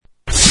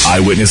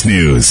Eyewitness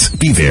News.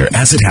 Be there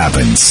as it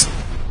happens.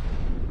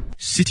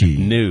 City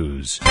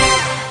News.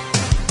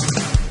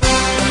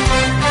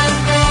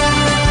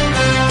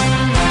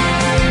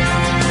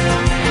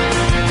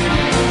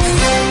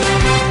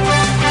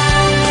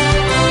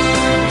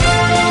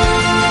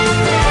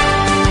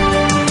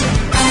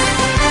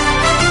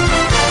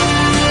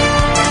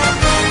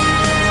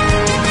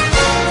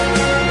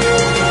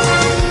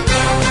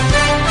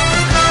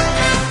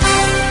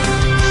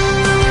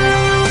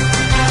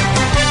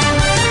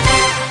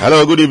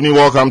 Hello, good evening.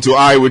 Welcome to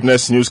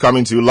Eyewitness News,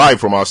 coming to you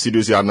live from our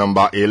studios here at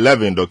number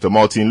 11, Dr.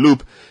 Martin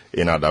Loop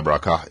in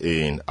Adabraka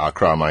in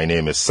Accra. My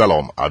name is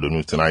Salom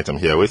Adonu. Tonight I'm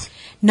here with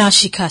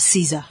Nashika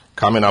Caesar.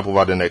 Coming up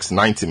over the next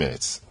 90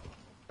 minutes.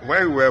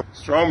 When we were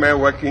strong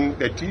men working,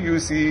 the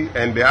TUC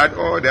and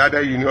all the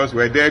other unions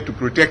were there to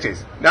protect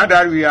us. Now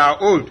that we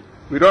are old,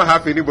 we don't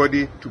have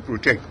anybody to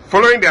protect.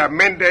 Following the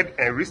amended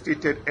and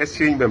restated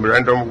exchange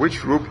memorandum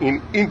which rope in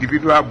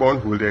individual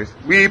bondholders,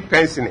 we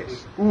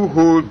pensioners who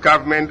hold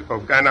Government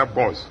of Ghana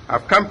bonds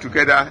have come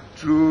together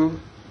through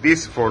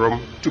this forum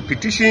to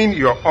petition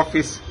your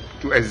office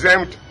to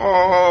exempt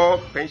all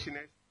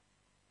pensioners.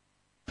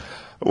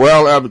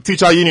 Well,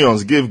 teacher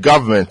unions gave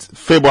government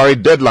February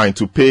deadline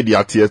to pay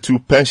their Tier 2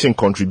 pension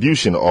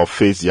contribution or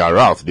phase their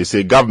route. They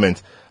say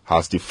government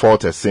has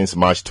defaulted since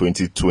March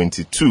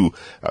 2022.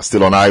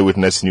 Still on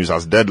Eyewitness News,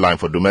 as deadline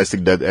for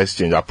domestic debt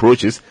exchange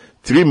approaches,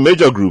 3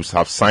 major groups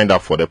have signed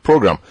up for the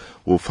program.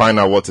 We'll find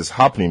out what is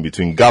happening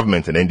between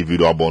government and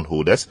individual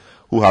bondholders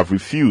who have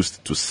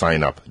refused to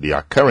sign up. They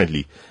are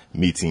currently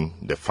meeting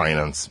the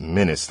finance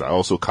minister.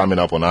 Also coming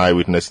up on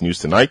Eyewitness News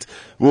tonight,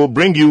 we'll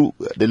bring you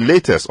the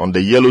latest on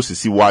the Yellow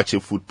Sisi Wache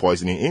food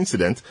poisoning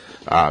incident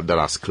that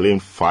has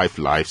claimed 5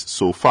 lives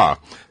so far.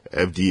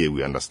 FDA,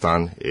 we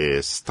understand,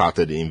 is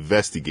started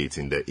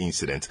investigating the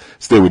incident.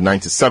 Stay with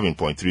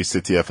 97.3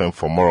 City FM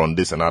for more on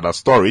this and other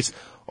stories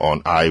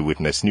on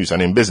Eyewitness News.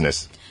 And in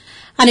business,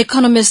 an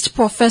economist,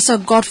 Professor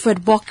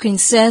Godfred Bokkin,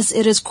 says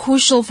it is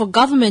crucial for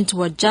government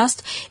to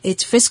adjust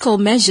its fiscal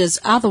measures.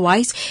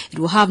 Otherwise, it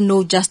will have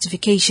no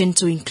justification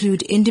to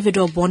include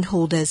individual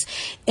bondholders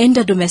in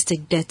the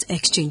domestic debt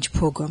exchange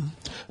program.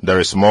 There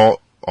is more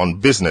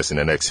on business in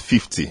the next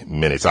 50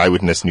 minutes.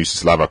 Eyewitness News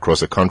is live across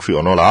the country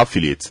on all our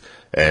affiliates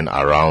and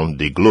around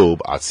the globe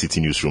at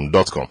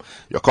citynewsroom.com.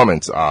 Your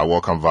comments are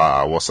welcome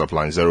via our WhatsApp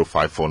line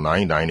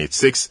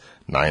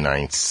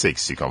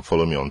 0549-986-996. You can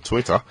follow me on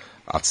Twitter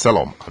at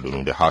Salom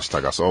Adonu. The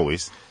hashtag, as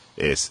always,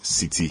 is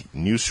City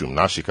Newsroom.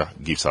 Nashika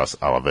gives us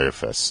our very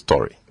first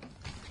story.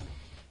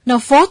 Now,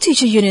 4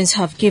 teacher unions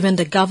have given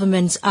the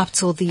government up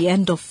till the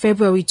end of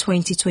February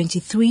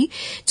 2023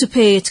 to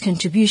pay its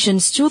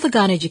contributions to the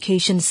Ghana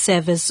Education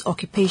Service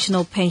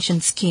Occupational Pension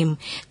Scheme,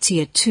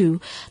 Tier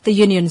 2. The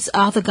unions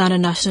are the Ghana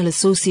National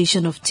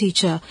Association of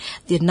Teachers,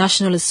 the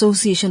National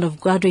Association of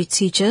Graduate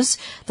Teachers,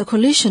 the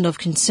Coalition of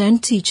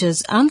Concerned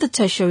Teachers, and the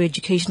Tertiary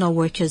Educational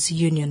Workers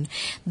Union.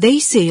 They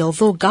say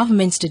although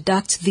governments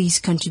deduct these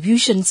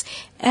contributions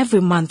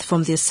every month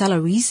from their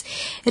salaries,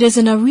 it is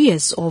in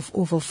arrears of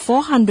over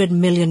 400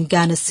 million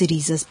Ghana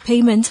cedis as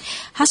payment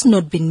has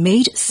not been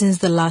made since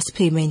the last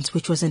payment,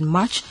 which was in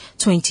March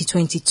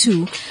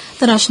 2022.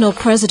 The national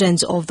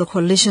president of the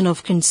Coalition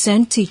of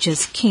Concerned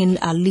Teachers, Ken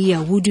Alia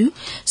Wudu,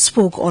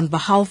 spoke on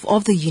behalf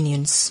of the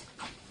unions.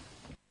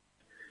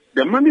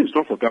 The money is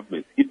not for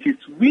government. It is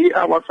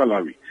our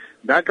salary.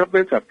 That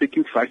government are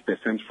taking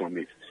 5% from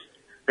it.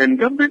 And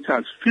government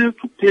has failed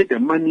to pay the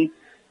money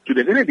to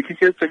the Ghana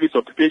Education Service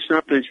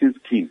Occupational Pension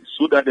Scheme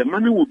so that the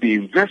money will be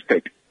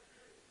invested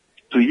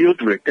to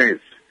yield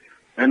returns.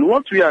 And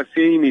what we are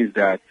saying is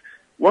that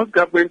what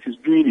government is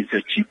doing is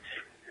a cheat,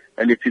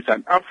 and it is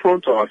an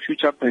affront to our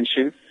future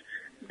pensions.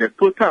 The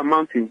total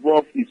amount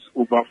involved is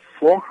over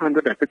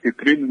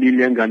 433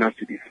 million Ghana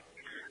cedis.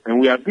 And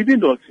we are giving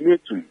the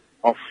ultimatum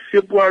of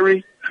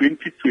February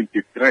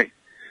 2023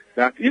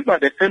 that if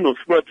at the end of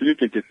February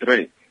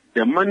 2023,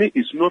 the money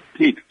is not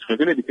paid to the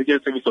Ghana Education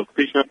Service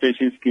Occupational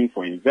Pension Scheme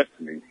for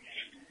investment,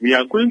 we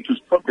are going to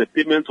stop the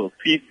payment of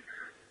fees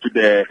to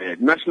the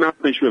National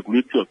Pension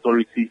Regulatory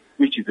Authority,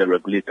 which is the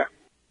regulator.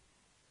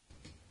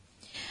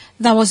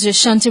 That was the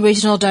Ashanti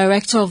Regional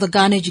Director of the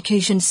Ghana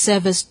Education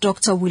Service,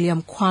 Dr.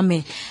 William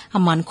Kwame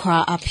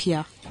Amankwa, up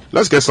here.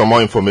 Let's get some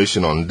more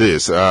information on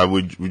this.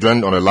 We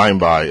joined on the line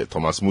by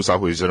Thomas Musa,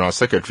 who is General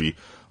Secretary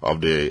of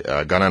the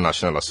Ghana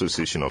National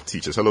Association of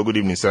Teachers. Hello, good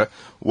evening, sir.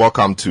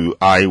 Welcome to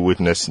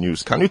Eyewitness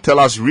News. Can you tell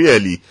us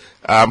really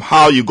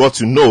how you got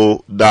to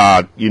know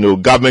that,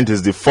 government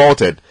is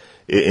defaulted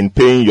in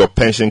paying your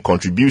pension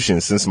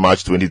contributions since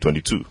March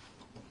 2022?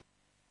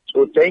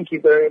 So thank you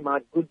very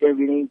much. Good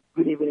evening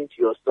to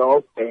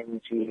yourself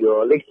and to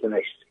your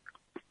listeners.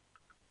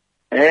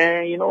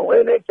 And,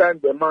 anytime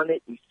the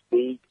money is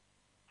paid,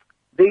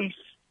 this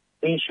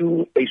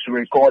issue is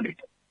recorded.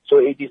 So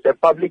it is a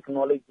public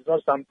knowledge. It's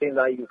not something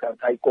that you can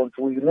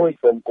control. You know it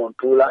from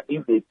controller.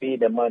 If they pay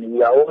the money,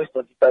 we are always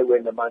notified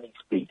when the money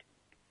is paid.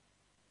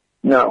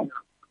 Now,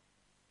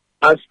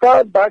 as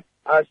far back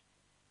as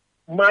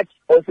March,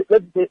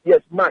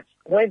 March,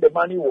 when the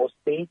money was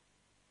paid,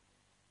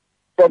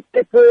 from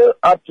April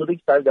up to this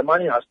time, the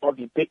money has not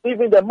been paid.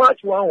 Even the March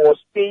one was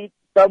paid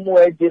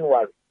somewhere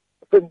January,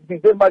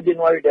 December,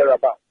 January,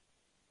 thereabout.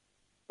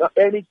 Now,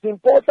 and it's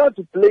important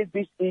to place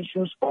these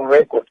issues on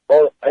record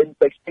or in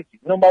perspective.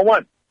 Number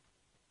one,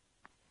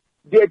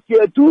 the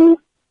Tier 2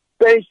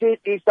 pension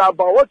is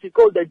about what we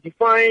call the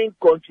defined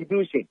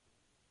contribution,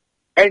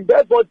 and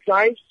therefore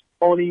thrives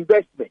on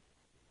investment.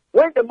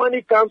 When the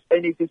money comes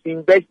and it is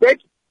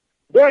invested,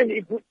 then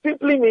it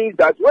simply means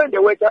that when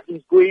the worker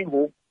is going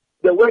home,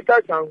 the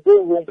worker can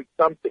go home with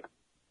something.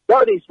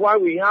 That is why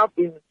we have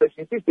in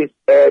Section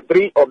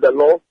 63 of the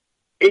law,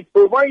 it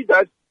provides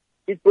that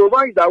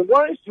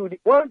once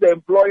the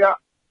employer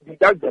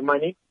deducts the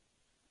money,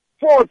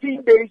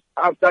 14 days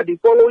after the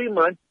following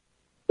month,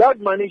 that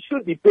money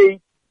should be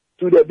paid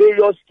to the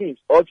various schemes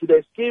or to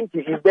the scheme to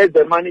invest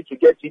the money to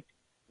get it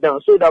down,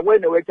 so that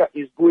when the worker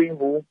is going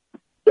home,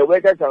 the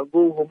worker can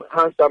go home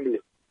handsomely.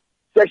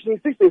 Section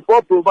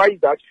 64 provides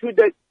that should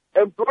the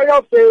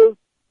employer fail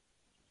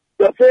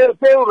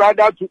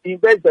rather to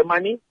invest the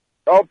money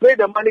or pay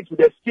the money to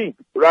the scheme,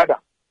 rather,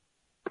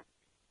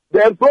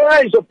 the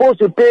employer is supposed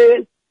to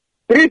pay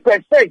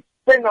 3%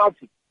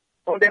 penalty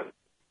on them.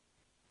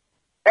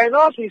 And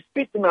as we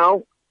speak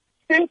now,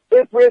 since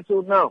April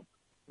to now,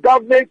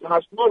 government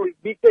has not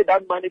remitted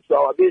that money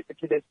to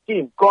the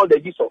scheme called the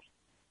GSOS.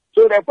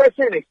 So the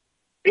question is,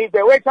 if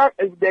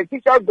the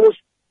teacher goes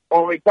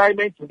on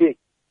retirement today,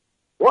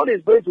 what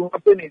is going to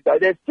happen is that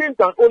the scheme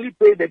can only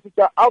pay the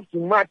teacher up to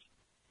March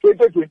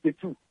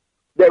 2022.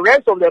 The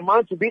rest of the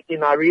month to be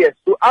in arrears.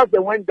 So as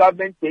the when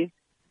government pays,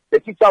 the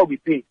teacher will be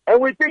paid. And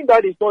we think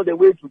that is not the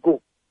way to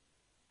go.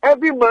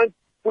 Every month,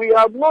 we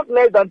have not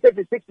less than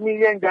 36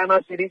 million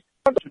Ghana cedis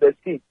to the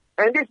scheme.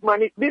 And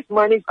these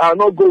monies are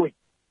not going.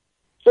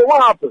 So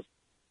what happens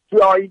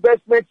to our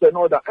investments and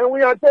all that? And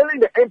we are telling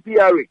the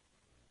MPRA,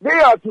 they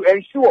are to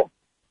ensure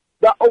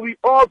that we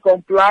all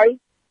comply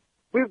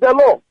with the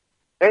law.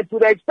 And to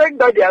the extent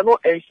that they are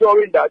not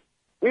ensuring that,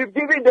 we've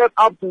given them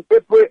up to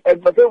April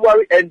and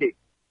February ending.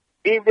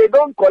 If they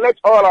don't collect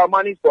all our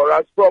money for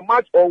us from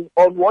March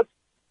onwards,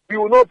 we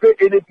will not pay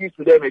any fees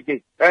to them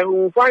again. And we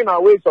will find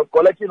our ways of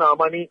collecting our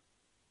money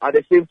at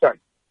the same time.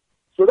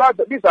 So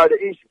these are the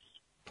issues.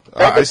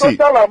 And the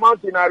total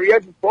amount in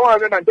arrears is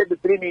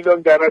 433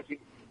 million Ghana cedis.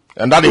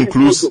 And that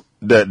includes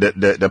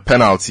the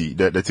penalty,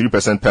 the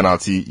 3%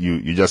 penalty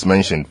you just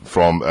mentioned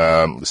from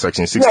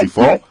Section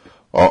 64 yes.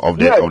 of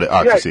the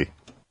Act, yes. you say?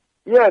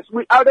 Yes,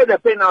 we added the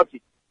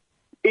penalty.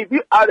 If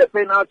you add the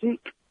penalty,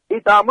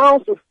 it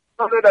amounts to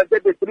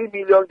 133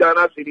 million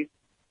Ghana cedis,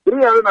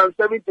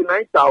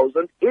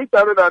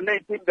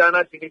 379,819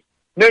 Ghana cedis.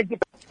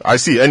 I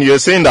see. And you're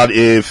saying that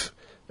if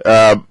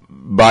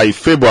by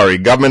February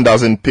government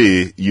doesn't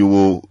pay, you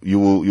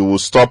will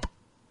stop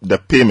the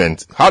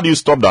payment. How do you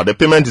stop that? The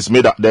payment is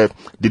made the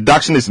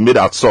deduction is made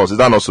at source. Is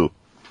that not so?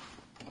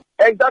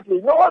 Exactly.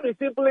 No, what it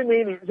simply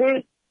means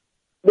is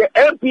the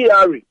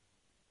MPRA,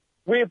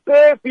 we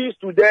pay fees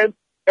to them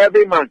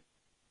every month.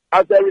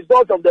 As a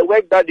result of the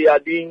work that they are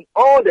doing,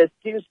 all the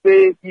schemes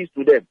pay fees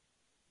to them.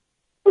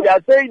 We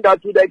are saying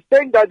that to the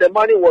extent that the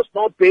money was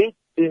not paid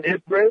in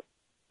April,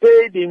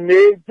 paid in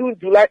May, June,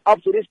 July, up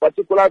to this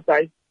particular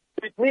time,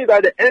 it means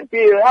that the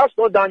MPRA has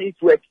not done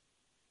its work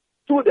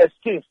to the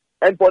schemes.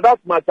 And for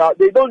that matter,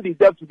 they don't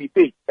deserve to be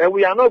paid. And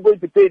we are not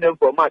going to pay them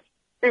for much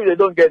if they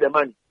don't get the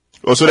money.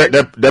 Oh, so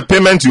the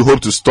payment you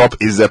hope to stop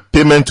is the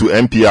payment to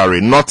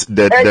MPRA, not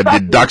the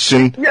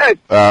deduction yes.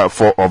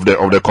 of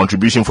the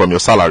contribution from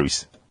your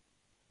salaries.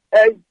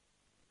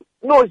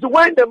 No, it's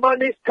when the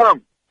monies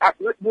come.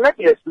 Let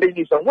me explain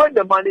this. When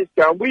the monies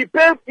come, we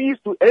pay fees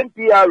to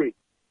MPRA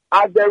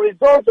as a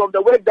result of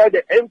the work that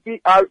the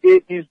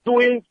MPRA is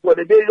doing for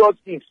the various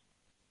schemes.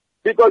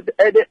 Because the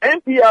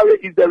MPRA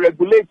is the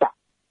regulator.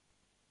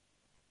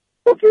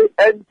 Okay,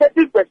 and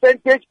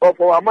 30%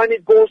 of our money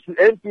goes to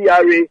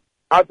MPRA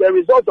as a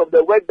result of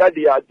the work that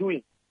they are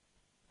doing.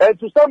 And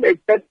to some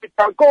extent, we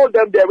can call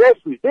them the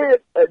referee.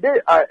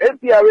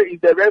 MPRA is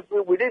the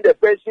referee within the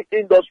pension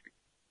industry.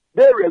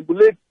 They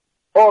regulate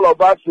all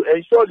of us to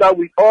ensure that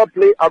we all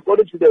play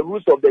according to the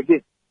rules of the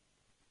game.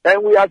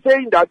 And we are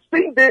saying that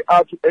since they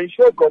are to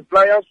ensure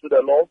compliance to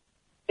the law,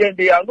 and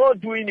they are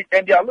not doing it,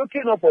 and they are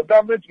looking up for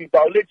government to be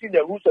violating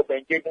the rules of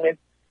engagement,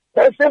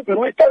 then simply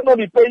we cannot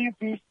be paying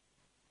fees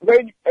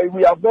when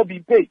we have not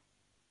been paid.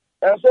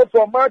 And so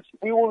from March,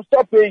 we will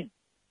stop paying.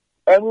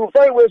 And we will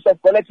find ways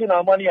of collecting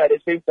our money at the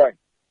same time.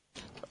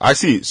 I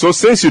see. So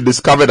since you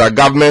discovered that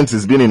government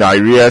has been in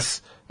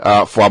arrears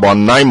for about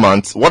 9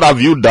 months, what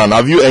have you done?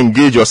 Have you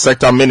engaged your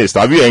sector minister?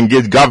 Have you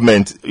engaged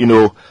government,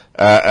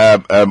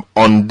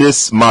 on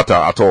this matter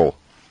at all?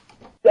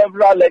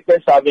 Several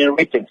letters have been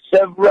written.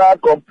 Several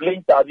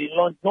complaints have been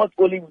launched, not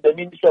only with the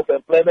Ministry of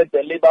Employment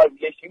and Labour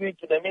Relations, even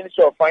to the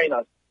Ministry of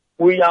Finance.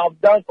 We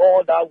have done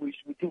all that we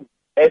should do.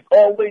 As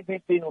always,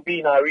 this thing will be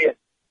in arrears.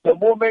 The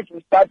moment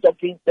we start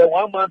talking, the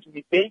 1 month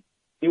we pay,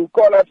 they will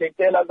call us and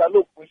tell us that,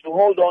 look, we should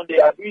hold on. They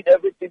are doing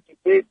everything to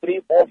pay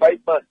 3, 4, 5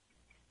 months.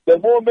 The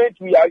moment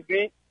we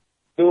agree,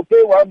 They will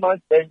pay 1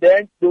 month and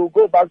then they will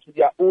go back to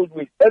their old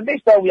ways. And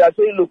this time we are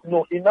saying, look,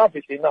 no, enough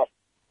is enough.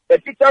 The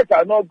teacher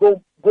cannot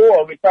go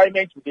on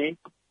retirement today.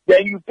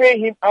 Then you pay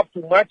him up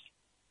to March.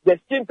 The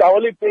scheme can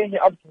only pay him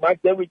up to March.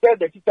 Then we tell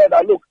the teacher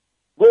that, look,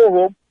 go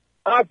home.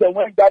 After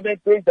when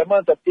government pays the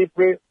month of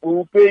April, we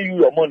will pay you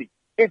your money.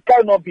 It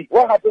cannot be.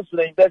 What happens to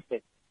the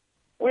investment?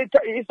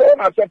 It's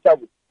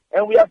unacceptable.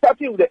 And we are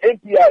starting with the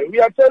NPI. We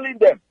are telling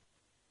them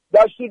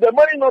that should the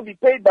money not be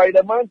paid by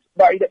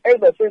the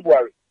end of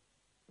February,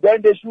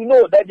 then they should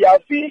know that their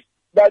fees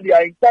that they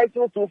are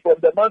entitled to from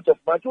the month of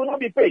March will not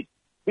be paid.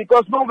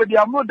 Because they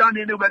have not done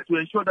anywhere to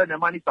ensure that the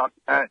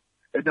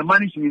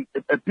money should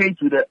be paid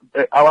to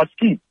our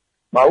scheme.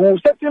 But we will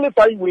certainly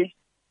find ways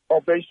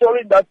of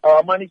ensuring that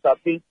our monies are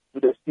paid to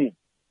the scheme.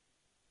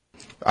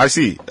 I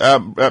see.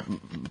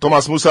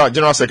 Thomas Musa,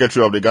 General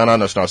Secretary of the Ghana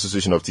National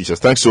Association of Teachers,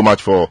 thanks so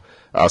much for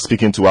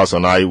speaking to us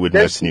on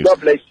Eyewitness News.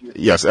 God bless you.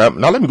 Yes.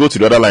 Now let me go to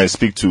the other line and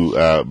speak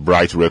to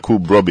Bright Reku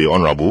Brobe,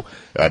 Honorable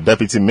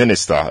Deputy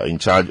Minister in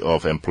charge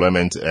of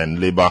Employment and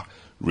Labour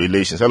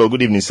Relations. Hello,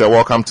 good evening, sir.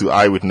 Welcome to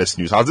Eyewitness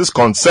News. Has this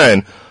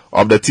concern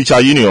of the teacher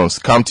unions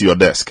come to your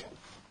desk?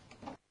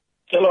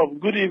 Hello,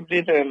 good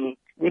evening, and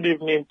good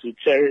evening to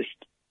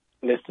cherished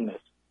listeners.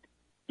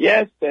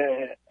 Yes,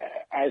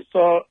 I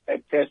saw a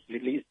press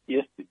release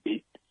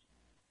yesterday,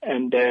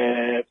 and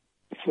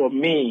for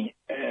me,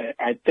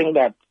 I think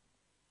that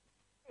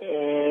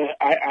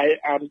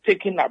I'm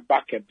taken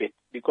aback a bit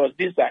because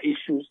these are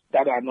issues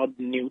that are not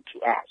new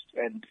to us,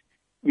 and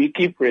we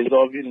keep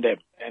resolving them.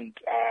 And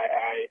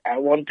I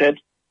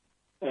wanted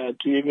to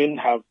even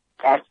have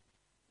asked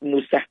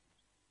Nusa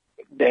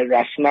the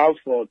rationale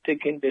for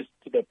taking this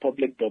to the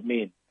public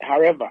domain.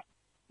 However,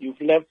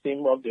 you've left him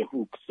off the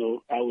hook,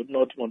 so I would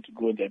not want to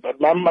go there. But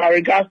my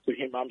regards to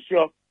him, I'm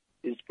sure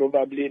he's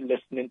probably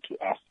listening to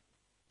us.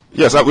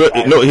 Yes,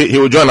 he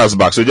will join us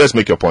back, so just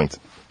make your point.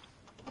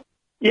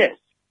 Yes.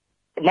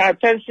 My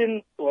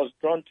attention was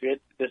drawn to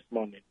it this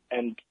morning.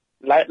 And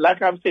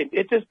like I'm saying,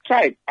 it is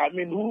tried. I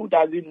mean, who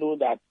doesn't know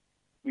that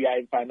we are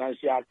in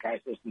financial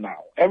crisis now?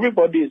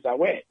 Everybody is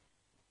aware.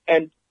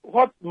 And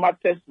what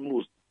matters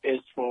most is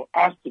for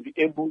us to be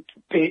able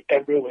to pay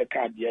every worker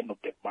at the end of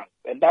the month.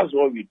 And that's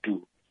what we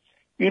do.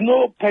 You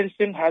know,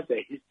 pension has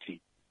a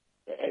history.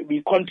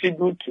 We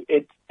contribute to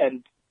it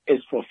and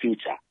it's for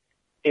future.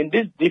 In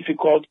this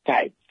difficult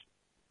times,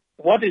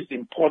 what is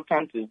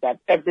important is that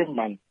every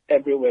month,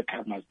 every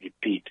worker must be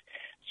paid.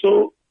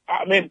 So,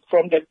 I mean,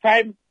 from the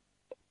time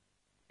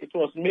it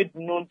was made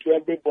known to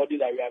everybody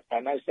that we have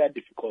financial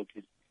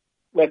difficulties,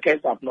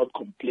 workers have not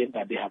complained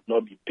that they have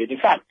not been paid. In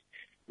fact,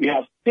 we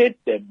have paid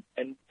them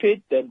and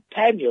paid them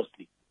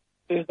timeously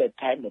since the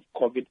time of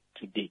COVID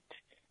to date.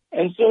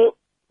 And so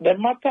the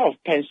matter of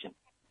pension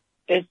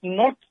is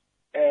not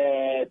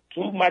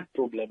too much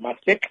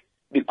problematic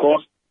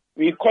because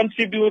we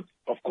contribute,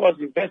 of course,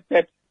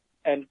 invested,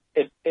 and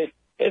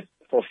it's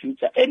for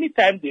future.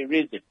 Anytime they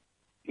raise it,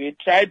 we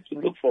try to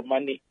look for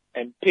money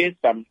and pay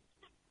some,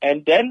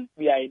 and then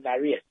we are in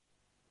arrears.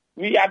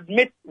 We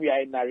admit we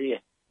are in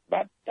arrears,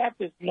 but that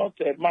is not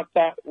a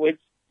matter which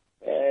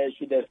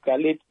should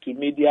escalate to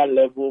media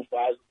level for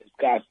us to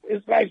discuss.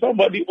 It's like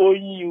somebody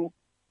owing you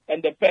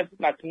and the person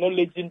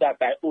acknowledging that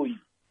I owe you.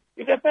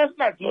 If the person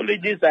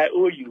acknowledges I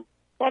owe you,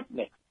 what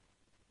next?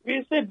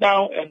 We sit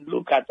down and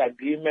look at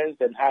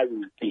agreements and how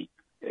we pay.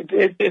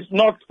 It's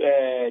not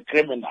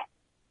criminal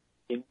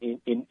in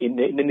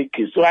any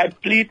case. So I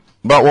plead.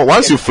 But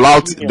once you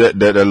flout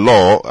the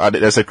law,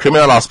 there's a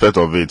criminal aspect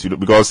of it,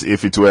 because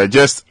if it were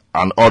just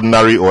an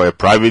ordinary or a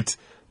private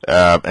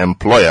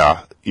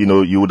employer,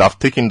 you would have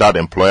taken that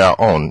employer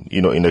on,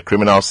 in a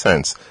criminal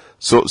sense.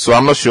 So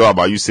I'm not sure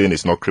about you saying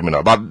it's not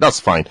criminal, but that's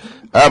fine.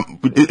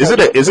 Is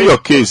it your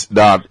case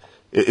that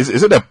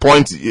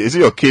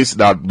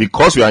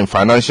because you are in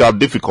financial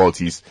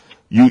difficulties,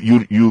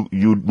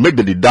 you make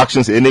the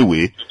deductions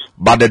anyway,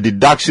 but the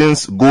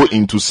deductions go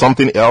into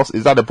something else?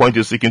 Is that the point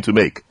you're seeking to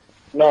make?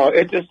 No,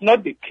 it is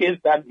not the case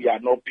that we are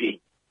not paying.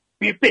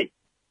 We pay.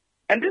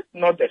 And this is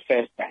not the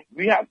first time.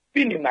 We have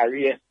been in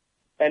arrears,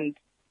 and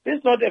this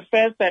is not the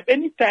first time.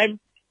 Anytime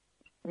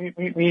we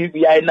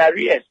are in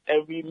arrears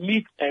and we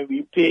meet and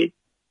we pay,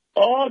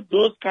 all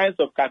those kinds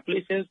of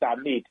calculations are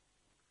made.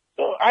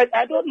 So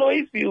I don't know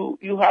if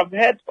you have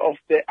heard of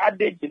the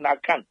adage in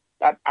account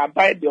that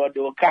abide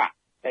the car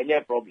and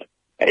your problem.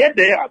 And yet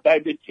they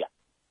abide it here.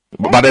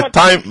 But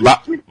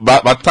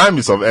time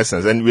is of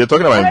essence, and we are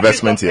talking about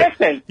investment here.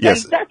 Essence,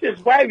 yes, and that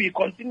is why we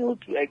continue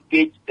to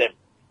engage them.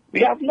 We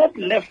have not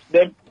left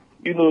them,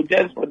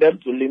 just for them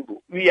to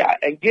limbo. We are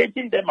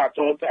engaging them at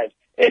all times.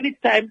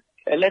 Anytime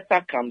a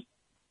letter comes,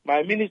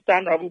 my minister,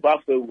 Rabu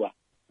Bafewa,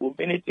 will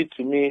minute it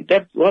to me.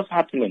 That's what's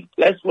happening.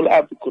 Let's follow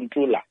up the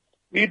controller.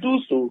 We do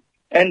so,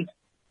 and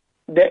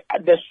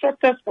the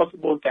shortest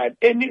possible time,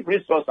 any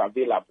resource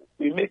available,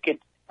 we make it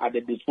at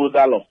the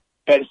disposal of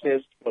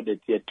persons for the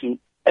tier 2,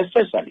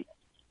 especially.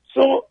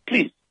 So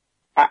please,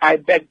 I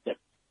beg them,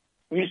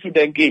 we should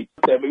engage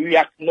them. We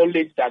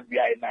acknowledge that we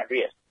are in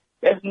arrears.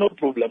 There's no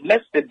problem.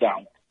 Let's sit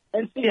down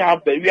and see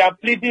how we are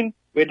pleading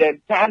with the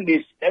entire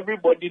nation.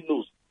 Everybody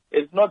knows.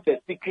 It's not a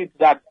secret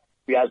that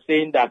we are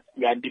saying that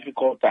we are in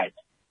difficult times.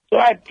 So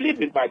I plead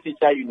with my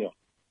teacher union.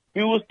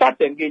 We will start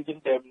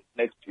engaging them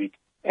next week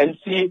and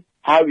see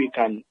how we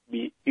can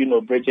be,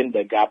 bridging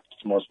the gap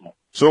small.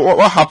 So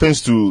what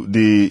happens to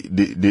the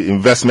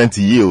investment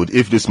yield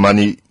if this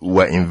money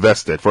were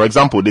invested? For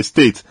example, they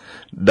state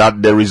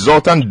that the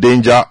resultant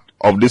danger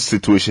of this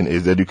situation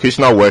is the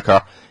educational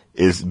worker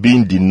is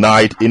being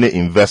denied any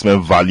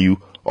investment value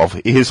of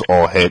his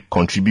or her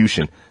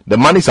contribution. The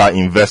monies are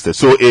invested.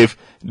 So if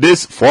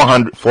this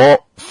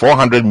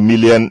 400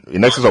 million,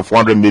 in excess of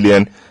 400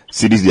 million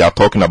cedis they are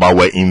talking about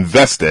were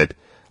invested,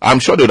 I'm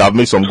sure they would have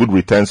made some good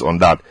returns on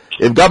that.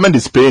 If government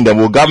is paying them,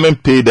 will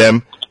government pay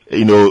them,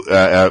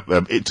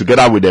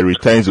 together with the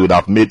returns they would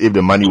have made if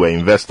the money were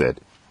invested?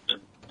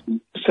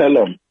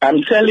 Salom,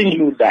 I'm telling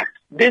you that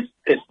this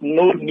is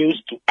no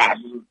news to us.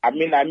 I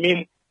mean,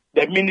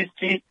 the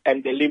ministry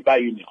and the labor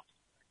union.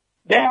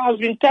 There has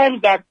been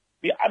times that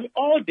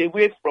all the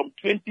way from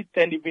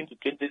 2010 even to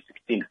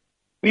 2016,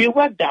 we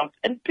worked out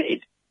and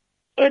paid.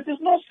 So it is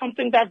not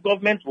something that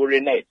government will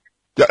renege.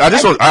 I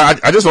just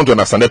want to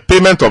understand the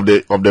payment of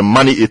the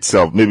money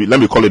itself. Maybe let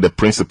me call it the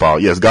principal.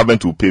 Yes,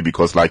 government will pay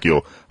because, like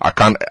your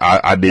account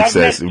added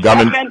says,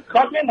 government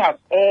has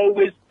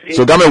always paid.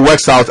 So government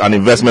works out an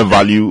investment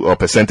value or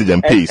percentage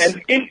and pays.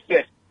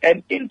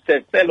 And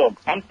interest. Salom,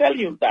 I'm telling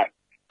you that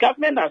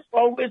government has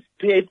always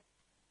paid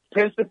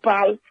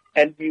principal,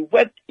 and we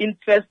work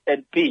interest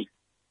and pay.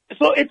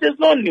 So it is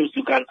not news.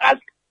 You can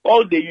ask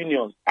all the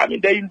unions.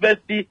 The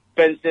university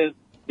pensions,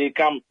 they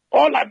come.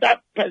 All of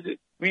that pensions.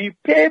 We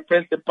pay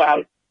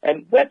principal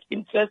and work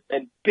interest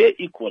and pay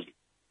equally.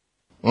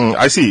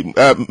 I see.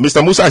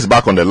 Mr. Musa is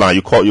back on the line.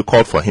 You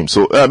called for him.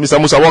 So, Mr.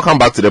 Musa, welcome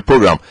back to the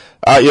program.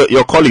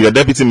 Your colleague, the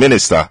Deputy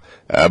Minister,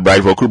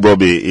 Bright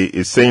Okubrobe,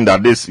 is saying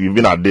that you've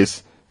been at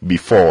this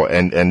before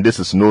and this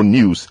is no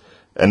news,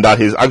 and that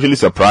he's actually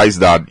surprised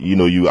that,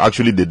 you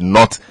actually did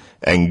not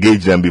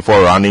engage them before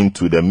running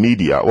to the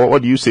media.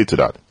 What do you say to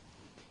that?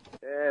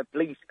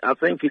 Please, I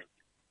think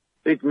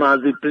it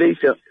must be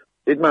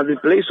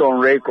placed on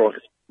record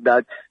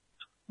that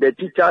the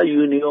teacher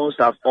unions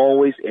have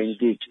always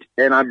engaged.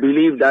 And I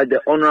believe that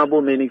the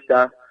Honorable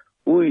Minister,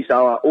 who is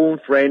our own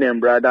friend and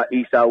brother,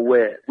 is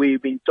aware.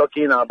 We've been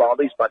talking about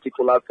this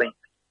particular thing.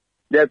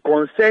 The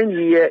concern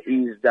here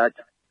is that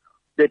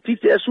the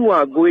teachers who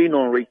are going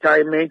on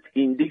retirement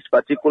in this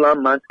particular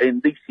month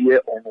and this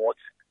year onwards,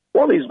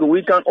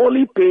 we can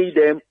only pay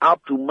them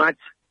up to March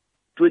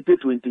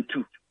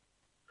 2022.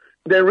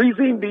 The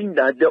reason being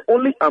that the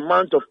only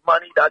amount of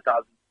money that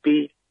has been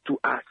paid to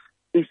us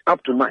is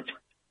up to March.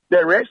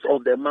 The rest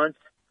of the month,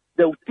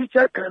 the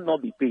teacher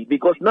cannot be paid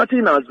because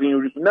nothing has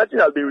been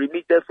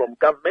remitted from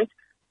government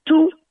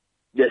to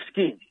the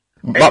scheme.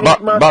 But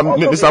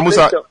Mr.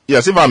 Musa,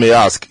 yes, if I may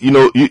ask,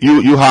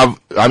 you have,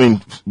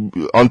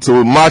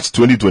 until March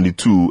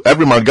 2022,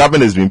 every month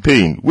government has been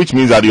paying, which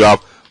means that you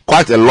have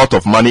quite a lot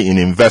of money in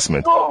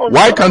investment.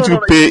 Why can't you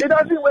pay? It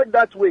doesn't work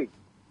that way.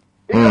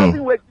 It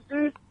doesn't work.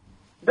 See,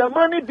 the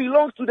money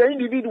belongs to the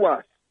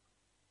individuals.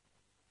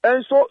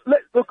 And so,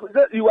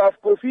 you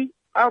have Kofi,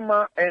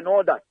 Ama, and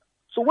all that.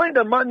 So when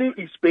the money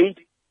is paid,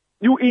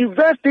 you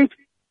invest it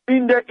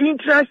in the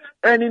interest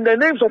and in the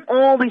names of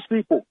all these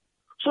people.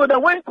 So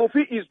that when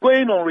Kofi is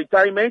going on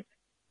retirement,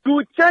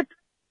 you check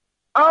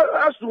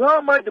as to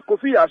how much the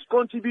Kofi has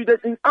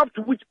contributed in up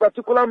to which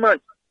particular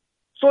month.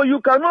 So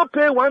you cannot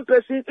pay one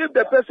person if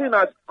the person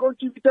has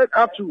contributed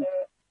up to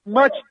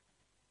March.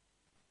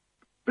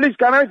 Please,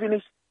 can I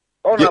finish?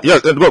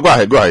 Yes, go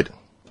ahead.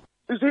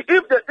 You see,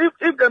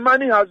 if the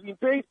money has been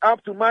paid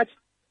up to March,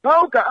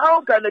 how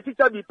can the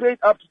teacher be paid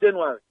up to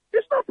January?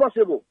 It's not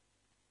possible.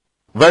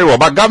 Very well,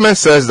 but government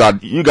says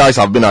that you guys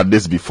have been at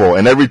this before,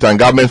 and every time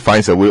government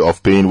finds a way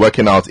of paying,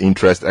 working out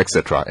interest,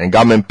 etc., and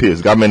government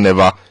pays. Government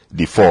never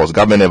defaults.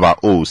 Government never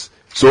owes.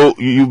 So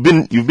you've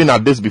been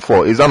at this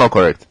before. Is that not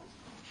correct?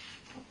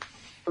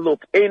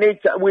 Look,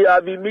 anytime we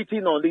have been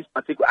meeting on this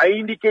particular, I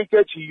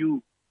indicated to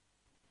you.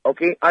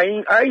 Okay,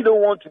 I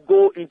don't want to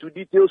go into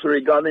details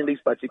regarding this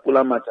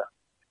particular matter.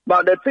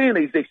 But the thing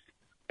is this,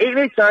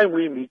 anytime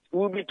we meet,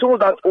 we'll be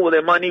told that,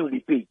 the money will be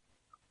paid.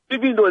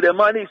 Even though the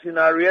money is in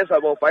arrears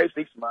about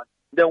 5-6 months,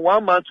 then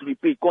 1 month will be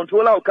paid.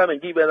 Controller will come and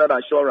give us that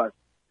assurance.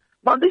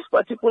 But this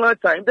particular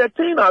time, the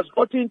thing has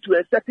gotten to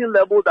a certain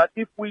level that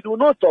if we do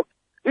not talk,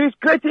 it's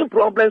creating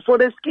problems for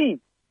the scheme.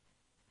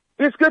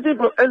 It's creating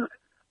problems.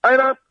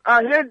 And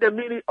I heard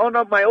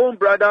my own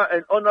brother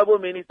and Honorable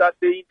Minister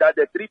saying that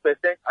the 3%,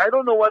 I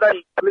don't know whether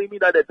he's claiming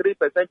that the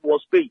 3%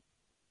 was paid.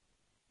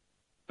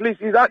 Please,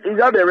 is that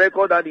the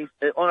record that the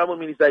Honorable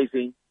Minister is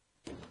saying?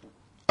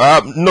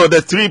 No, the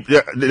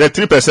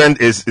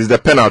 3% is the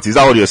penalty. Is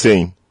that what you're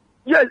saying?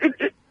 Yes,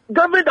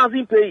 government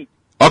doesn't pay it.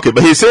 Okay,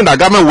 but he's saying that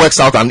government works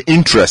out an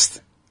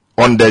interest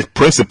on the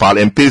principal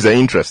and pays the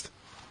interest.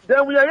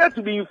 Then we are yet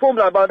to be informed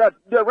about that.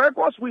 The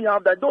records we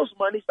have that those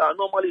monies are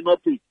normally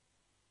not paid.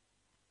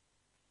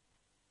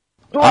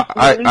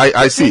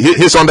 I see.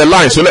 He's on the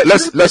line. So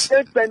let's.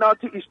 The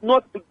penalty is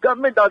not, the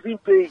government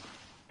doesn't pay.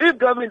 If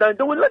government doesn't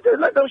do it,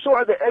 let them show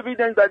us the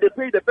evidence that they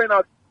pay the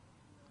penalty.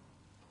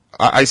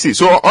 I see.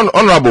 So,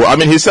 Honorable, I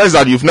mean, he says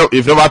that you've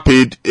never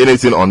paid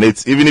anything on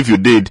it. Even if you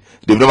did,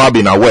 they've never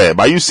been aware.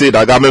 But you say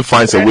that government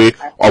finds a way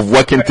of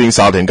working things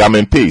out and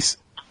government pays.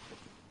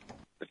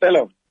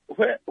 Hello.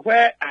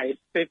 Where I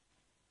sit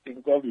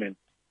in government,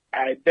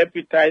 I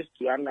deputize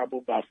to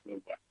Honorable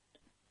Bafloba.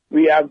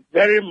 We are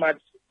very much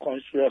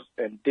conscious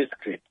and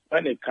discreet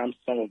when it comes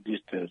to some of these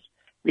things.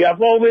 We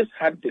have always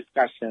had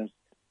discussions,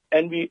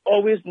 and we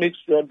always make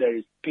sure there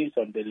is peace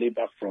on the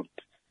labor front.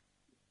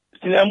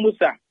 Sina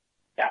Musa,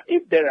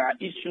 if there are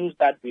issues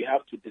that we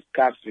have to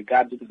discuss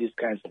regarding these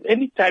kinds of,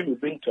 anytime you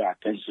bring to our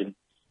attention,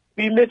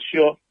 we make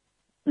sure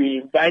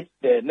we invite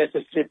the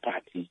necessary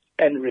parties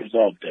and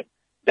resolve them.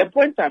 The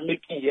point I'm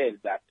making here is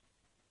that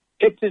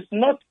it is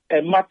not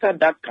a matter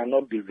that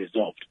cannot be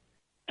resolved.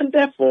 And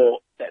therefore,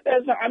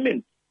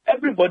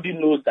 everybody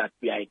knows that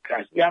we are in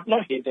crisis. We have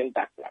not hidden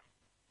that one.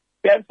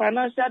 We have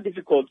financial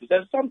difficulties,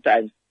 and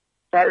sometimes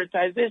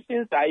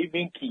prioritizations are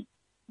even key.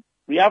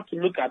 We have to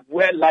look at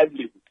where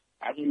livelihood,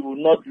 and we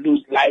will not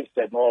lose lives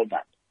and all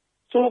that.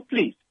 So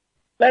please,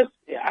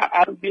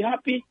 I'll be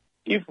happy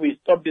if we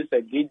stop this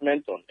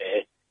engagement on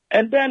air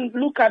and then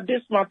look at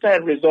this matter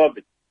and resolve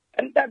it.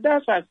 And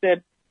that's why I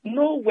said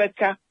no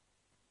worker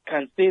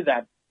can say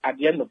that at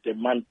the end of the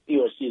month he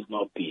or she is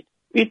not paid.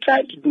 We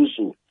try to do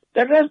so.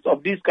 The rest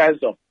of these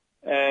kinds of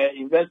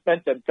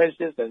investments and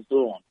pensions and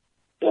so on,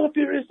 they will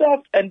be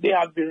resolved, and they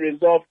have been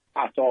resolved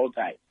at all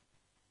times.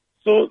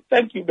 So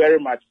thank you very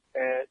much.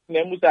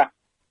 Nemusa,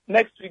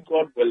 next week,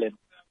 God willing,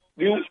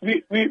 we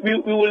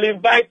will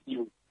invite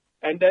you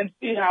and then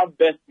see how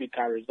best we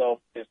can resolve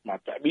this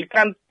matter. We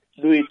can't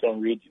do it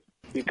on radio.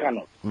 We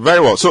cannot.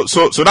 Very well. So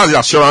that's the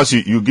assurance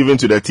you're giving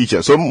to the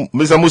teacher. So,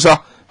 Mr.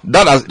 Musa,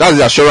 that's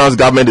the assurance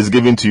government is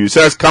giving to you.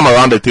 Says come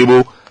around the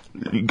table,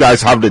 you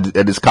guys have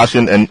a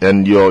discussion,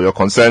 and your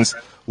concerns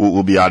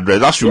will be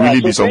addressed. That should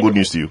really be some good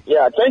news to you.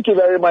 Yeah, thank you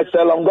very much,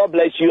 Salam. God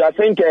bless you. I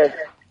think,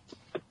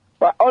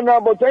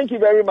 Honorable, thank you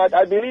very much.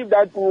 I believe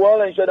that we will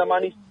all ensure the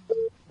money.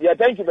 Yeah,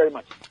 thank you very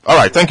much. All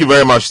right, thank you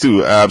very much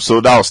too.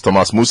 So that was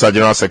Thomas Musa,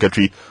 General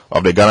Secretary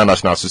of the Ghana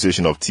National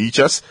Association of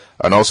Teachers,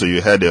 and also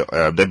you heard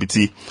the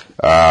Deputy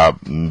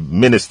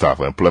Minister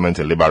for Employment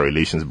and Labour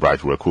Relations, Bright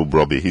Reku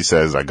Broby. He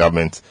says the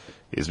government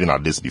has been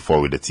at this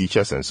before with the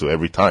teachers, and so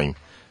every time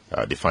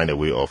they find a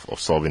way of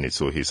solving it.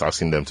 So he's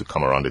asking them to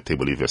come around the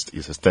table.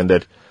 He's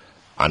extended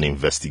an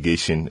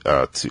invitation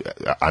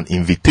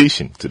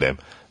to them.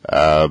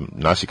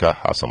 Nashika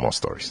has some more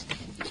stories.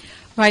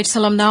 Right,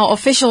 Salam. Now,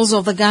 officials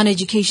of the Ghana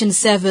Education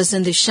Service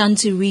in the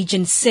Shanti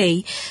region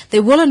say they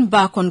will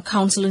embark on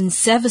counseling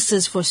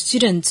services for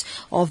students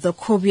of the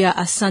Kobia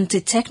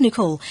Asante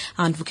Technical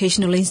and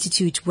Vocational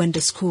Institute when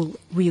the school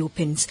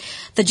reopens.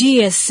 The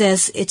GES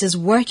says it is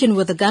working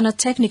with the Ghana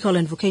Technical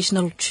and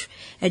Vocational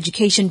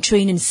Education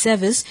Training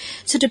Service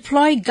to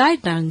deploy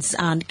guidance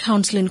and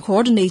counseling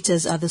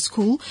coordinators at the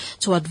school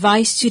to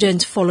advise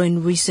students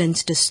following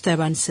recent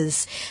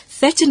disturbances.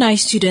 39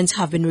 students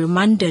have been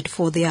remanded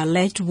for their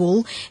alleged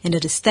role in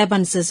the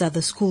disturbances at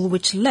the school,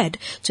 which led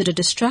to the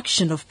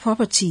destruction of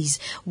properties,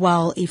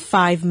 while a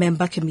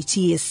 5-member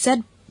committee is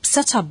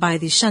set up by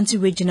the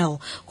Shanti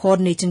Regional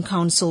Coordinating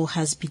Council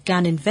has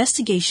begun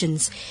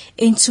investigations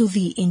into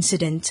the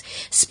incident.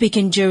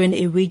 Speaking during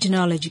a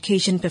regional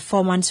education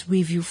performance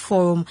review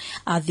forum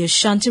at the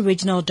Shanti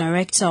Regional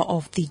Director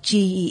of the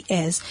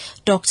GES,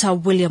 Dr.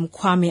 William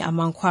Kwame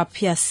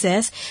Amankwa-Appiah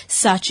says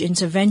such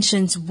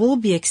interventions will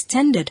be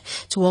extended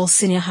to all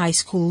senior high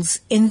schools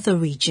in the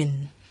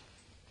region.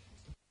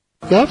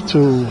 You have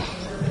to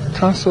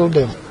counsel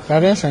them.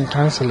 Guidance and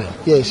counseling.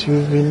 Yes,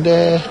 we've been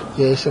there.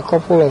 Yes, a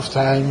couple of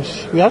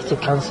times. We have to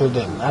counsel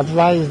them,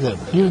 advise them,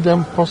 give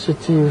them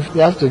positive. We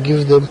have to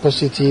give them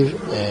positive.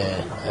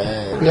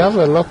 We have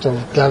a lot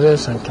of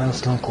guidance and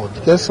counseling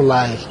code. Just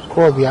like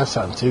Kobia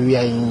Asante, we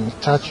are in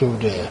touch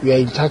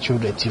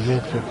with the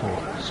TVET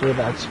people, so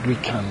that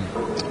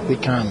we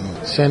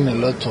can send a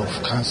lot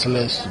of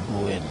counselors to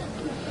go and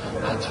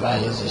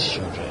advise these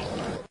children.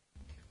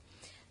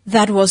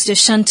 That was the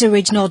Shanti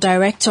Regional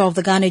Director of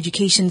the Ghana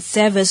Education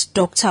Service,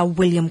 Dr.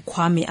 William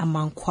Kwame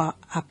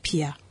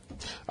Amankwa-Appiah.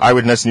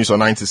 Eyewitness News on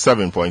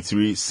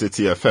 97.3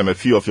 City FM. A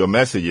few of your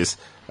messages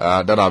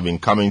that have been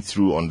coming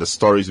through on the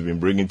stories we've been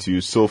bringing to you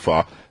so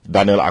far.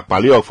 Daniel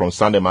Akpaliok from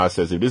Sandema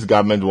says, if this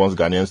government wants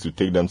Ghanaians to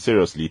take them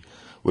seriously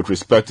with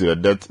respect to the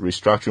debt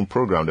restructuring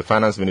program, the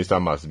finance minister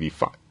must be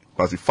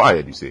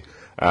fired, you say.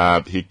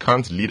 He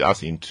can't lead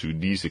us into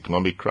this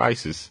economic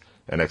crisis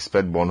and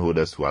expect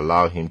bondholders to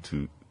allow him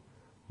to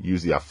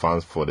use their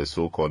funds for the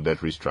so-called debt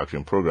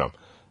restructuring program.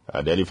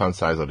 The elephant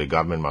size of the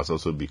government must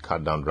also be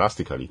cut down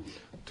drastically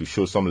to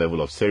show some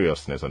level of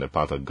seriousness on the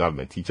part of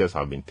government. Teachers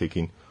have been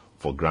taken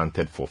for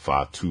granted for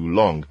far too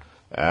long.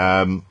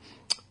 Alex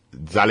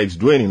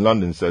Dwayne in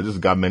London says this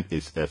government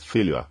is a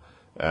failure.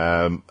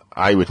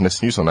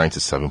 Eyewitness News on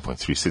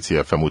 97.3 City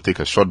FM will take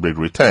a short break,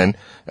 return,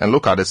 and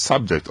look at the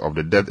subject of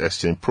the debt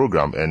exchange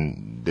program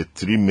and the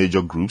 3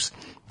 major groups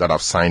that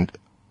have signed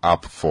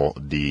up for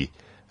the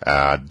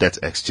debt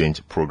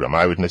exchange program.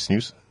 Eyewitness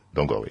News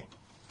Don't go away.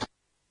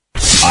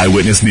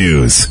 Eyewitness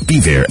News. Be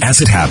there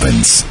as it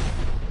happens.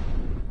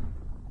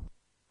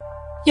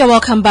 You're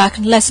welcome back.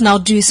 Let's now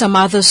do some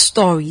other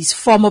stories.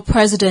 Former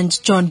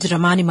President John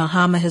Dramani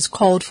Mahama has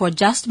called for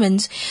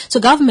adjustments to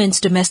government's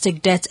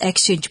domestic debt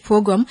exchange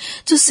program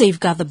to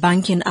safeguard the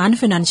banking and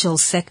financial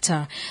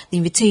sector. The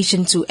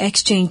invitation to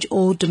exchange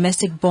old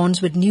domestic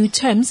bonds with new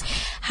terms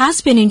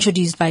has been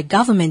introduced by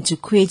government to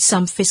create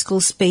some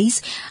fiscal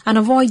space and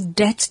avoid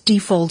debt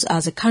default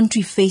as the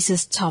country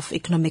faces tough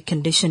economic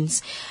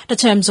conditions. The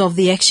terms of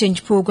the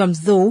exchange program,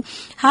 though,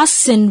 has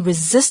seen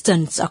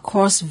resistance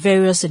across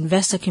various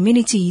investor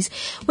communities,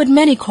 with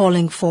many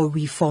calling for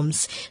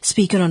reforms.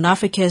 Speaking on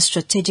Africa's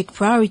strategic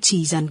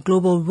priorities and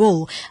global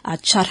role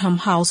at Chatham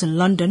House in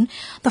London,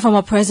 the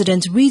former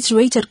president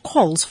reiterated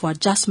calls for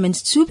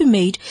adjustments to be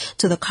made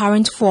to the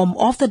current form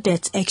of the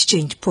debt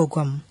exchange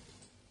program.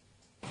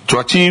 To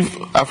achieve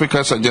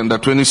Africa's Agenda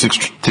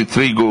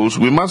 2063 goals,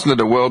 we must let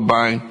the world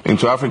buy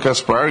into Africa's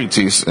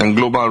priorities and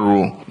global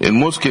role. In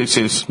most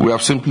cases, we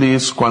have simply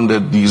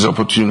squandered these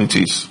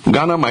opportunities.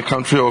 Ghana, my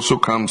country, also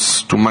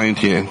comes to mind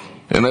here.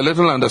 In a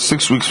little under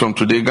 6 weeks from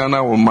today,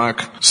 Ghana will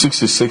mark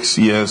 66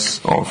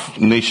 years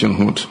of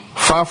nationhood.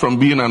 Far from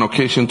being an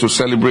occasion to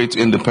celebrate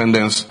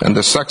independence and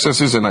the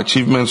successes and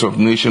achievements of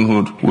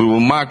nationhood, we will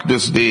mark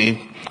this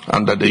day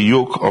under the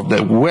yoke of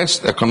the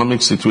worst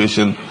economic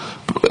situation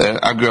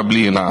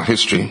arguably in our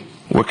history.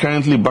 We're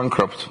currently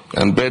bankrupt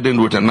and burdened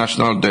with a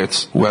national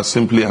debt we are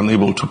simply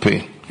unable to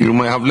pay. You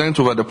may have learned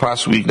over the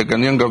past week the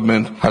Ghanaian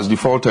government has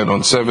defaulted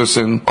on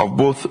servicing of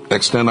both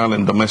external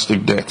and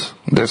domestic debt.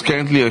 There's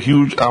currently a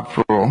huge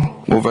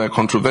uproar over a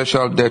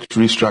controversial debt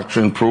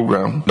restructuring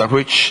program that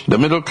which the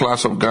middle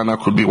class of Ghana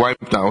could be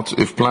wiped out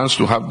if plans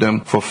to have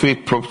them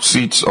forfeit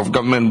proceeds of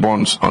government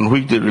bonds on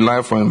which they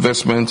rely for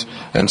investment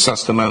and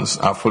sustenance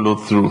are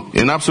followed through.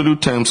 In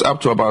absolute terms, up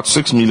to about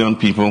 6 million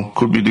people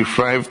could be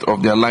deprived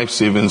of their life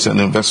savings and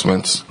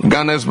investments.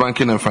 Ghana's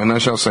banking and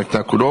financial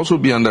sector could also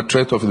be under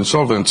threat of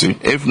insolvency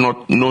if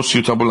not, no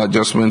suitable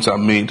adjustments are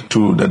made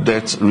to the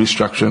debt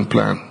restructuring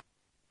plan.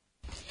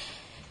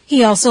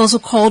 He has also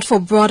called for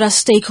broader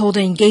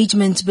stakeholder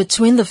engagement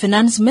between the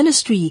Finance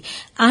Ministry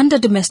and the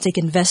domestic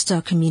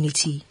investor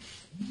community.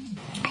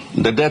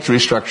 The debt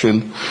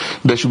restructuring,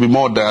 there should be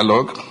more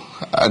dialogue.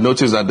 I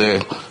noticed that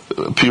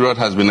the period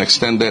has been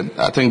extended.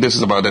 I think this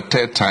is about the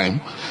third time.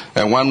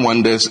 And one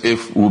wonders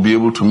if we'll be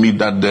able to meet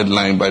that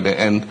deadline by the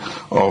end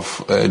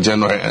of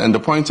January. And the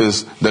point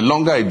is, the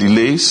longer it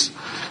delays,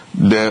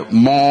 the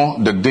more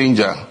the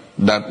danger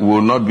that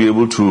we'll not be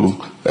able to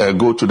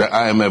go to the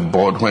IMF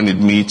board when it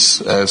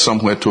meets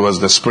somewhere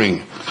towards the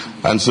spring.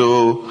 And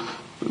so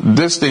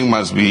this thing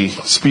must be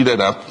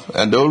speeded up,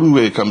 and the only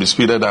way it can be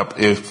speeded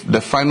up if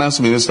the finance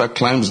minister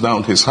climbs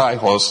down his high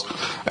horse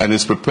and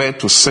is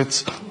prepared to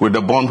sit with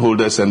the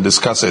bondholders and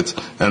discuss it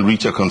and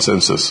reach a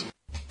consensus.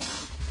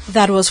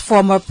 That was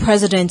former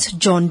President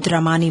John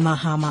Dramani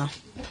Mahama.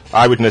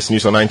 Eyewitness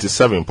News on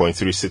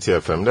 97.3 City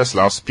FM. Let's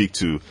now speak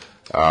to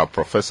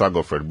Professor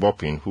Godfred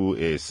Boppin, who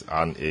is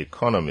an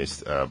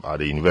economist at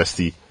the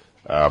University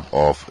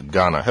of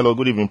Ghana. Hello,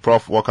 good evening,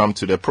 Prof. Welcome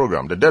to the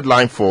program. The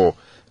deadline for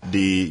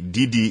the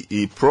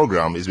DDE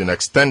program has been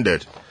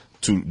extended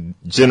to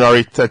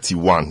January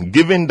 31.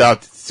 Given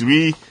that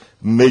three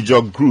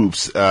major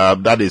groups,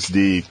 that is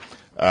the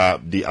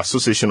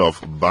Association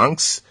of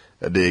Banks,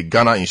 the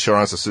Ghana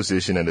Insurance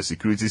Association, and the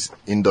Securities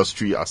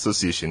Industry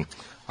Association,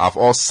 have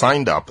all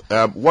signed up,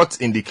 what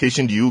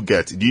indication do you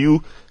get? Do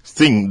you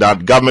think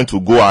that government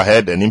will go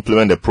ahead and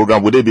implement the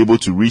program? Would they be able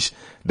to reach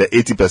the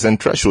 80%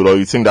 threshold, or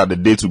you think that the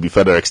date will be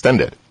further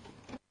extended?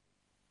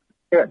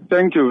 Yeah,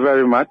 thank you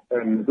very much,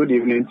 and good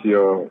evening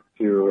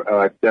to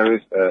our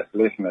cherished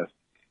listeners.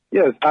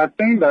 Yes, I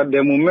think that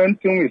the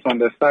momentum is on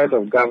the side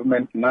of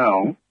government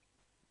now,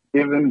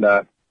 given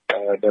that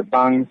the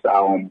banks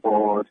are on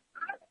board,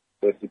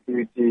 the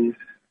securities,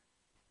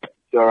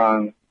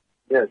 insurance.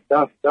 Yes,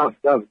 that's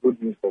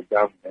good news for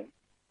government.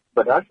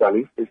 But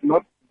actually, it's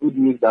not good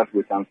news that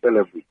we can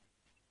celebrate,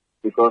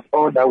 because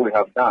all that we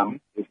have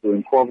done is to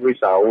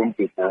impoverish our own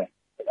people,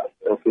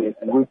 okay,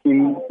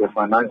 weaken the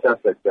financial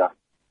sector,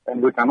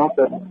 and we cannot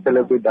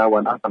celebrate that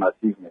one as an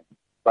achievement.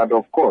 But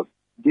of course,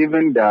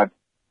 given that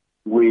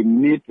we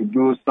need to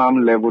do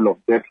some level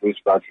of debt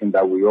restructuring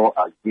that we all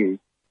agree,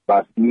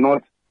 but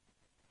not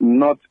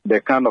the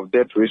kind of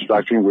debt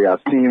restructuring we are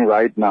seeing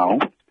right now,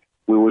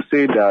 we will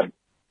say that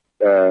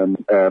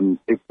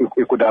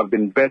it could have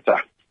been better.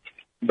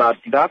 But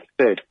that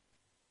said,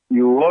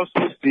 you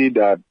also see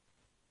that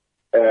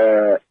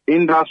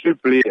industry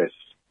players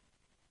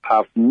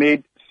have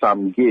made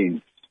some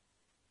gains.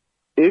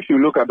 If you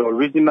look at the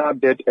original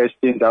debt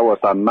exchange that was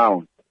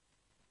announced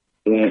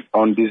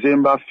on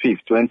December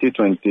 5th,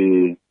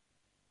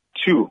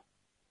 2022,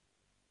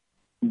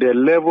 the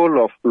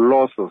level of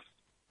losses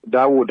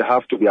that would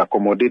have to be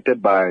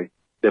accommodated by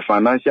the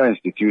financial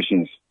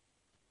institutions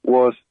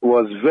was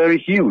very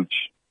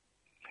huge.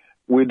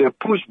 With the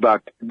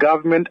pushback,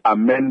 government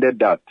amended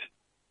that.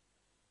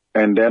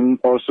 And then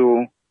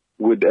also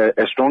with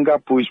a stronger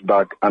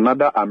pushback,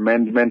 another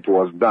amendment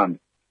was done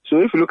So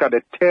if you look at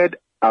the third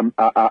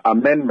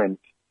amendment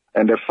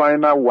and the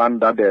final one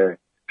that the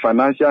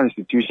financial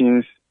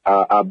institutions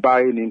are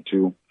buying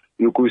into,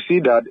 you could see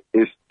that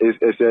it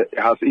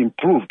has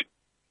improved,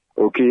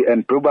 okay,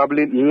 and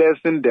probably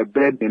lessened the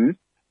burden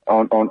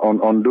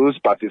on those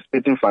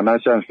participating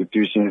financial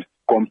institutions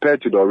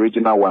compared to the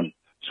original one.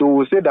 So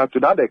we'll say that to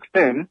that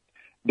extent,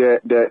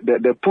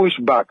 the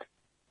pushback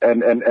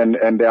and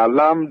the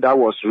alarm that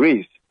was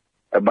raised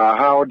about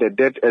how the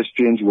debt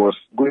exchange was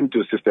going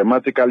to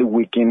systematically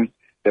weaken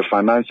the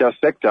financial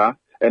sector.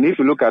 And if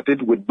you look at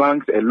it with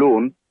banks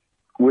alone,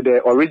 with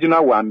the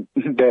original one,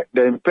 the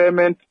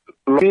impairment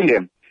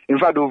billion, in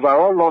fact, the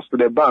overall loss to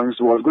the banks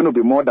was going to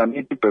be more than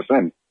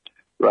 80%,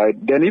 right?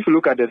 Then if you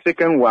look at the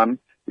second one,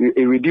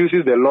 it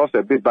reduces the loss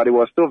a bit, but it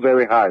was still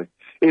very high.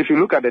 If you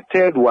look at the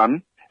third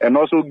one, and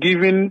also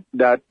given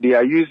that they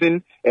are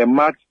using a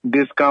much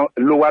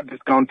lower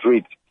discount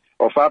rate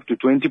of up to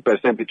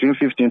 20%, between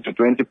 15 to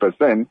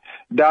 20%,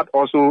 that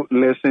also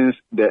lessens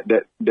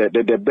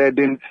the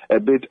burden a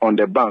bit on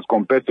the banks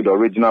compared to the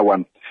original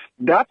one.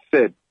 That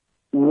said,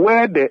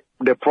 where the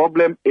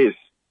problem is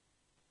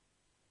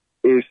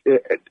where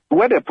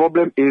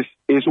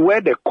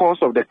the cause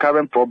of the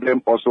current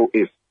problem also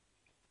is.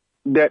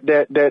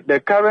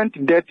 The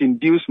current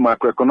debt-induced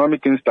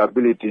macroeconomic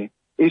instability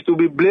is to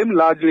be blamed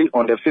largely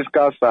on the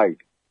fiscal side.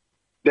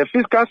 The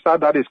fiscal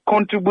side that is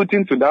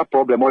contributing to that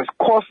problem or is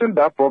causing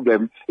that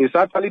problem is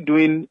actually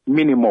doing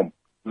minimum,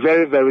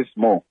 very, very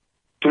small.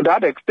 To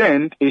that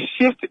extent, it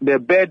shifts the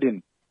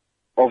burden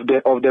of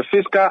the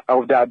fiscal,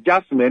 of the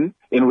adjustment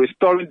in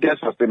restoring debt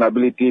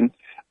sustainability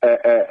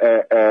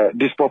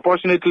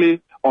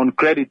disproportionately on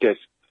creditors.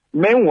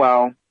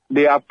 Meanwhile,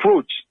 the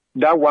approach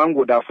that one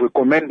would have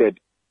recommended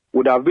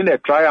would have been a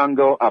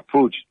triangle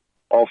approach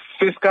of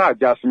fiscal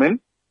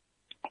adjustment,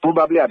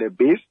 probably at the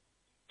base,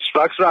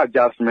 structural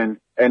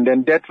adjustment, and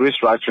then debt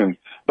restructuring.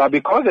 But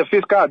because the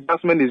fiscal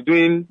adjustment is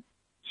doing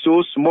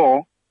so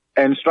small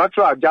and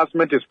structural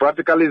adjustment is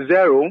practically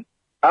zero,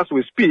 as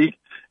we speak,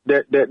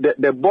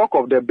 the bulk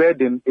of the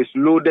burden is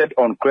loaded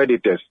on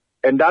creditors.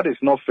 And that is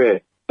not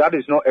fair. That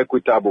is not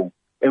equitable.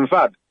 In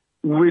fact,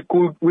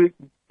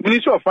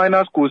 Ministry of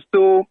Finance could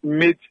still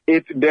meet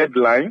its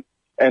deadline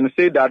and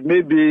say that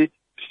maybe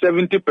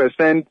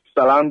 70%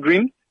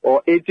 surrendering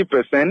or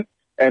 80%,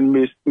 and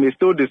may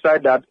still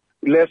decide that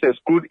let's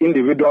exclude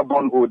individual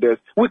bondholders.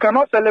 We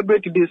cannot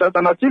celebrate this as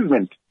an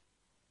achievement,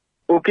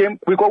 okay?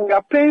 Because we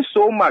are paying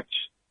so much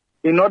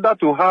in order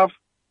to have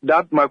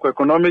that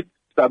macroeconomic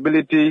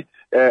stability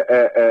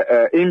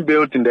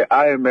inbuilt in the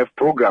IMF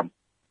program,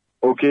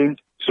 okay?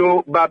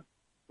 So, but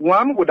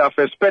one would have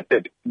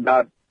expected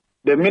that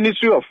the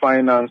Ministry of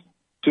Finance,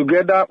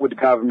 together with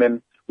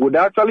government, would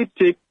actually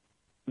take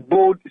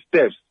bold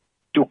steps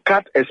to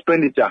cut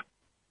expenditure.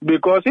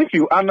 Because if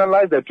you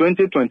analyze the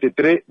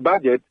 2023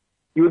 budget,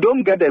 you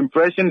don't get the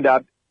impression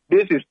that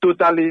this is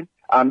totally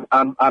an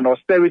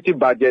austerity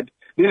budget.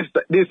 This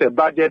is a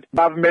budget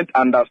government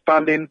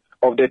understanding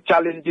of the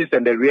challenges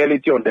and the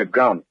reality on the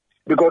ground.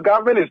 Because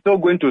government is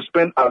not going to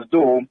spend as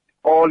though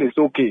all is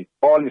okay,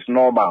 all is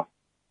normal.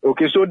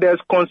 Okay, so there's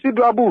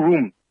considerable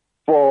room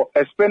for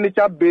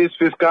expenditure-based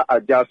fiscal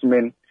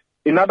adjustment.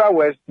 In other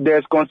words,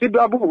 there's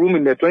considerable room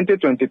in the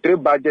 2023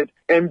 budget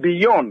and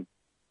beyond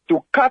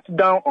to cut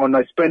down on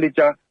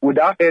expenditure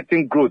without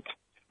hurting growth.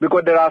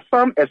 Because there are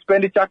some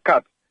expenditure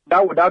cuts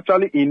that would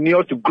actually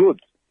inure to growth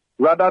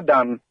rather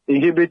than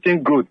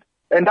inhibiting growth.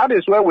 And that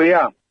is where we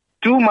are.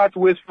 Too much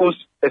wasteful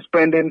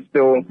spending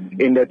still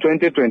in the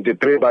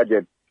 2023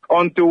 budget.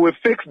 Until we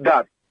fix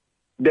that,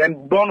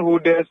 then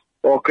bondholders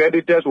or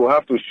creditors will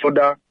have to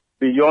shoulder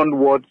beyond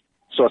what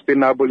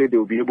sustainably they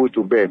will be able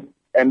to bear.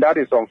 And that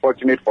is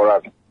unfortunate for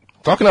us.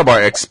 Talking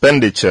about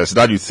expenditures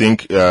that you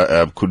think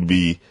could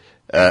be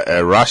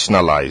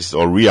rationalized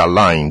or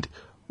realigned,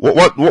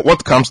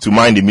 what comes to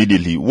mind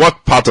immediately?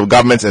 What part of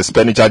government's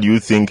expenditure do you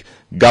think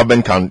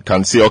government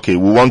can say, okay,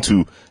 we want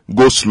to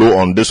go slow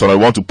on this one, I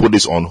want to put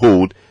this on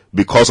hold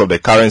because of the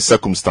current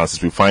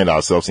circumstances we find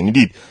ourselves in?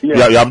 Indeed, you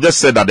have just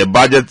said that the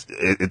budget,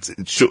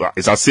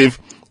 it's as if,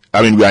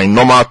 we are in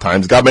normal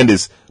times. Government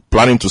is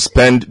planning to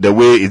spend the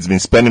way it's been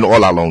spending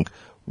all along.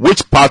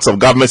 Which parts of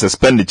government's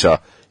expenditure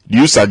do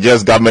you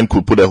suggest government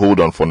could put a hold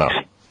on for now?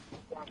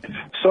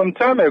 Some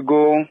time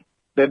ago,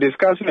 the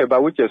discussion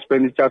about which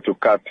expenditure to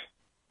cut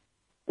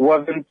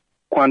wasn't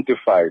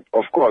quantified.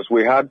 Of course,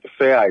 we had a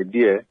fair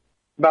idea,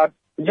 but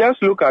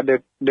just look at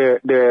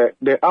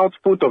the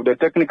output of the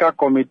technical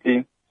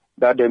committee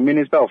that the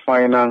Minister of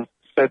Finance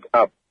set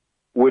up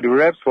with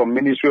reps from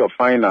Ministry of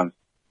Finance.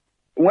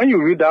 When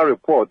you read that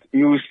report,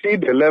 you see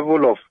the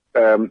level of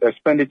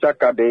expenditure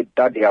cut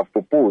that they have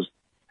proposed,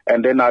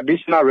 and then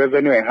additional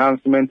revenue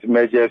enhancement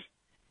measures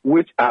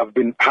which have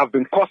been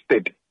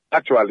costed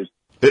actually.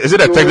 Is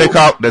it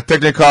the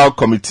technical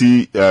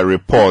committee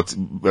report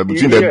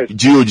between the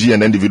GOG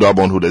and individual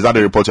bondholders? Is that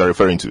the report you're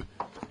referring to?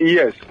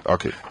 Yes.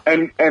 Okay.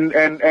 And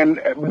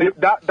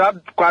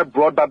that quite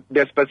broad, but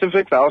the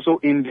specifics are also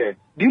in there.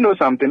 Do you know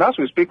something? As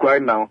we speak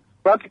right now,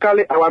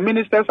 practically our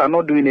ministers are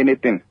not doing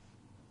anything.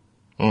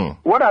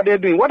 What are they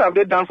doing? What have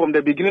they done from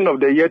the beginning of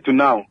the year to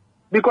now?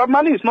 Because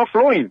money is not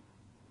flowing.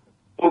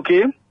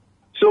 Okay?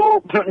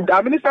 So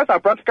the ministers are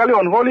practically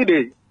on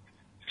holiday.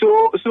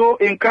 So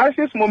in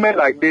crisis moment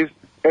like this,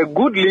 a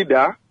good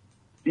leader,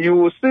 you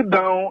will sit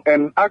down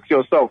and ask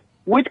yourself,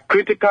 which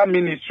critical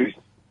ministries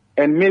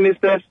and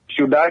ministers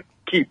should I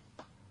keep?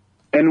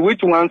 And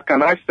which ones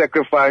can I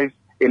sacrifice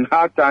in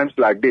hard times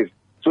like this?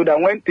 So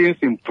that when things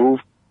improve,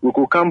 we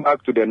could come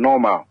back to the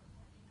normal.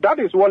 That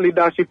is what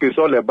leadership is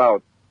all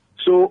about.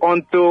 So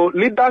until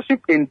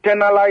leadership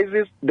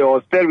internalizes the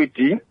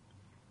austerity,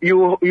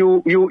 you're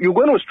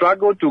going to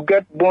struggle to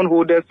get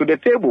bondholders to the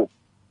table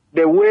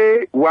the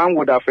way one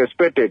would have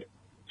expected.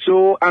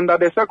 So under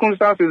the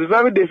circumstances, it's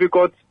very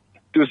difficult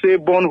to say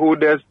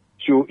bondholders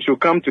should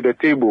come to the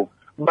table.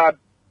 But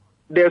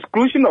the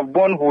exclusion of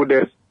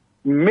bondholders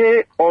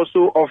may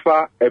also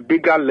offer a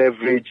bigger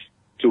leverage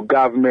to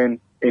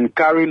government in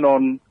carrying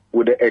on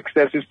with the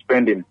excessive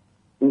spending.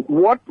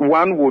 What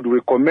one would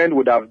recommend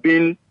would have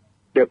been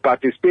the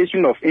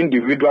participation of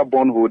individual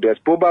bondholders,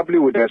 probably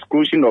with the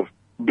exclusion of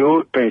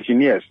those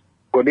pensioners,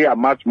 because they are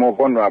much more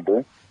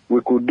vulnerable.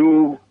 We could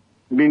do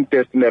being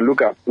testing and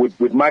look at with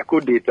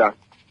microdata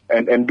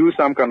and do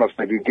some kind of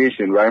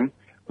segregation, right?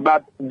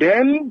 But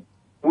then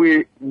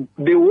they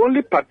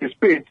only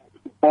participate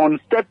on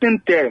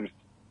certain terms.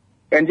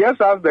 And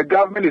just as the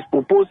government is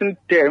proposing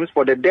terms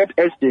for the debt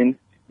exchange,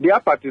 their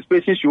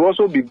participation should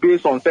also be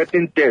based on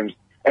certain terms.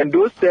 And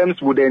those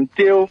terms would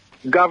entail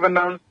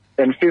governance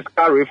and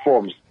fiscal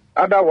reforms.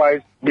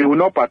 Otherwise, they will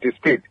not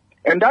participate.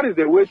 And that is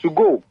the way to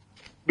go.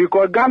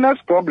 Because Ghana's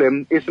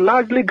problem is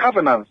largely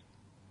governance.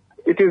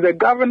 It is a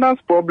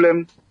governance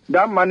problem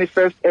that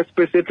manifests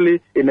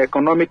explicitly in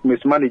economic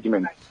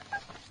mismanagement.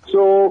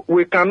 So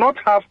we cannot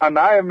have an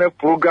IMF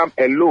program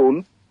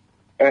alone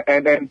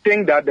and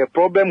think that the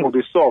problem will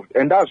be solved.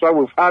 And that's why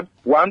we've had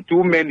one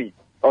too many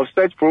of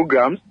such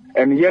programs,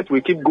 and yet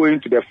we keep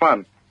going to the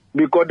fund.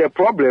 Because the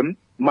problem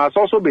must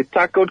also be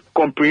tackled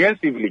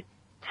comprehensively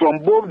from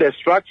both the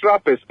structural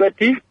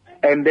perspective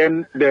and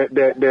then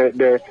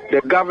the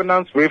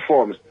governance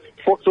reforms.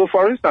 So,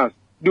 for instance,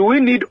 do we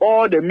need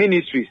all the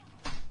ministries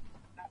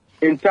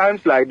in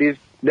times like this?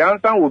 The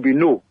answer will be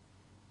no.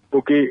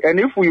 Okay, and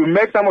if we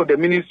make some of the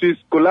ministries,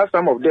 collapse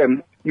some of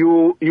them,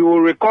 you will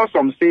record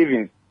some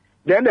savings.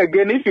 Then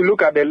again, if you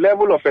look at the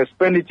level of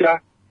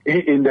expenditure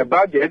in the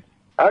budget,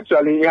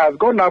 actually it has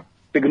gone up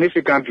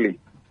significantly.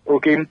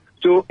 Okay,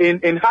 so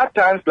in hard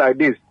times like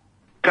this,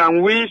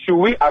 should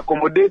we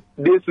accommodate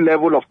this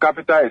level of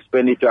capital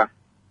expenditure?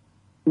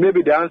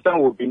 Maybe the answer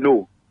will be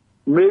no.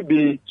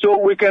 Maybe. So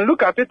we can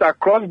look at it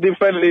across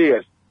different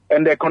layers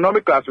and the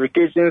economic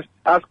classifications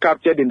as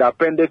captured in the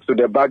appendix to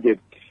the budget.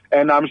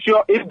 And I'm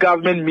sure if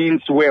government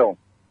means well,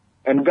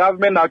 and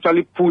government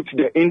actually puts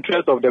the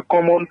interest of the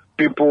common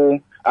people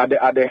at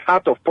the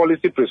heart of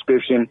policy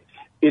prescription,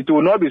 it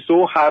will not be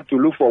so hard to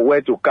look for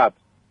where to cut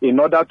in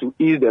order to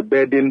ease the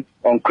burden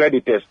on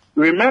creditors.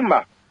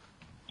 Remember,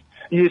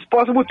 it is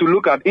possible to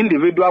look at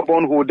individual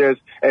bondholders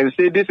and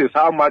say this is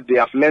how much they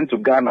have lent to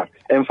Ghana,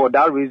 and for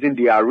that reason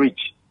they are rich.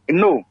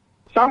 No,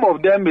 some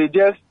of them it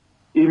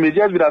may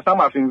just be that some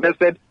have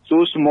invested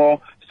so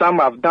small, some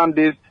have done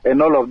this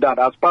and all of that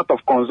as part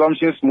of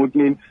consumption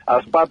smoothing,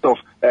 as part of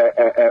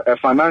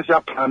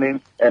financial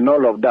planning and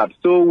all of that.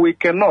 So we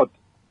cannot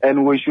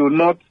and we should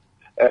not,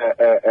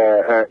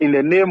 in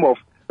the name of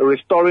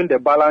restoring the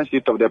balance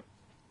sheet of the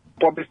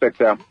public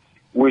sector,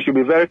 we should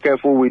be very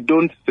careful we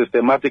don't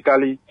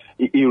systematically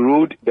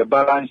erode the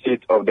balance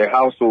sheet of the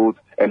household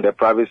and the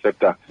private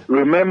sector.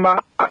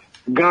 Remember,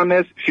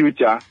 Ghana's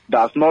future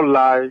does not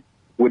lie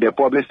with the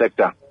public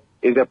sector.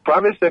 It's the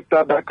private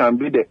sector that can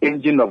be the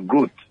engine of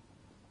growth.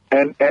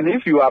 And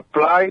if you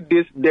apply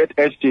this debt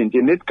exchange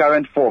in its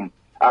current form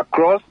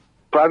across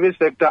private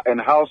sector and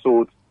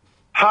households,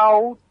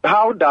 how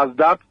does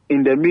that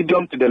in the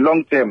medium to the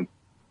long term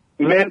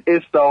lend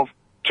itself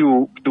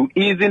to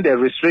easing the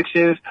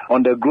restrictions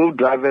on the growth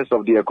drivers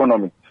of the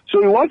economy?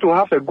 So we want to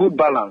have a good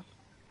balance,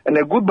 and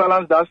a good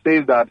balance that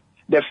says that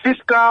the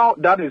fiscal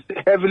that is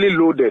heavily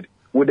loaded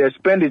with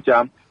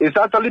expenditure is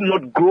actually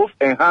not growth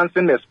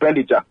enhancing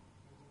expenditure.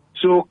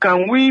 So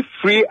can we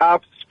free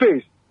up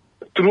space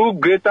through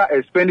greater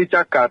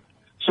expenditure cuts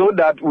so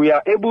that we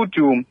are able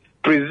to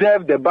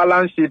preserve the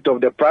balance sheet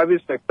of the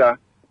private sector,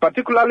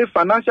 particularly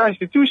financial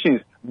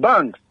institutions,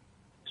 banks?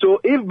 So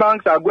if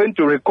banks are going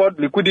to record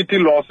liquidity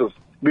losses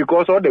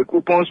because all the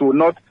coupons will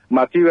not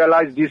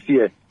materialize this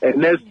year and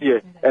next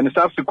year and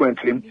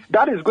subsequently,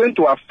 that is going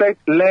to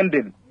affect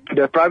lending to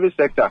the private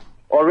sector.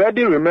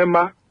 Already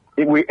remember,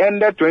 if we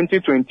ended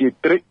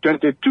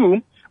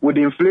 2022 with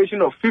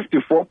inflation of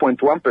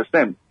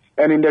 54.1%,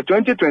 and in the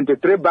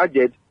 2023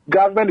 budget,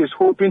 government is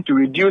hoping to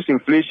reduce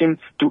inflation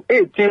to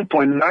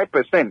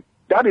 18.9%.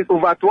 That is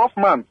over 12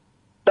 months.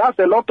 That's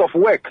a lot of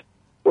work.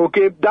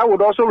 Okay, that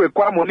would also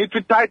require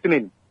monetary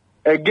tightening.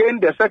 Again,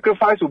 the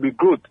sacrifice will be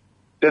growth.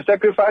 The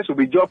sacrifice will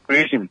be job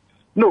creation.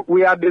 No,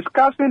 we are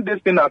discussing this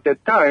thing at a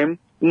time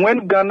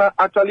when Ghana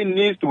actually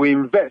needs to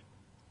invest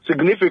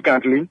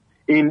significantly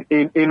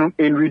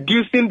in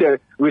reducing the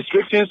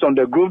restrictions on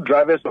the growth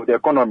drivers of the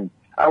economy.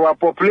 Our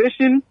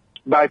population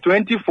by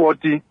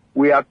 2040,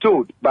 we are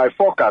told by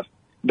forecast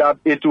that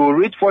it will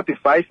reach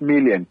 45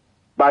 million.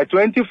 By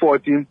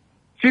 2040,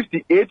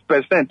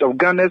 58% of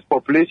Ghana's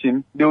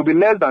population, they will be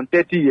less than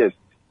 30 years.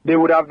 They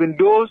would have been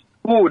those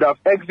who would have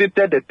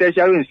exited the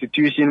tertiary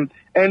institution,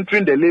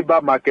 entering the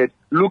labor market,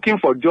 looking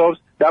for jobs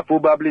that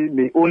probably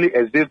may only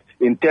exist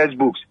in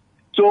textbooks.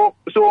 So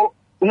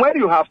when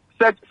you have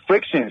such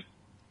frictions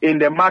in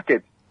the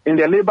market, in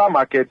the labor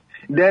market,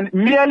 then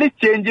merely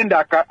changing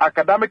the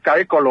academic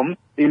curriculum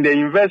in the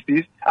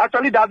universities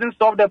actually doesn't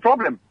solve the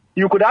problem.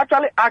 You could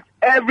actually ask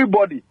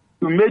everybody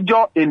to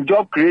major in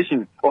job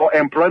creation or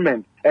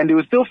employment, and they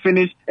will still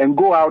finish and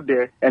go out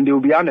there and they will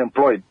be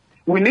unemployed.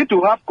 We need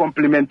to have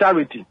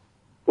complementarity,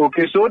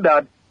 okay, so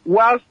that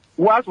whilst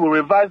we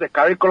revise the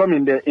curriculum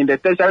in the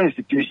tertiary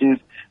institutions,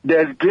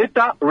 there's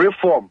greater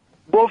reform,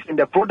 both in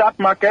the product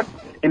market,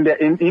 in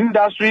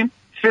industry,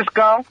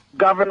 fiscal,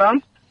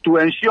 governance, to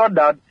ensure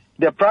that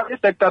the private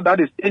sector, that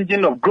is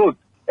engine of growth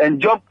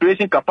and job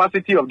creation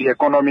capacity of the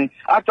economy,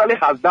 actually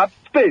has that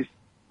space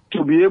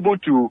to be able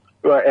to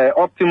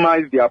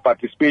optimize their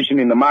participation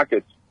in the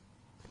market.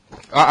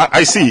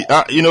 I see.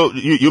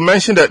 You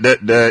mentioned that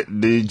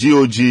the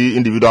GOG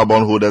Individual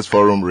Bondholders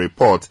Forum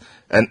report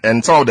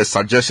and some of the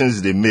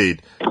suggestions they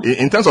made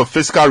in terms of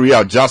fiscal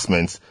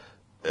readjustments.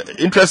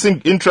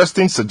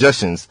 Interesting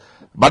suggestions.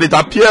 But it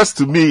appears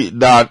to me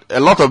that a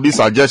lot of these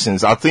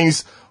suggestions are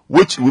things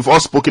which we've all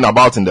spoken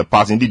about in the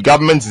past. Indeed,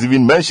 government has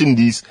even mentioned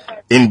these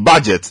in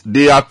budget.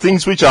 They are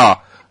things which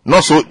are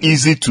not so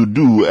easy to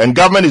do, and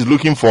government is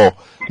looking for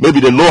maybe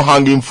the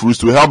low-hanging fruits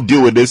to help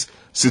deal with this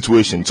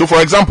situation. So,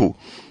 for example,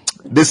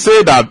 they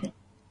say that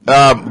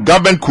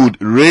government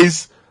could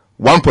raise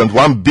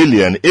 1.1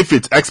 billion if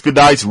it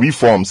expedites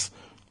reforms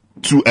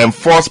to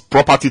enforce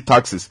property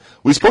taxes.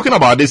 We've spoken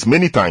about this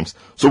many times.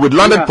 So with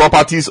landed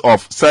properties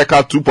of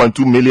circa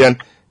 2.2 million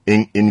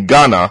in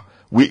Ghana,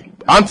 we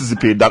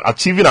anticipate that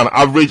achieving an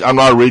average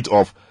annual rate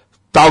of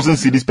 1,000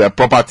 cedis per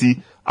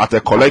property at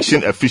a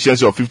collection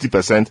efficiency of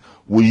 50%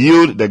 will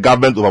yield the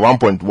government over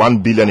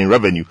 1.1 billion in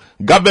revenue.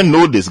 Government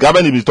knows this.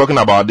 Government is talking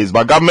about this,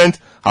 but government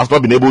has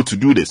not been able to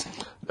do this.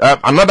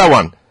 Another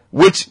one,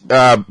 which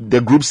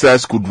the group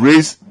says could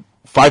raise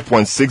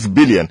 5.6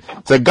 billion.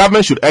 The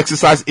government should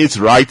exercise its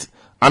right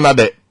under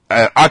the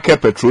Aker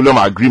Petroleum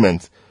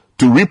Agreement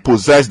to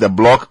repossess the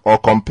block or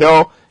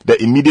compel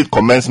the immediate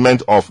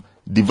commencement of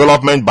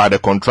development by the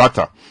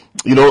contractor.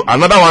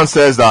 Another one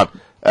says that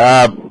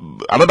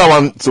another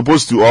one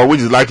supposed to, or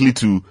which is likely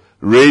to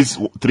raise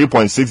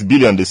 3.6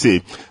 billion, they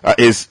say,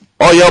 is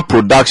oil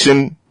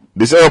production.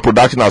 This oil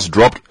production has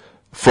dropped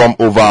from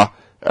over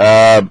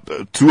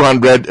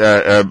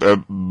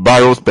 200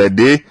 barrels per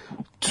day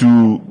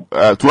to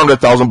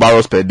 200,000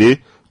 barrels per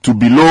day to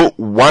below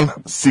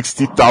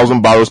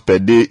 160,000 barrels per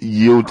day,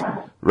 yield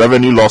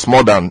revenue loss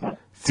more than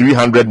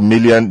 $300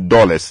 million,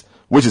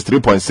 which is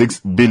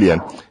 3.6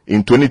 billion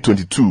in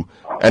 2022.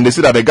 And they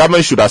say that the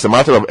government should, as a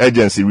matter of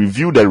urgency,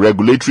 review the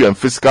regulatory and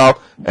fiscal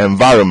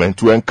environment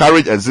to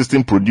encourage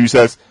existing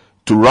producers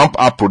to ramp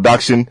up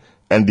production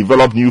and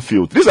develop new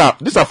fields. These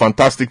are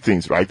fantastic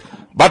things, right?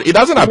 But it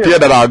doesn't appear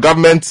that our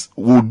government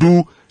will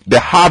do the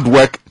hard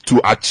work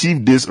to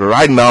achieve this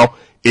right now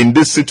in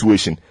this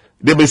situation.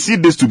 They may see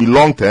this to be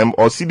long-term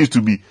or see this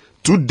to be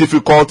too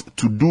difficult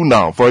to do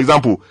now. For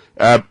example,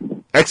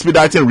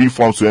 expediting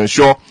reforms to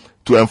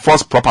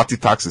enforce property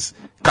taxes.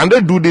 Can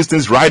they do these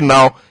things right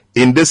now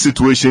in this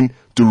situation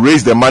to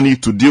raise the money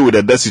to deal with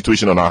the debt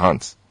situation on our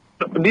hands?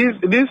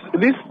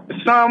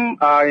 Some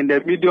are in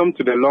the medium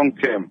to the long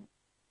term.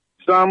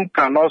 Some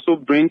can also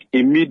bring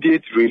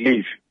immediate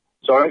relief.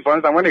 So, for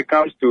instance, when it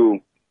comes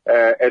to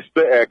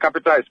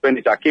capital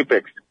expenditure,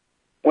 capex,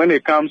 when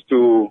it comes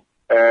to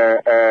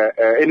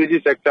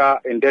energy sector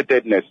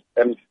indebtedness,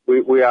 and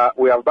we have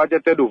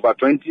budgeted over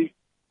 20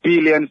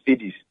 billion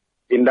cedis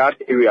in that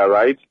area,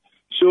 right?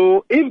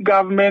 So, if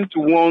government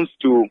wants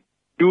to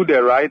do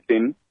the right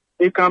thing,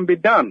 it can be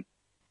done.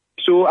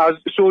 So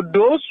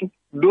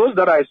those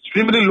that are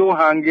extremely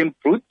low-hanging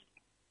fruit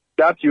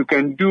that you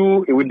can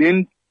do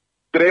within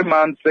 3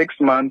 months, 6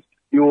 months,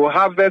 you will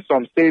harvest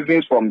some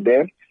savings from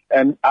them,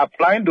 and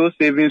applying those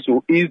savings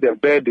will ease the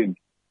burden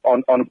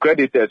on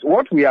creditors.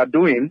 What we are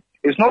doing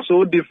is not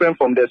so different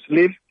from the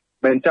slave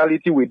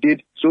mentality we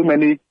did so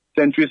many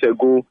centuries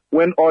ago,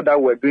 when all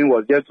that we're doing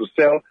was just to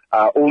sell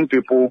our own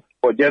people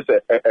for just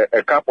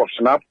a cup of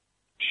schnapps,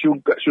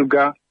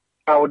 sugar,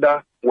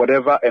 powder,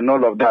 whatever, and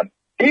all of that.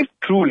 If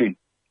truly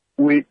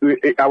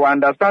our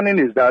understanding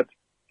is that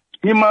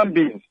human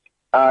beings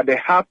are the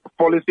heart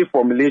policy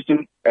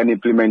formulation and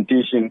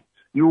implementation,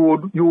 you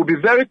will be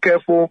very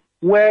careful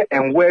where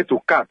to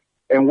cut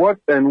and what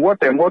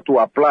to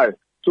apply,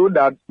 so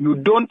that you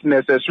don't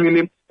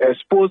necessarily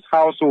expose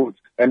households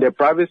and the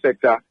private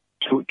sector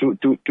to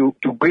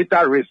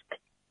greater risk.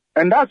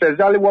 And that's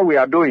exactly what we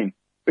are doing.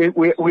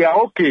 We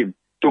are okay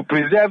to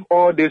preserve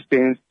all these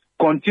things,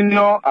 continue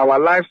our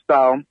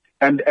lifestyle,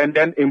 and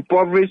then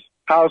impoverish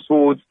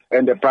households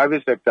and the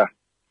private sector.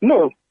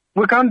 No,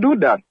 We can't do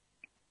that.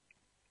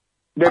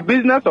 The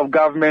business of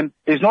government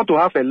is not to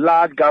have a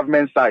large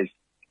government size.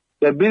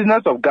 The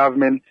business of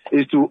government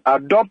is to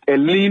adopt a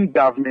lean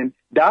government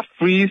that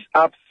frees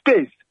up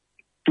space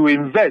to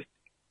invest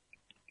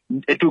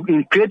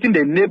in creating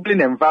the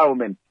enabling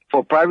environment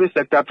for private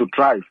sector to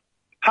thrive.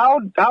 How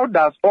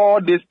does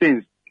all these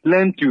things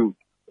lend to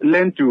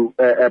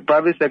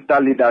private sector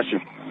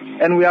leadership?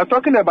 And we are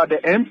talking about the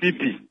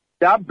MPP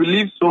that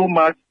believes so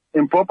much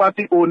in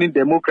property owning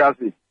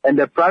democracy and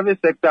the private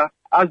sector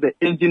as the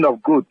engine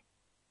of growth.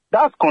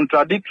 That's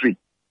contradictory.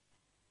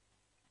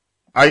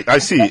 I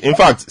see. In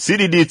fact,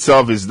 CDD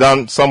itself has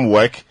done some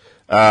work,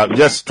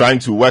 just trying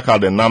to work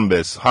out the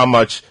numbers, how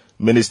much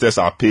ministers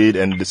are paid,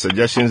 and the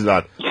suggestions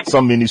that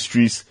some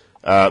ministries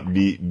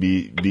be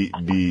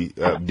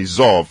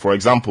dissolved. For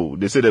example,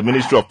 they say the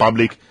Ministry of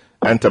Public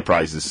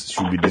Enterprises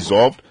should be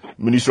dissolved,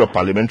 Ministry of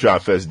Parliamentary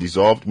Affairs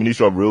dissolved,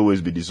 Ministry of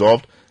Railways be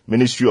dissolved,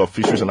 Ministry of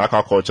Fisheries and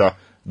Aquaculture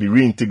be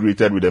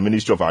reintegrated with the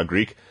Ministry of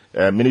Agric,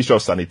 Ministry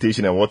of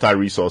Sanitation and Water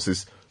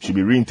Resources should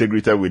be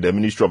reintegrated with the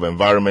Ministry of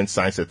Environment,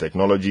 Science and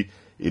Technology,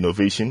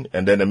 Innovation,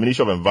 and then the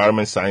Ministry of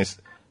Environment, Science,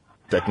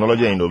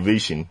 Technology and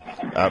Innovation,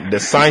 the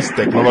science,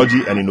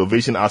 technology and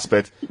innovation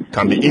aspect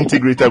can be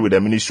integrated with the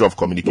Ministry of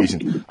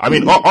Communication. I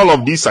mean, all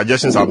of these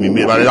suggestions have been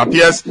made, but it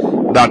appears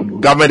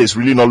that government is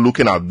really not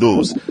looking at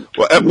those.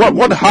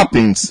 What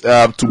happens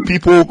to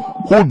people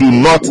who do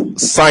not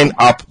sign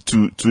up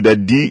to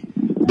the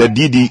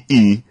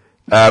DDE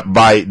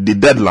by the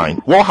deadline?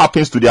 What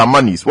happens to their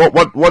monies? What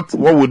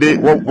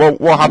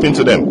happened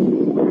to them?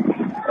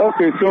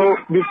 Okay, so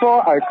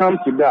before I come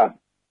to that,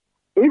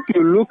 if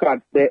you look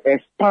at the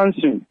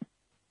expansion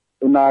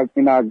in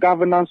our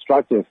governance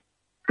structures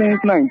since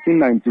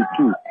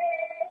 1992,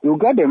 you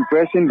get the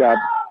impression that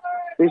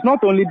it's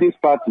not only this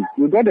party.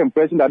 You get the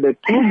impression that the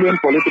two main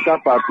political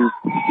parties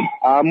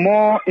are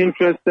more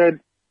interested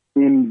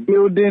in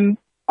building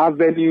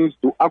avenues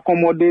to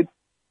accommodate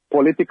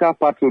political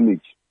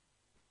patronage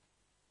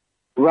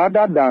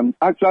rather than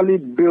actually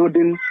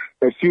building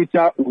a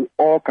future we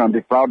all can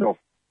be proud of.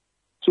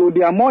 So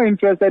they are more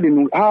interested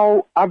in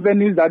how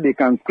avenues that they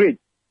can create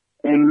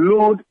and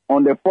load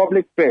on the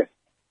public purse,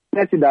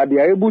 such that they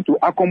are able to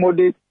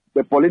accommodate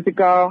the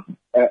political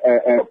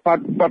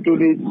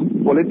patronage,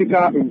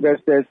 political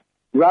investors,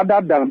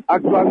 rather than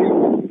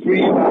actually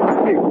freeing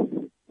up space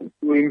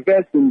to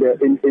invest in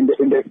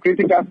the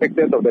critical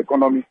sectors of the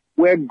economy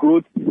where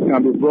growth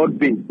can be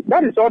broad-based.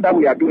 That is all that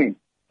we are doing.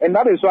 And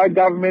that is why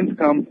governments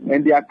come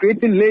and they are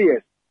creating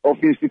layers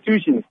of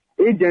institutions,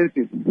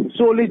 agencies,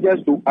 solely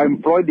just to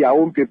employ their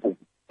own people.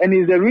 And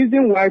it's the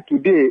reason why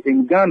today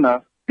in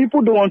Ghana,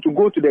 people don't want to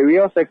go to the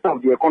real sector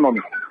of the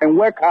economy and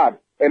work hard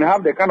and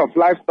have the kind of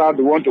lifestyle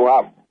they want to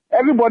have.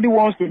 Everybody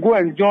wants to go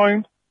and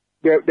join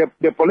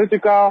the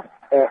political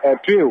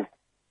trail,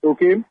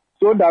 okay?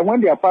 So that when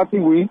their party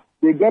wins,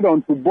 they get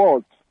onto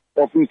boards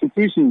of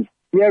institutions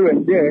here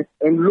and there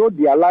and load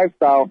their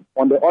lifestyle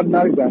on the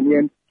ordinary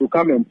Ghanaian to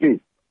come and pay.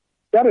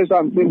 That is why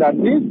I'm saying that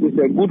this is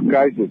a good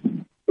crisis.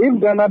 If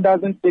Ghana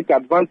doesn't take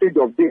advantage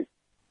of this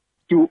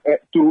to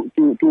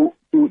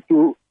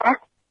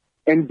act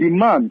and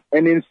demand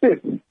and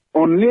insist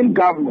on lean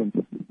government,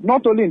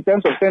 not only in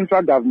terms of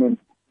central government,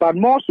 but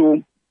more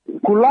so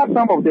collapse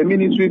some of the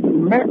ministries,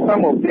 make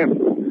some of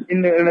them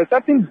in a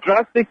certain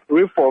drastic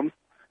reform.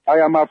 I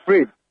am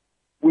afraid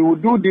we will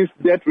do this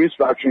debt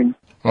restructuring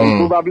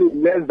and probably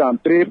in less than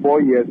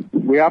 3-4 years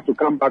we have to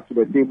come back to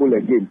the table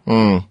again.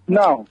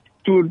 Now,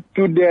 to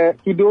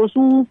those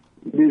who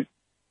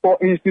for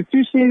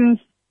institutions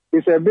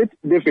it's a bit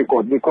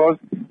difficult because,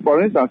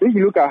 for instance, if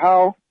you look at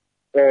how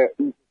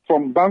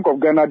from Bank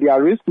of Ghana they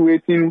are risk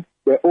weighting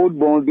the old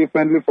bonds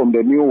differently from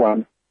the new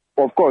one,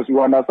 of course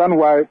you understand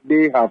why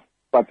they have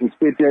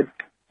participated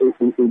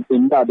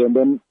in that. And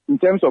then in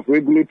terms of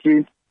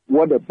regulatory,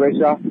 what the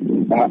pressure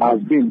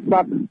has been.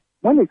 But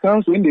when it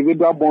comes to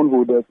individual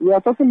bondholders, we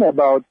are talking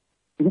about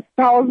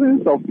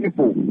thousands of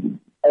people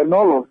and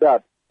all of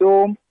that.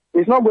 So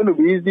it's not going to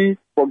be easy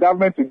for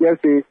government to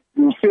just say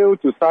you fail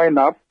to sign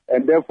up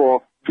and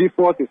therefore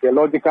default is a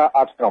logical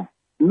outcome.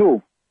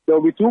 No, there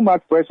will be too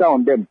much pressure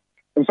on them.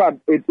 In fact,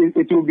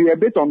 it will be a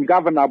bit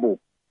ungovernable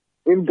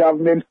if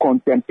government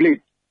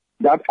contemplates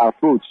that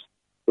approach,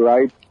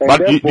 right? And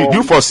but do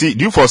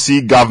you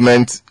foresee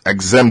government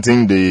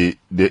exempting the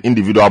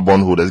individual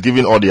bondholders,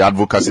 given all the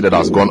advocacy that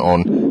has gone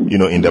on,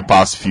 in the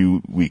past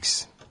few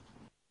weeks?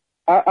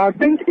 I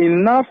think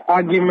enough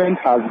argument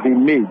has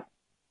been made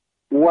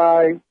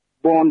why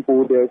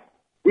bondholders,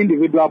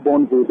 individual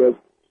bondholders,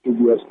 should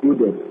be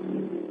excluded,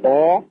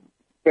 or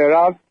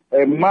perhaps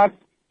a much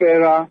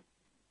fairer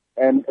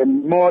and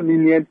more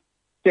lenient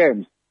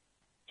terms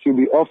should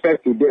be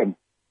offered to them.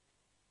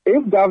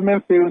 If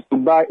government fails to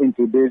buy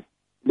into this,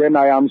 then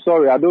I am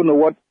sorry, I don't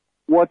know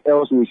what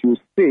else we should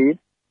say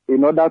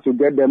in order to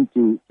get them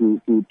to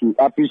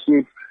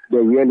appreciate the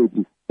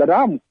reality. But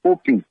I'm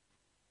hoping,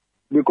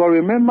 because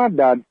remember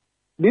that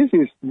this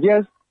is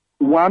just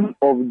one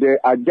of the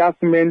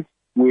adjustments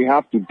we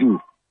have to do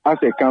as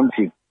a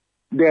country.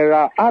 There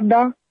are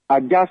other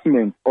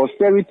adjustments,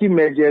 austerity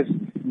measures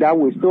that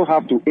we still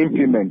have to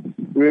implement.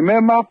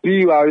 Remember,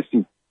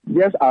 PURC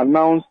just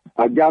announced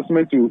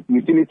adjustment to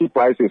utility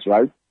prices,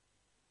 right?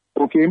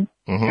 Okay?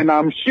 Mm-hmm. And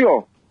I'm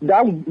sure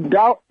that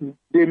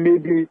they may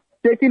be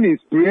taking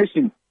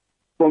inspiration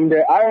from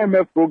the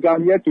IMF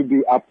program yet to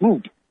be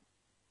approved,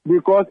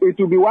 because it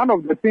will be one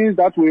of the things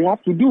that we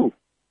have to do.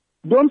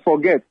 Don't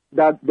forget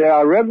that there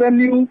are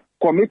revenue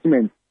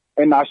commitments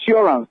and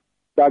assurance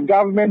that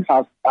government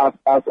has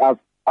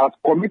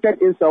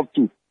committed itself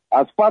to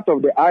as part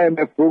of the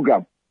IMF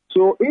program.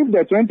 So if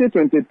the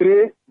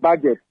 2023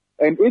 budget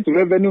and its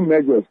revenue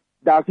measures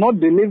does not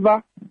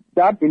deliver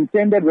that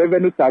intended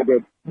revenue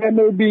target, there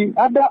may be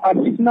other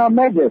additional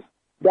measures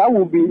that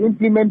will be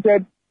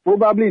implemented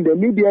probably in the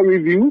media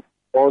review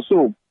or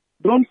so.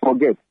 Don't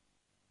forget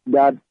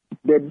that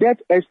the debt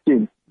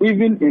exchange,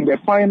 even in the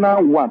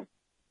final one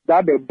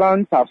that the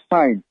banks have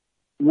signed,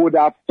 would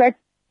affect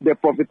the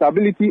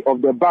profitability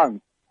of the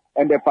bank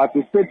and the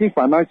participating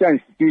financial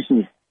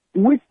institutions,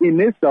 which in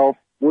itself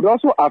would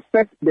also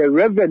affect the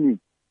revenue,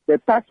 the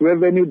tax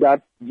revenue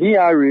that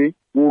GRA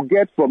will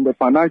get from the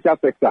financial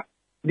sector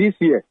this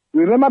year.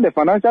 Remember, the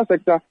financial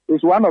sector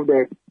is one of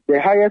the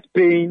highest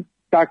paying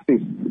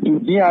taxes to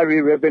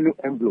GRA revenue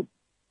envelope.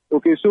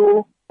 Okay,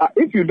 so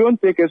if you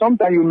don't take it,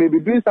 sometimes you may be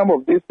doing some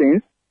of these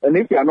things, and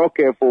if you are not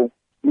careful,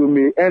 you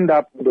may end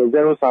up with a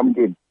zero-sum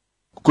game.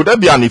 Could there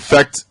be an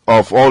effect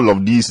of all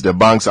of these the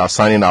banks are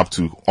signing up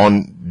to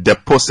on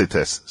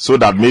depositors, so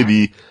that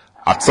maybe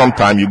at some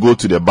time you go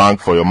to the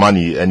bank for your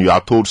money and you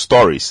are told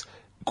stories?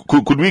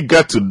 Could we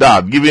get to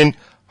that, given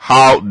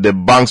how the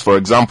banks, for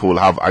example,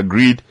 have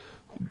agreed,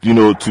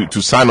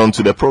 to sign on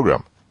to the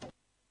program?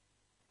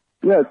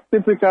 Yes,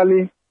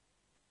 typically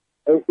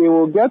it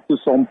will get to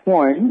some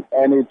point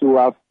and it will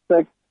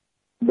affect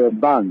the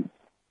bank.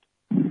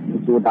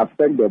 It would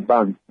affect the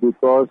bank,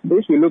 because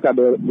if you look at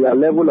their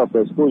level of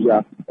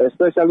exposure,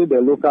 especially the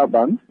local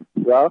banks,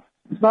 well,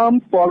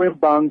 some foreign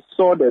banks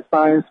saw the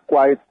signs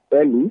quite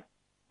early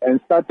and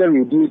started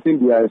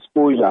reducing their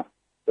exposure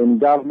in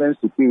government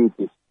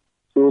securities.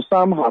 So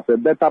some have a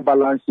better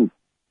balance sheet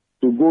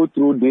to go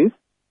through this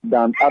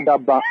than other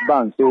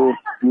banks. So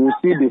you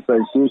see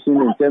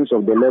differentiation in terms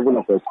of the level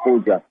of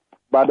exposure.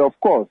 But of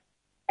course,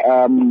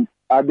 at the end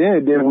of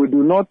the day,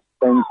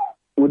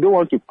 we don't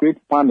want to create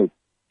panic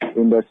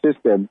in the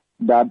system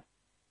that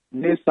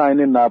this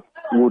signing up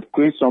would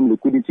create some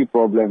liquidity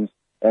problems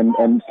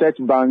and such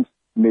banks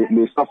may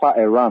suffer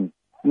a run.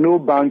 No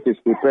bank is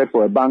prepared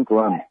for a bank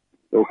run.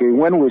 Okay,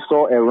 when we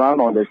saw a run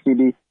on the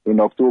cedi in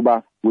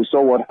October, we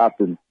saw what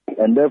happened.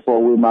 And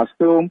therefore, we must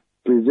still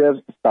preserve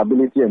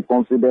stability and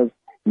confidence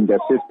in the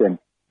system.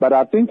 But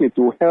I think it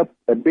will help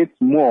a bit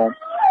more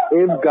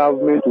if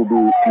government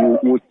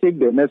will take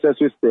the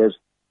necessary steps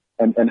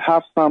and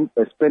have some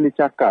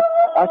expenditure cut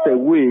as a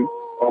way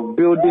of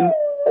building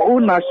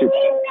ownership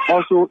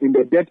also in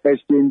the debt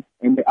exchange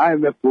in the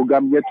IMF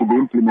program yet to be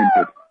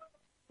implemented,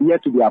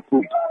 yet to be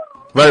approved.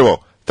 Very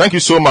well. Thank you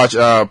so much,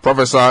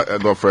 Professor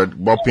Godfred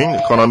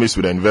Bopping, economist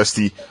with the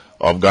University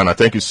of Ghana.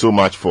 Thank you so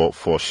much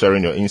for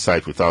sharing your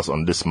insight with us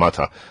on this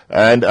matter.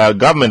 And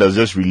government has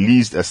just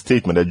released a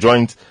statement, a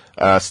joint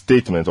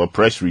statement or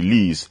press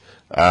release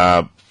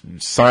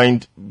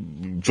signed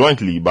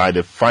jointly by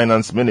the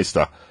Finance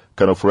Minister,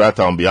 Kenneth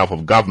Ofori-Atta, on behalf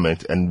of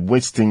government, and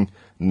Winston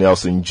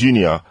Nelson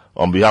Jr.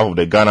 on behalf of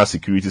the Ghana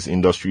Securities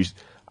Industries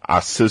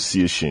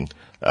Association.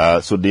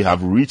 So they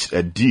have reached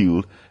a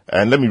deal.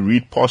 And let me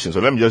read portions.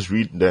 So let me just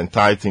read the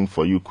entire thing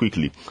for you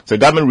quickly. So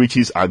government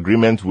reaches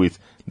agreement with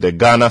the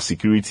Ghana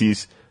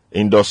Securities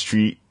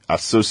Industry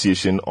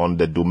Association on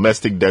the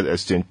domestic debt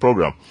exchange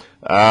program.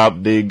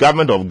 The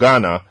government of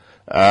Ghana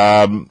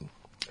and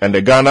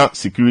the Ghana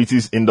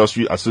Securities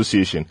Industry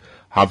Association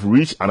have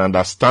reached an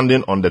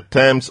understanding on the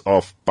terms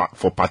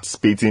for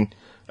participation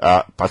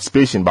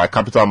by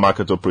capital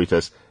market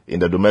operators in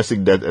the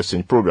domestic debt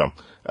exchange program.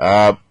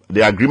 The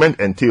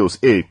agreement entails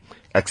A,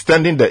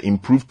 extending the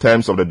improved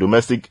terms of the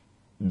domestic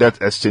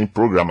debt exchange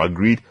program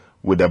agreed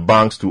with the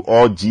banks to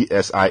all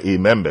GSIA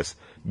members.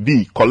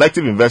 B,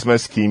 collective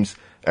investment schemes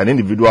and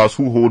individuals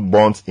who hold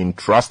bonds in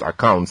trust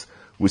accounts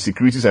with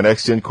Securities and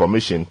Exchange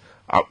Commission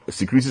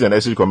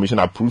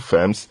approved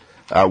firms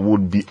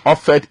would be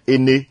offered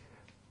any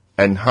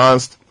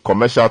enhanced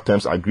commercial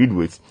terms agreed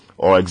with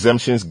or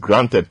exemptions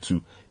granted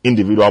to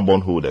individual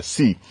bondholders.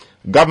 C,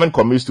 government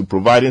commits to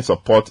providing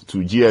support to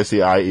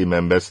GSIA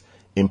members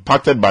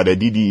impacted by the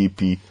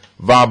DDEP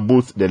via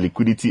both the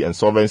liquidity and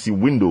solvency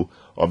window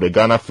of the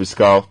Ghana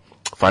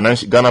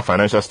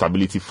Financial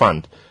Stability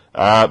Fund.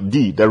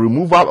 D, the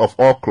removal of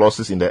all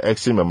clauses in the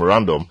exchange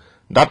memorandum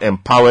that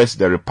empowers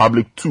the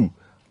Republic to,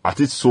 at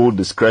its sole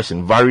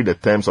discretion, vary the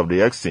terms of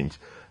the exchange.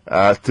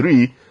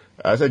 3,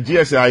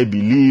 GSIA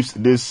believes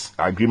this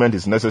agreement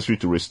is necessary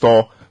to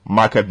restore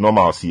market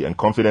normalcy and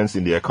confidence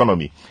in the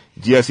economy.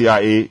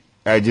 GSIA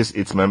urges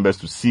its members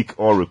to seek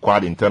all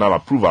required internal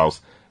approvals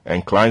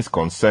and clients'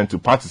 consent to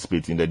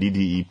participate in the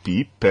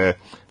DDEP per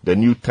the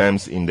new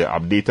terms in the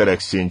updated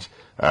exchange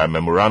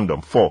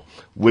memorandum. 4,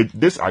 with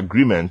this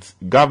agreement,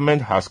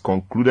 government has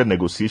concluded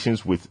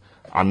negotiations with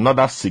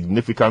another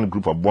significant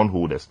group of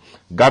bondholders.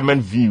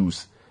 Government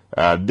views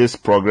this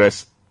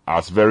progress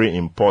as very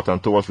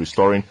important towards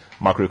restoring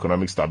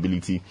macroeconomic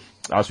stability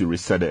as we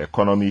reset the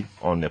economy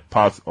on a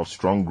path of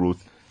strong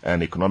growth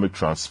and economic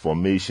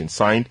transformation.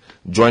 Signed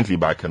jointly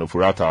by Ken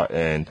Ofori-Atta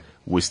and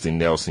Winston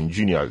Nelson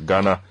Jr.,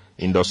 Ghana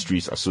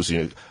Industries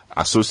Association,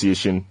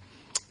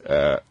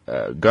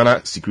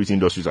 Ghana Security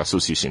Industries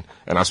Association.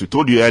 And as we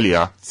told you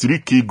earlier, 3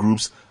 key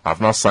groups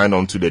have now signed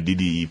on to the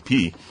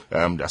DDEP,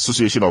 the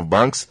Association of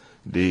Banks,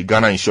 the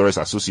Ghana Insurance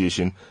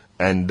Association,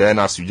 and then,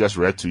 as we just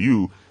read to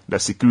you, the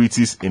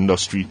Securities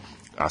Industry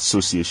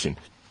Association.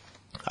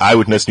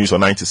 Eyewitness News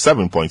on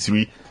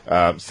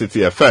 97.3 City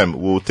FM.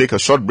 We'll take a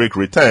short break,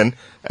 return,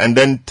 and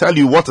then tell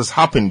you what has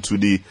happened to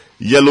the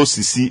Yellow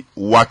Sisi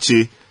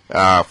Wache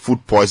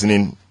food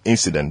poisoning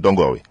incident. Don't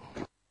go away.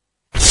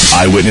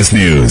 Eyewitness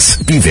News.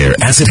 Be there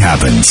as it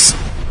happens.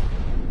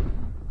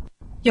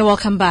 You're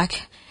welcome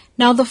back.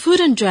 Now, the Food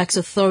and Drugs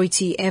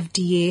Authority,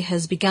 FDA,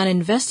 has begun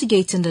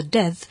investigating the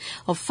death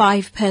of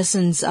 5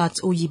 persons at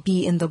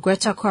Oyibi in the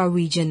Greater Accra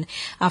region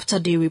after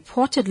they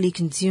reportedly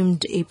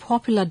consumed a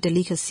popular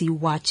delicacy,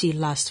 wache,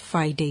 last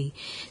Friday.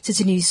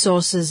 City News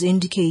sources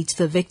indicate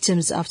the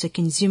victims, after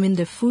consuming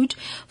the food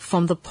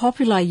from the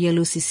popular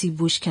Yellow Sisi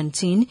Bush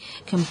canteen,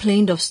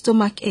 complained of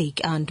stomach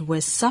ache and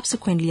were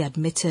subsequently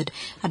admitted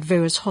at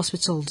various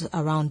hospitals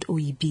around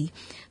Oyibi.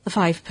 The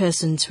 5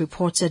 persons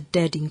reported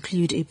dead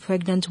include a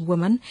pregnant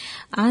woman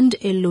and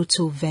a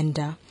lotto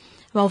vendor,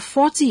 while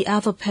 40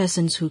 other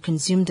persons who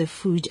consumed the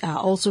food are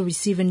also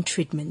receiving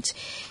treatment.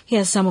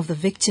 Here are some of the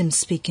victims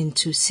speaking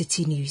to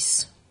City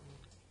News.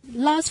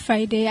 Last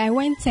Friday, I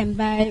went and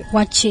buy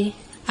wache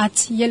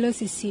at Yellow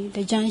Sisi,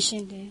 the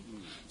junction there.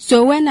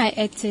 So when I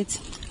ate it,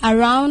 I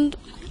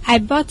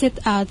bought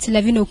it at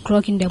 11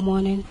 o'clock in the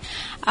morning.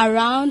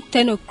 Around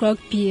 10 o'clock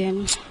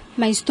p.m.,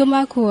 my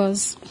stomach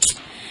was...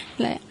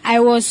 I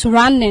was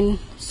running,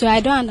 so I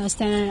don't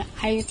understand.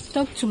 I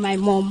talked to my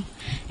mom,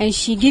 and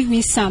she gave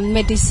me some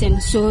medicine,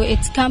 so it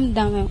calmed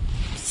down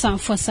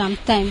for some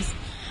time.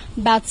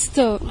 But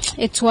still,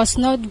 it was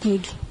not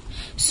good.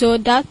 So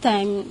that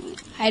time,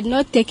 I did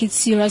not take it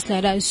serious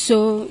like that.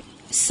 So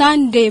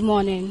Sunday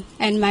morning,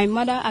 and my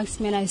mother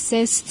asked me, and I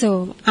said,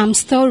 I'm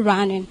still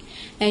running.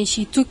 And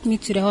she took me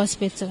to the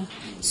hospital.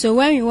 So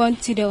when we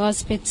went to the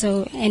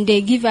hospital, and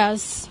they give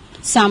us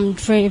some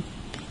drip,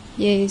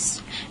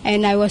 yes,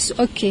 and I was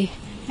okay,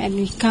 and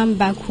we come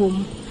back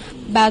home.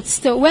 But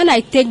still, when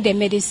I take the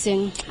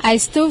medicine, I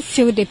still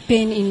feel the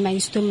pain in my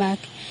stomach.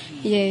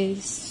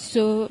 Yes,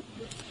 so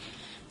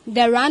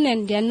the run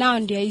and the now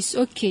and there is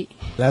okay.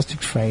 Last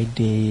week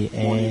Friday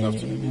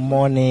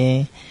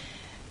morning,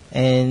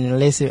 and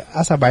let's say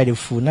as I buy the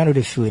food, none of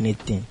the feel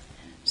anything.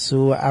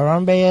 So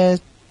around by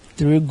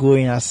 3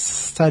 going, I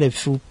started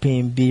feel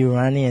pain, be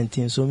running and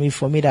things. So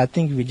for me, I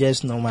think we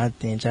just normal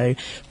things. I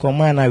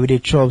come on with the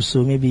chop,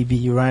 so maybe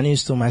be running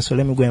stomach. So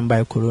let me go and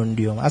buy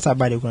coronium. As I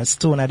buy the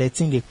stone, I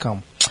think they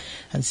come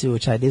and say, "Oh,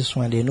 this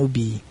one they no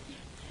be,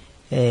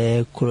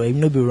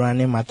 no be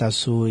running matter."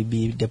 So it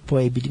be the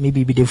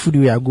maybe be the food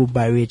we are go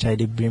buy, which I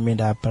they bring me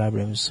that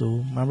problem. So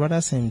my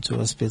brother sent me to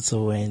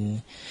hospital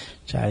and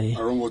Charlie.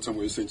 Around what time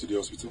were you sent to the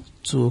hospital?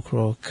 2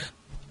 o'clock.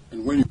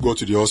 And when you got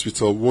to the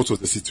hospital, what was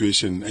the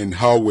situation and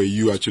how were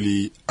you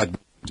actually admitted?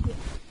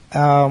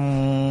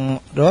 The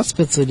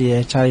hospital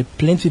there, Charlie,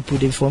 plenty people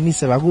there. For me,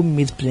 so I go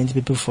meet plenty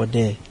people for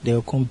there. They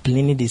were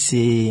complaining the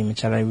same,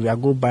 Charlie, we are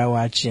go buy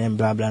watch and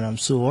blah blah. And I'm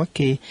so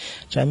okay.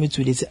 Charlie, me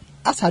to this.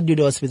 As I do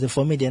the hospital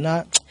for me, then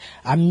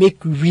I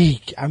make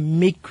weak.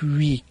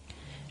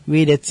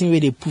 Where the thing where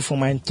they put for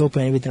my top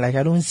and everything, like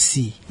I don't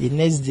see. The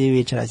next day,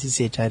 we Charlie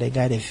say, Charlie, the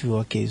guy they feel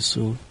okay,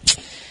 so.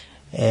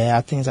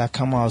 I think I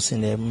come out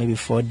in maybe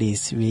 4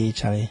 days.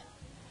 I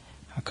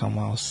come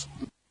out.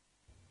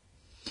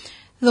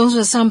 Those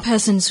were some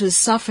persons who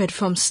suffered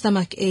from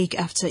stomach ache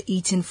after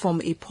eating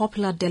from a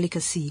popular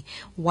delicacy,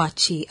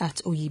 wache, at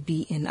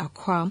Oyibi in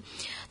Accra.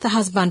 The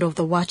husband of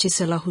the wache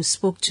seller, who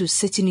spoke to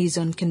City News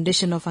on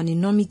condition of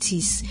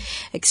anonymity,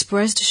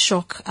 expressed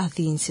shock at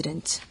the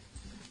incident.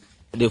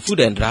 The food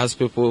and drugs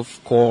people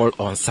call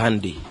on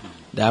Sunday.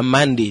 That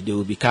Monday they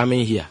will be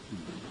coming here.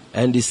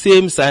 And the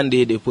same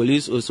Sunday, the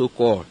police also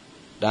called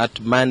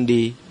that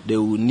Monday they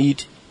will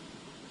need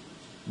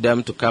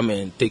them to come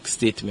and take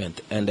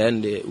statement. And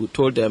then we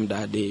told them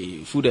that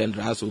the food and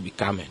drugs will be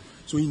coming.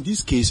 So in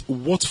this case,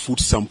 what food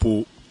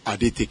sample are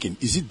they taking?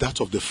 Is it that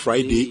of the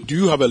Friday? Do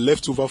you have a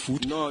leftover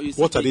food? No.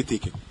 What are they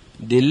taking?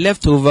 The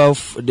leftover,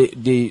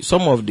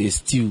 some of the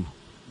stew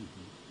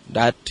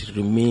that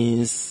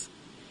remains,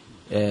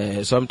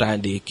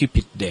 sometimes they keep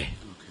it there.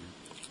 Okay.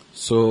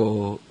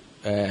 So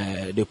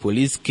the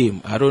police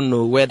came. I don't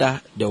know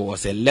whether there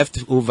was a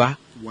leftover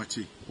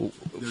wache.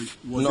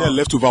 Was there a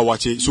leftover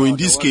wache? So in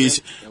this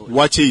case,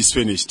 wache is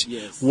finished.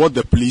 Yes. What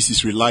the police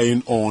is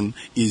relying on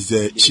is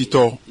the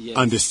chito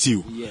and the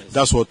stew. Yes.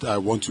 That's what I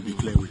want to be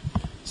clear with.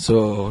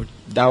 So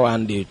that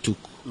one they took.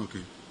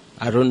 Okay.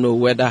 I don't know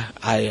whether,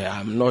 I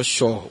am not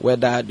sure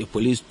whether the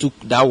police took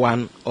that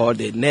one or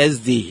the next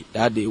day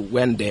that they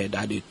went there,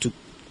 that they took,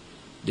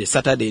 the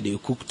Saturday they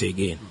cooked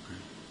again. Okay.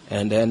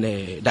 And then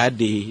that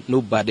day,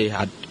 nobody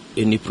had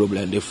any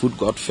problem. The food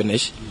got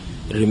finished,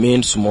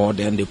 remained small.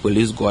 Then the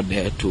police got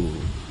there to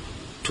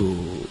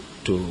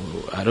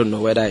I don't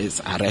know whether it's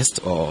arrest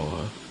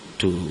or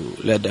to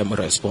let them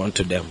respond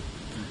to them.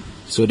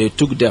 So they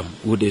took them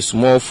with the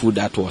small food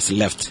that was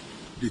left.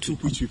 They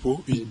took which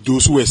people?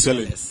 Those who were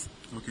selling? Yes.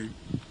 Okay.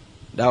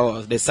 That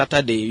was the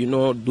Saturday.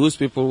 Those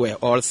people were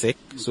all sick,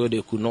 so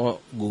they could not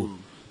go.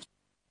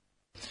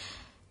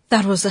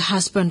 That was the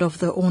husband of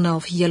the owner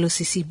of Yellow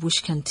Sisi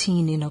Bush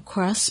Canteen in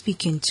Accra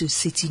speaking to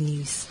City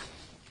News.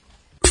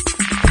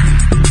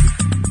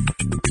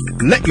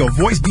 Let your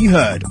voice be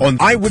heard on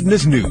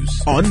Eyewitness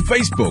News on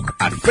Facebook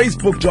at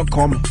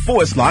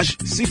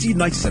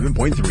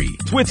facebook.com/City97.3,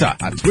 Twitter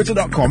at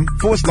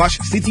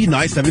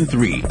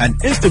twitter.com/City973, and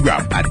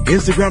Instagram at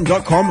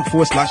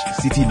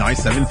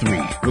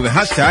instagram.com/City973 with the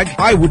hashtag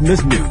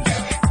Eyewitness News.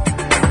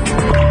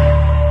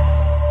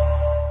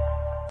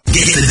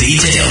 Get the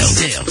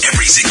details.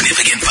 Every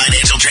significant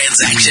financial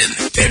transaction,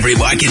 every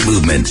market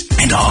movement,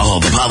 and all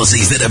the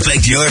policies that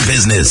affect your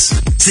business.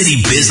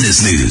 City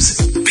Business News.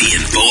 Be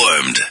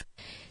informed.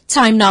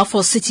 Time now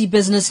for City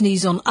Business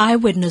News on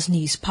Eyewitness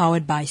News,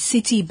 powered by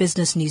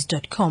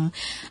citybusinessnews.com.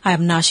 I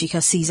am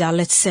Nashika Caesar.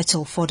 Let's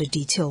settle for the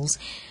details.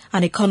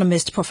 An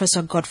economist,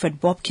 Professor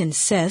Godfred Bobkin,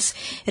 says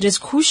it is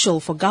crucial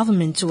for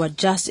government to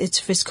adjust its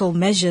fiscal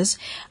measures,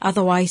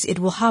 otherwise it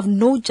will have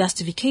no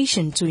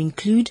justification to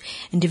include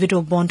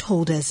individual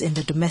bondholders in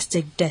the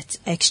domestic debt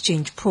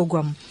exchange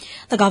program.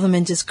 The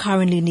government is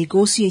currently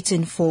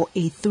negotiating for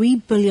a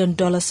 $3 billion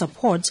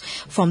support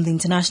from the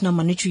International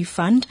Monetary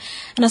Fund,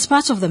 and as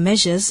part of the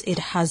measures, it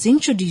has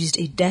introduced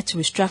a debt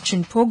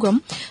restructuring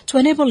program to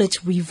enable it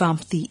to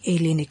revamp the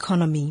ailing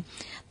economy.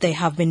 There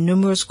have been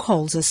numerous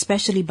calls,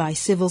 especially by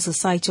civil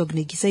society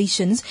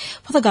organizations,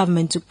 for the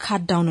government to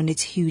cut down on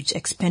its huge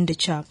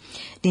expenditure.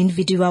 The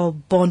Individual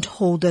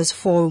Bondholders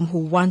Forum, who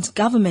wants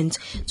government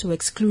to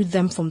exclude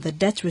them from the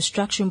debt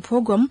restructuring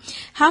program,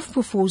 have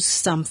proposed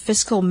some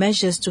fiscal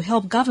measures to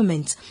help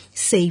government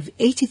save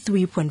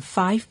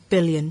 $83.5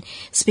 billion.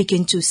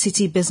 Speaking to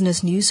City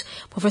Business News,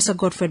 Professor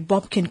Godfred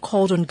Bobkin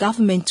called on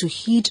government to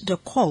heed the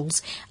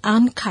calls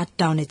and cut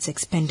down its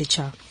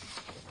expenditure.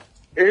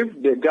 If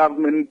the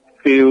government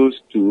fails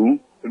to,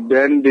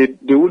 then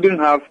they wouldn't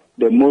have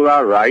the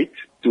moral right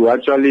to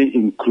actually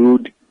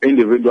include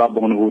individual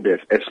bondholders,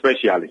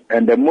 especially.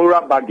 And the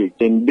moral baggage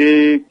in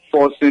they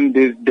forcing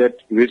this debt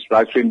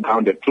restructuring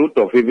down the throat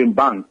of even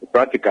banks,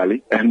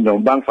 practically, and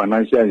non-bank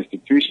financial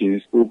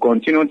institutions will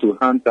continue to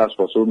haunt us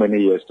for so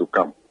many years to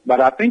come.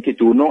 But I think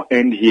it will not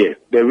end here.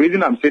 The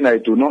reason I'm saying that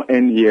it will not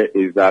end here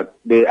is that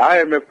the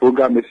IMF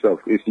program itself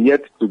is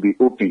yet to be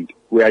opened.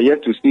 We are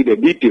yet to see the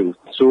details.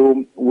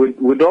 So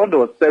with all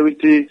the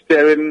austerity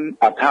staring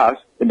at us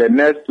in the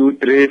next 2,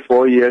 3,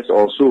 4 years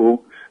or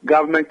so,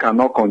 government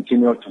cannot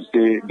continue to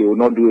say they will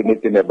not do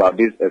anything about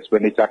this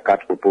expenditure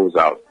cut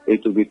proposal.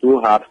 It will be too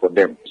hard for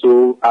them.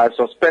 So I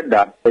suspect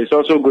that it's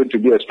also going to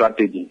be a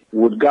strategy.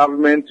 Would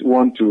government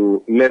want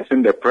to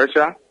lessen the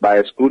pressure by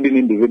excluding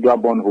individual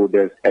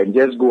bondholders and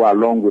just go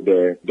along with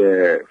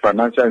the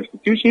financial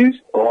institutions,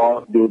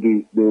 or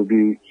they will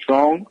be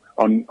strong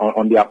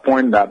on their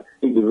point that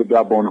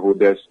individual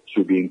bondholders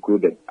should be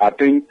included? I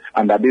think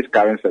under this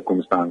current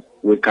circumstance,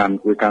 we can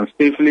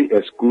safely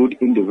exclude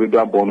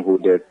individual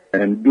bondholders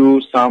and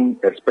do some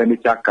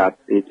expenditure cuts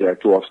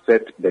to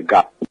offset the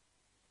gap.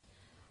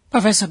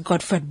 Professor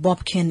Godfred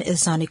Bobkin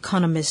is an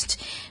economist.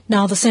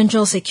 Now, the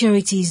Central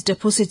Securities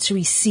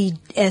Depository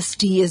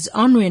CSD is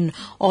honoring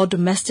all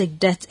domestic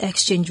debt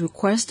exchange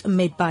requests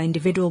made by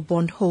individual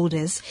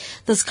bondholders.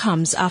 This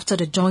comes after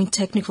the Joint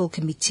Technical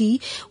Committee,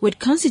 which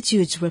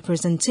constitutes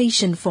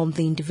representation from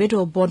the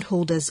individual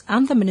bondholders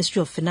and the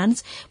Ministry of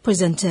Finance,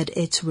 presented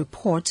its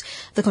report.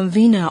 The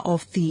convener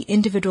of the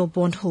individual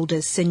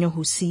bondholders, Senyor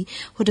Husi,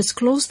 who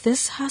disclosed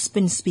this, has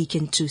been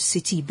speaking to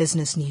City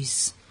Business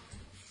News.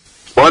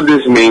 What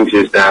this means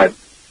is that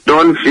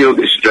don't feel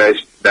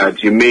distressed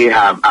that you may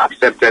have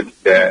accepted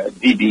the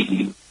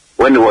DDE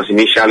when it was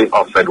initially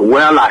offered,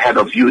 well ahead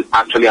of you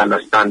actually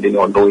understanding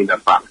or knowing the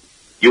fact.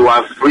 You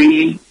are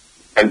free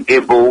and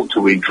able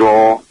to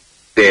withdraw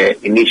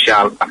the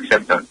initial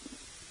acceptance.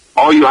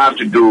 All you have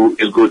to do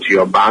is go to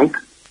your bank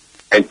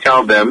and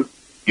tell them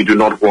you do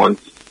not want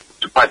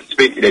to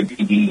participate in the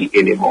DDE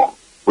anymore.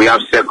 We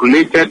have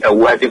circulated a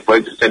wording for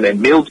you to send a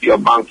mail to your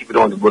bank if you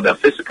don't want to go there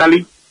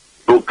physically.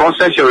 To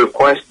process your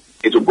request,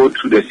 it will go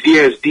to the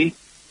CSD.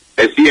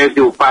 The CSD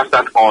will pass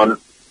that on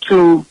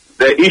to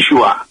the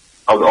issuer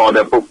or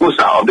the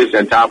proposer of this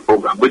entire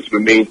program, which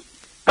remains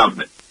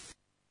government.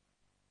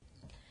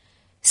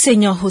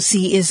 Senyor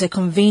Husi is a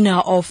convener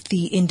of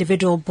the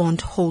Individual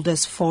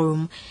Bondholders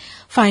Forum.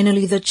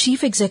 Finally, the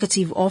Chief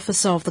Executive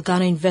Officer of the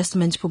Ghana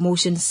Investment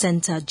Promotion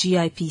Center,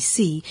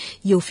 GIPC,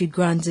 Yofi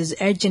Grant, is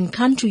urging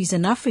countries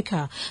in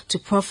Africa to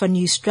proffer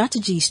new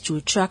strategies to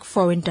attract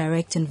foreign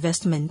direct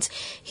investment.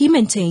 He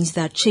maintains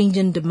that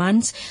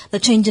the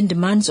changing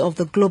demands of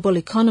the global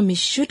economy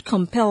should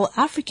compel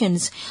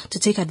Africans to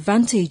take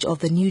advantage of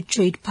the new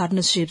trade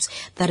partnerships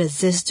that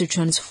exist to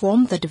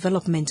transform the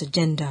development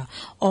agenda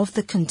of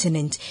the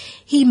continent.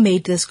 He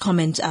made this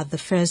comment at the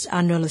first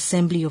annual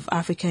Assembly of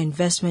Africa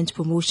Investment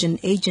Promotion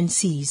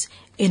Agencies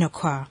in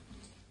Accra.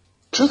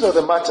 Truth of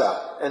the matter,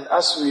 and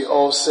as we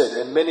all said,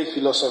 and many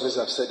philosophers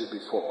have said it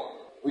before,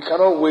 we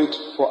cannot wait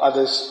for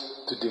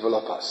others to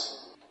develop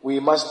us. We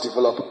must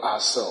develop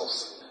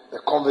ourselves. The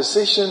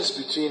conversations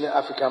between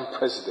African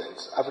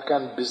presidents,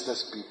 African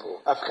business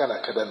people, African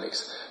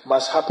academics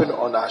must happen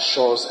on our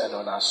shores and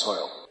on our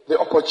soil. The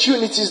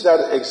opportunities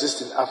that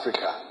exist in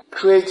Africa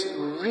create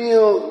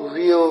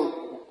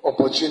real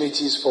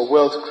opportunities for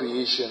wealth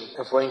creation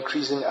and for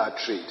increasing our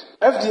trade.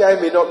 FDI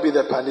may not be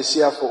the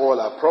panacea for all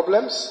our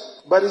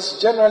problems, but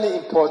it's generally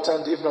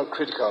important, if not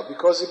critical,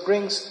 because it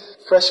brings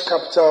fresh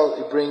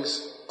capital, it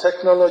brings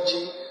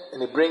technology,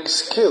 and it brings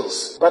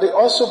skills. But it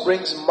also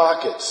brings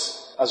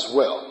markets as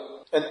well.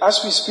 And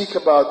as we speak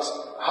about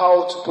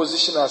how to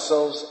position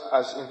ourselves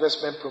as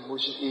investment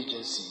promotion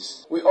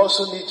agencies, we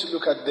also need to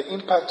look at the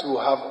impact we'll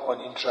have on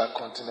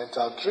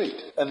intracontinental trade.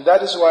 And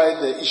that is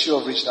why the issue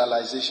of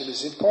regionalization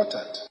is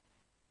important.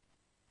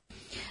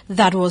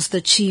 That was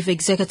the Chief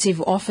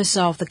Executive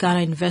Officer of the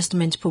Ghana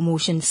Investment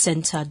Promotion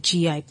Center,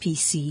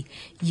 GIPC,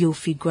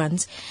 Yofi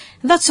Grant.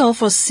 That's all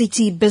for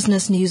City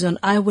Business News on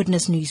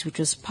Eyewitness News, which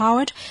was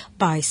powered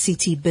by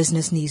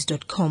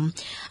citybusinessnews.com.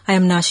 I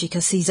am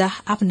Nashika Caesar.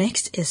 Up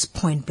next is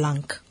Point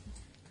Blank.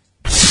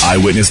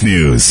 Eyewitness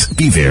News.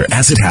 Be there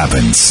as it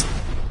happens.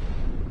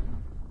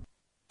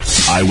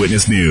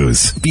 Eyewitness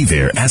News. Be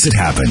there as it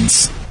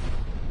happens.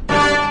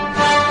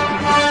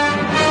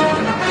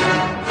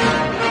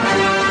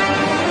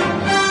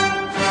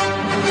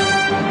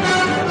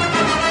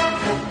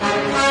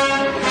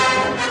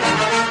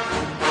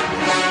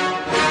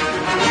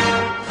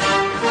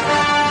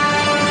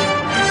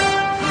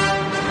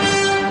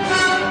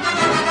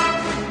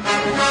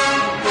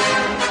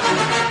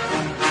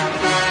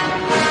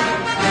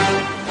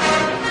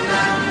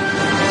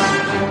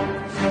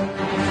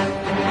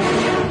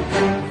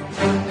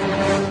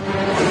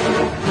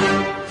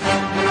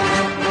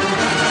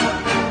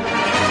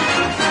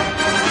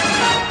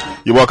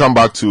 You're welcome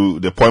back to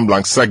the Point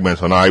Blank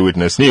segment on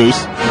Eyewitness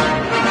News.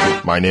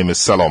 My name is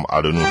Salom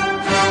Adonu.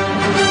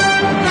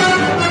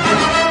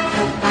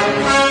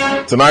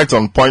 Tonight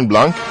on Point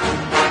Blank,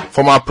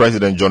 former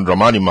President John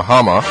Dramani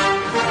Mahama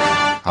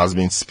has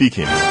been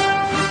speaking.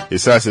 He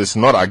says he's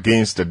not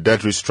against the debt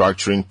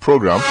restructuring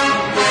program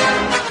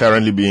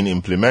currently being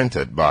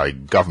implemented by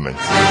government,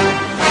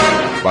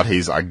 but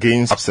he's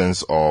against the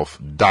absence of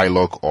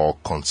dialogue or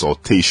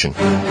consultation.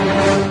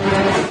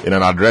 In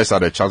an address at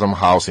the Chatham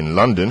House in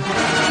London,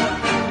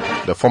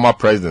 the former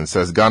president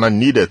says Ghana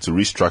needed to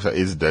restructure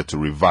its debt to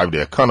revive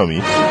the economy,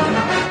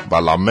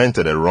 but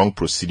lamented a wrong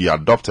procedure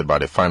adopted by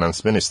the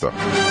finance minister,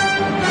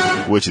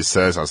 which he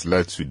says has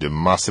led to the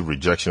massive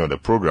rejection of the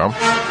program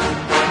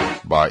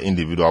by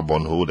individual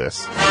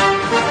bondholders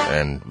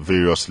and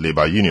various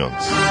labor unions.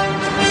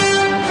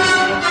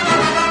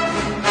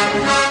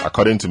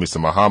 According to Mr.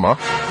 Mahama,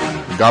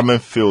 the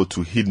government failed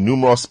to heed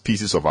numerous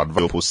pieces of advice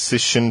by the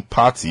opposition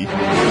party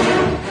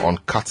on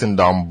cutting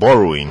down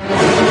borrowing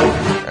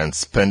and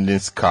spending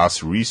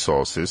scarce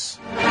resources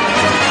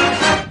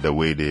the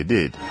way they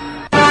did.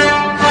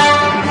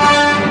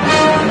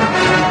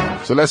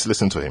 So let's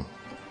listen to him.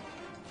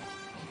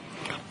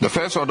 The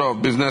first order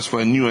of business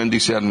for a new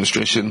NDC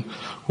administration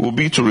will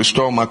be to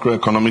restore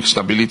macroeconomic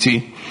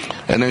stability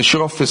and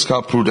ensure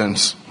fiscal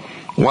prudence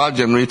while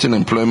generating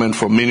employment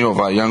for many of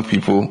our young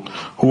people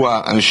who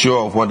are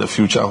unsure of what the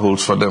future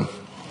holds for them.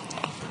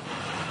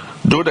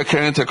 Though the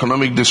current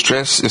economic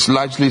distress is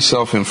largely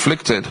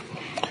self-inflicted,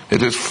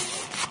 it is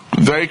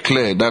very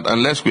clear that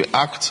unless we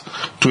act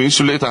to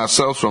insulate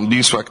ourselves from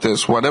these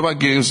factors, whatever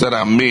gains that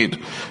are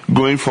made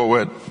going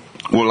forward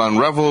will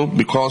unravel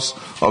because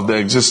of the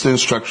existing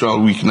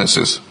structural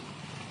weaknesses.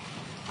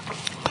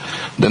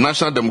 The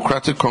National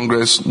Democratic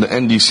Congress, the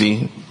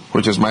NDC,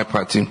 which is my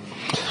party,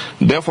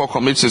 therefore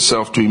commits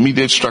itself to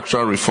immediate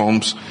structural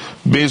reforms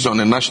based on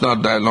a national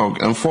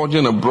dialogue and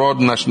forging a broad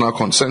national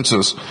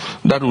consensus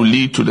that will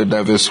lead to the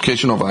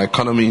diversification of our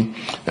economy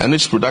and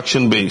its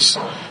production base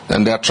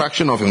and the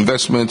attraction of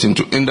investment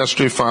into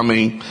industry,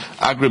 farming,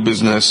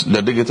 agribusiness,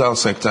 the digital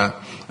sector,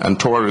 and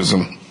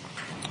tourism.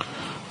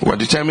 We are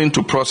determined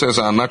to process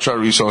our natural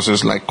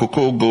resources like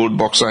cocoa, gold,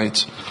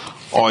 bauxite,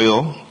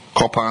 oil,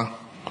 copper,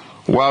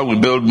 while we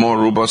build more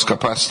robust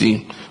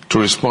capacity to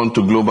respond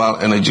to global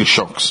energy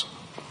shocks.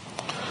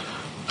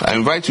 I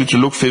invite you to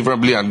look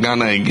favorably at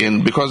Ghana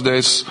again because there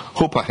is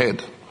hope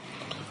ahead.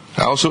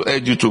 I also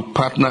urge you to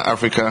partner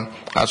Africa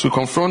as we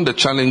confront the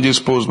challenges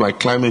posed by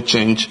climate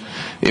change,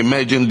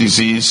 emerging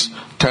disease,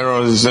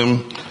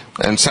 terrorism,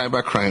 and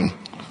cybercrime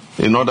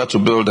in order to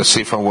build a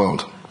safer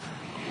world.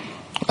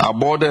 Our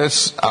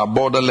borders are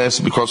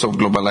borderless because of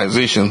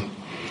globalization.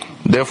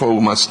 Therefore,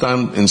 we must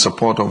stand in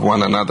support of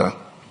one another.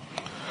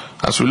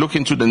 As we look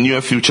into the near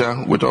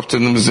future with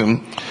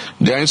optimism,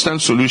 there are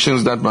instant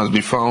solutions that must be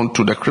found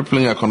to the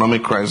crippling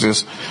economic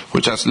crisis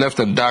which has left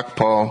a dark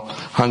pall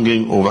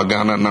hanging over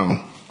Ghana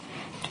now.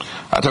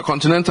 At a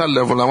continental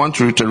level, I want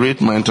to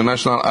reiterate my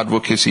international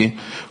advocacy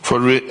for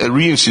a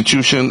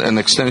reinstitution and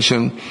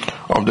extension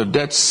of the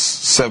Debt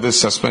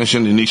Service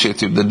Suspension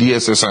Initiative, the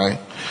DSSI,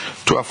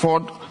 to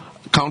afford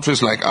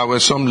countries like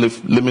ours some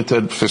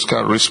limited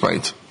fiscal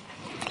respite.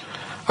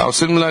 I will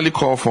similarly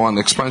call for an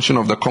expansion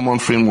of the common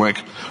framework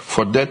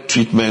for debt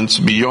treatments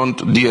beyond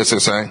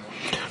DSSI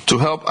to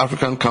help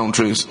African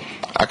countries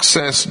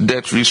access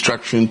debt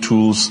restructuring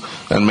tools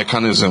and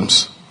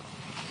mechanisms.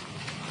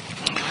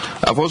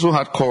 I've also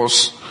had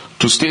calls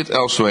to state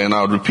elsewhere, and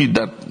I'll repeat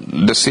that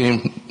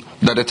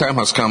the time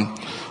has come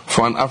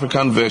for an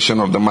African version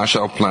of the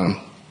Marshall Plan.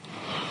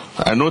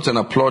 I note and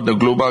applaud the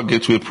Global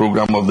Gateway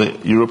Program of the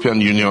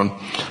European Union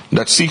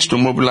that seeks to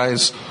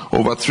mobilize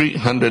over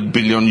 300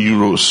 billion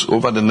euros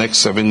over the next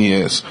 7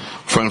 years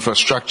for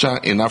infrastructure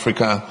in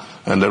Africa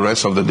and the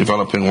rest of the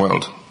developing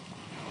world.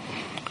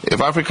 If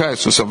Africa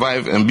is to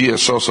survive and be a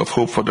source of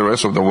hope for the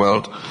rest of the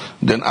world,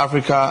 then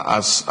Africa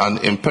as an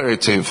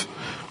imperative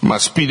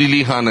must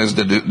speedily harness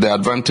the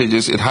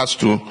advantages it has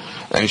to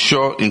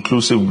ensure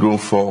inclusive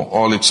growth for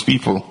all its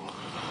people.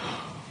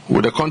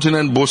 With the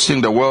continent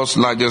boasting the world's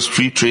largest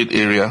free trade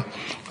area,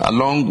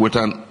 along with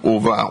an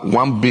over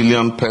 1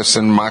 billion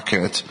person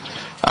market,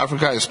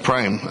 Africa is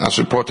prime, as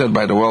reported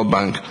by the World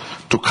Bank,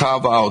 to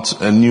carve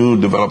out a new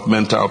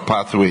developmental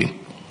pathway.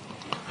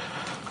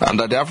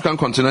 Under the African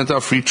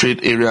Continental Free Trade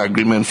Area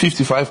Agreement,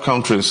 55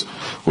 countries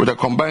with a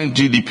combined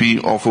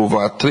GDP of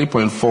over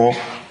 $3.4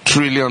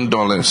 trillion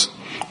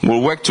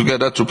will work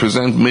together to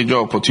present major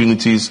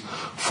opportunities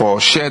for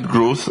shared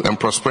growth and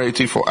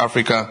prosperity for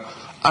Africa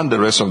and the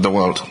rest of the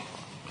world.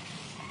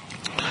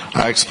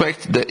 I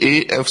expect the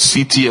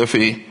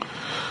AFCTFA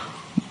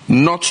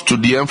not to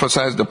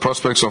de-emphasize the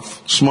prospects of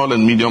small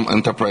and medium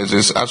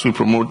enterprises as we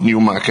promote new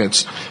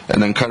markets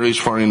and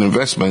encourage foreign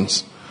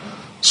investments.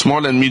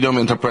 Small and medium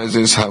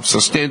enterprises have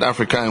sustained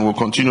Africa and will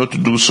continue to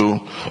do so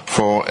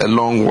for a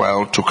long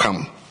while to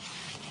come.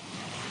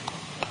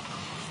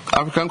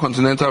 African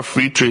Continental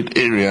Free Trade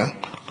Area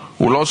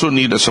will also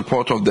need the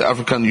support of the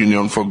African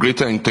Union for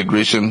greater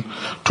integration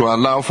to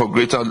allow for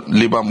greater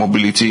labor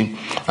mobility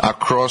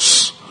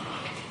across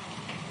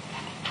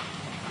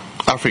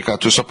Africa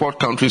to support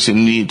countries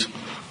in need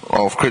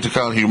of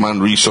critical human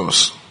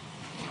resource.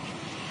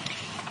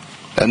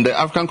 And the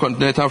African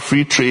Continental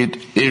Free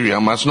Trade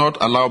Area must not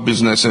allow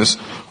businesses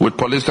with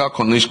political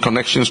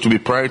connections to be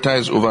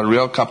prioritized over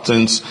real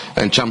captains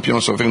and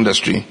champions of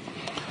industry.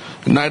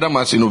 Neither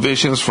must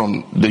innovations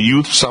from the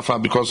youth suffer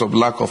because of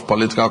lack of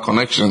political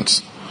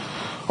connections.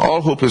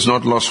 All hope is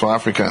not lost for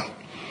Africa.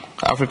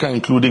 Africa,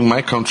 including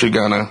my country,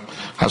 Ghana,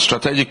 has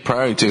strategic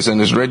priorities and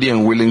is ready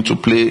and willing to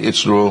play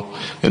its role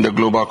in the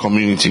global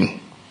community.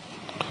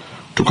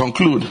 To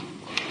conclude,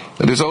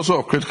 it is also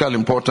of critical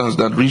importance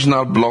that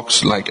regional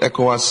blocs like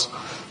ECOWAS,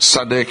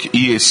 SADC,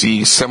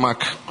 EAC,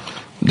 CEMAC,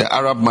 the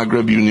Arab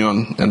Maghreb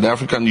Union, and the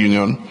African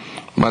Union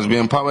must be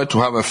empowered to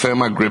have a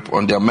firmer grip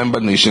on their member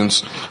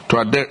nations to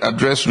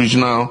address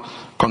regional,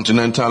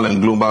 continental,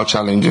 and global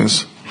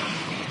challenges.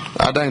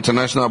 Other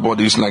international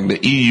bodies like the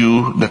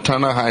EU, the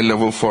Tana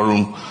High-Level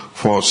Forum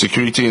for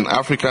Security in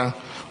Africa,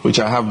 which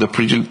I have the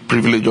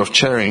privilege of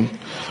chairing,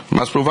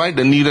 must provide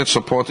the needed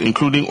support,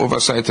 including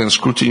oversight and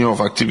scrutiny of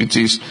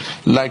activities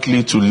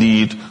likely to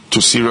lead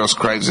to serious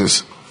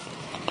crisis.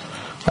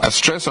 I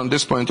stress on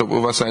this point of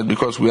oversight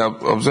because we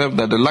have observed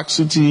that the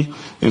laxity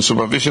in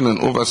supervision and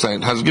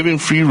oversight has given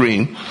free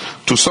rein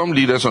to some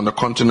leaders on the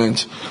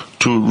continent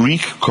to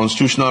wreak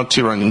constitutional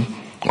tyranny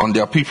on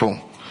their people,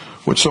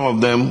 with some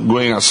of them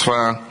going as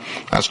far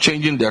as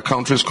changing their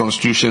country's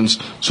constitutions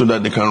so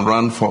that they can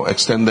run for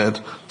extended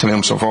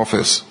terms of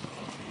office.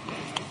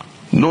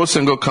 No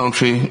single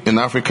country in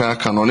Africa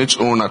can on its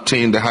own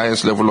attain the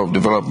highest level of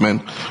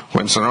development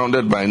when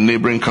surrounded by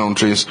neighboring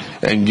countries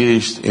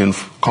engaged in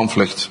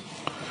conflict.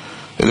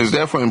 It is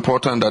therefore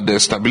important that there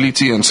is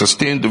stability and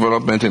sustained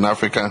development in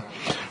Africa,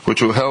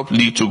 which will help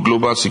lead to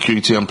global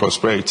security and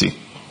prosperity.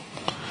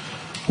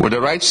 With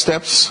the right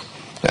steps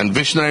and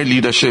visionary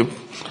leadership,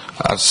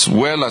 as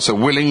well as a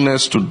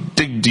willingness to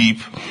dig deep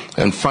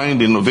and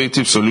find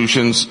innovative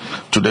solutions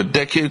to the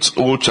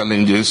decades-old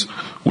challenges,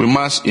 we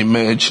must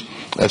emerge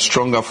a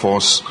stronger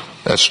force,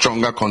 a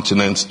stronger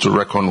continent to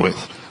reckon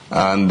with.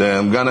 And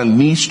Ghana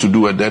needs to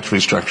do a debt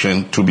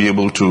restructuring to be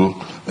able to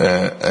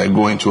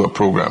go into a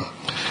program.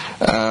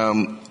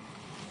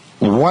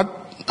 What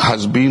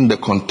has been the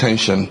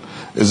contention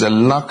is a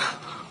lack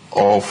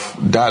of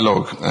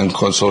dialogue and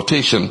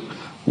consultation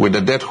with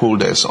the debt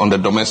holders on the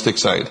domestic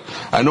side.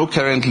 I know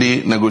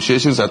currently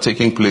negotiations are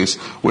taking place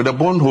with the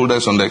bond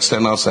holders on the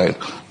external side.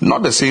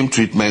 Not the same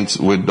treatment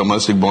with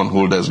domestic bond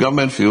holders.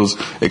 Government feels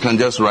it can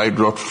just ride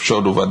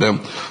roughshod over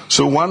them.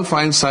 So one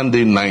fine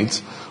Sunday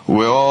night,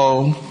 we're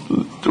all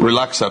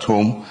relaxed at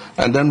home,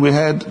 and then we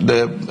had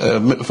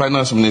the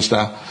finance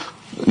minister,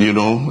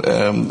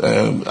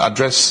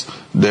 address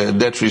the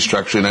debt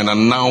restructuring and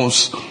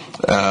announce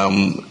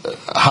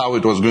how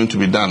it was going to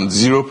be done.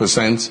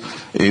 0%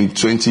 in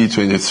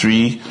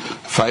 2023,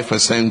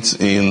 5%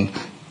 in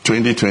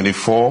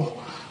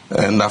 2024,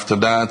 and after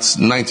that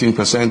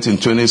 19% in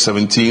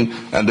 2017,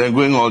 and then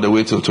going all the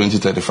way till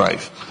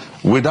 2035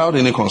 without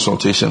any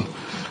consultation.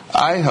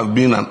 I have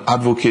been an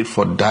advocate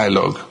for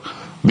dialogue.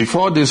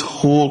 Before this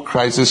whole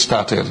crisis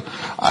started,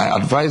 I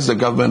advised the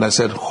government, I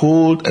said,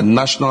 hold a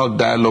national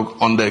dialogue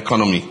on the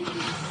economy.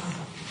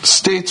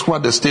 Give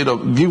what the state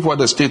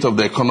of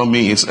the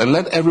economy is, and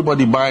let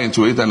everybody buy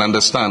into it and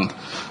understand.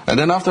 And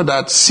then after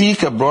that,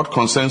 seek a broad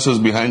consensus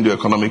behind the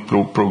economic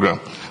program.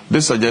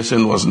 This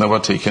suggestion was never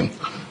taken.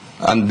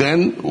 And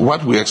then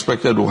what we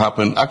expected to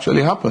happen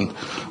actually happened.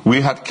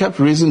 We had kept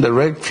raising the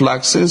red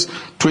flag since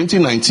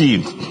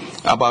 2019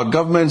 about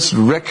government's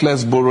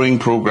reckless borrowing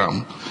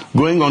program,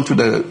 going onto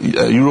the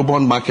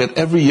Eurobond market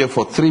every year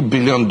for $3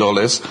 billion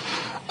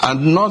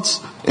and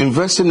not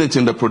investing it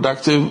in the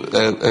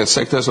productive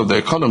sectors of the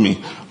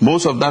economy,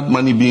 most of that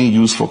money being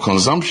used for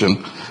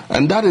consumption.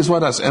 And that is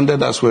what has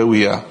ended us where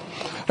we are.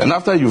 And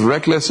after you've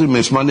recklessly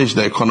mismanaged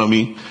the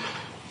economy,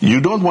 you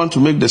don't want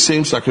to make the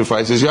same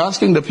sacrifices. You're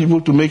asking the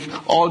people to make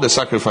all the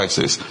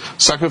sacrifices.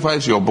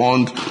 Sacrifice your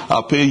bond,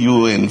 I'll pay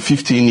you in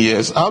 15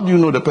 years. How do you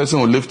know the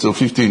person will live till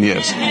 15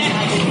 years?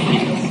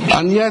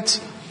 And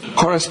yet,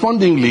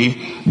 correspondingly,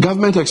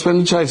 government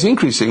expenditure is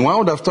increasing. One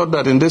would have thought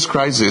that in this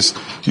crisis,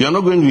 you're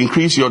not going to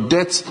increase your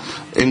debt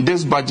in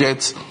this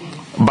budget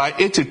by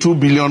 82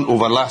 billion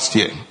over last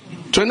year.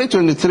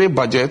 2023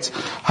 budget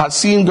has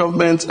seen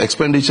government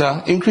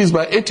expenditure increase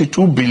by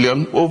 82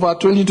 billion over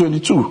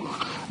 2022.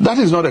 That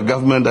is not a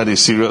government that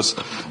is serious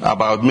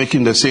about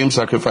making the same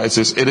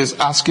sacrifices it is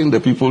asking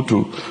the people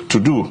to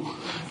do.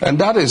 And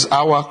that is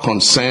our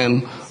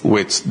concern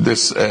with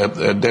this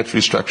debt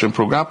restructuring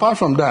program. Apart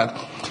from that,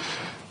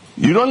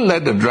 you don't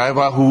let the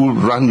driver who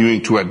ran you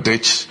into a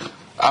ditch,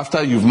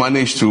 after you've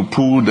managed to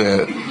pull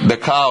the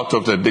car out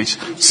of the ditch,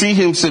 see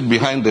him sit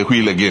behind the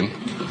wheel again.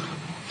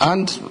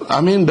 And,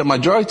 the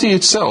majority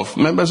itself,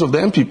 members of the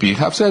MPP,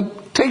 have said,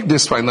 take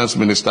this finance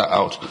minister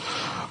out.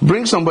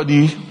 Bring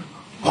somebody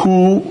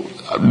who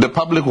the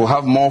public will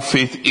have more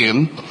faith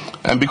in,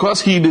 and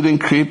because he didn't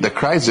create the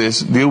crisis,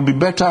 they will be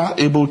better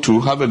able to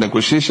have a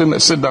negotiation,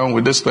 sit down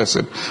with this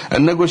person,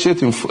 and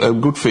negotiate in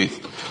good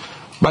faith.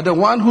 But the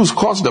one who's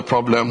caused the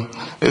problem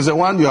is the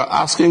one you are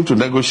asking to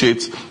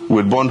negotiate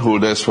with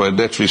bondholders for a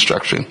debt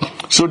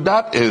restructuring. So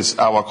that is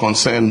our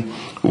concern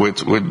with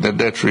the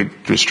debt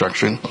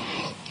restructuring.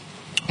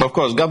 Of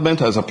course,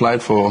 government has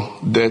applied for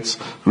debt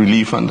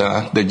relief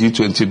under the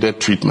G20 debt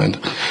treatment.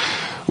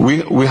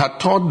 We had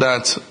thought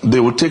that they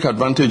would take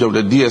advantage of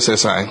the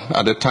DSSI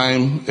at the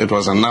time it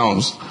was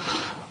announced,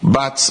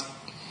 but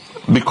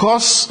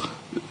because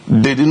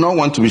they did not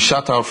want to be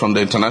shut out from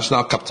the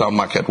international capital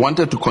market,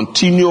 wanted to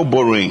continue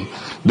borrowing,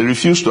 they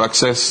refused to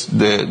access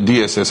the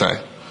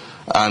DSSI.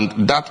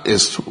 And that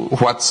is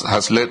what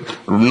has led,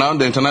 now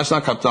the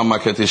international capital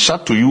market is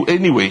shut to you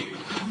anyway.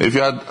 If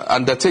you had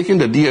undertaken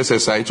the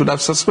DSSI, it would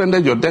have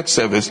suspended your debt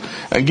service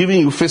and given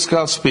you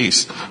fiscal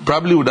space.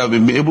 Probably would have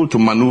been able to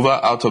maneuver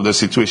out of the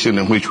situation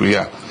in which we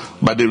are.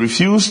 But they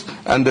refused,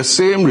 and the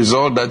same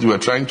result that you were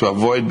trying to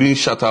avoid, being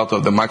shut out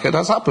of the market,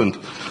 has happened.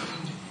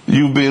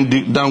 You've been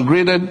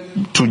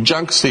downgraded to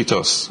junk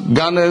status.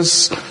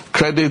 Ghana's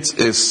credit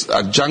is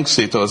at junk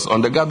status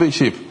on the garbage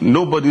heap.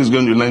 Nobody is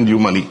going to lend you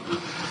money.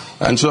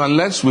 And so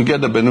unless we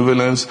get the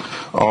benevolence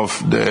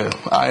of the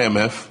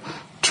IMF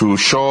to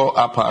shore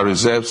up our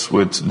reserves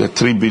with the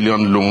 3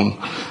 billion loan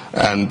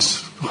and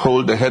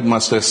hold the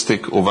headmaster's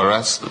stick over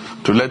us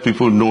to let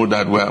people know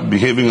that we're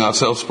behaving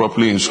ourselves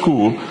properly in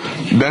school,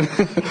 then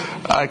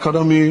our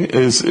economy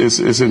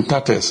is in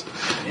tatters.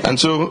 And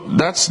so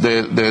that's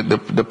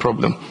the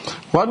problem.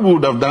 What we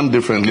would have done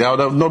differently, I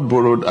would have not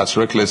borrowed as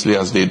recklessly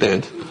as they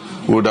did.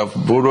 We would have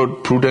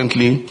borrowed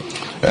prudently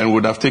and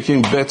would have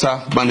taken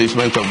better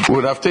management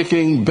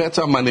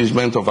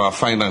of our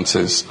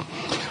finances.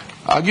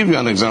 I'll give you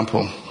an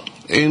example.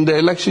 In the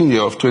election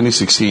year of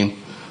 2016,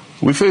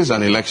 we faced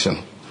an election,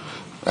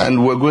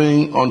 and we're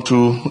going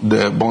onto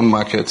the bond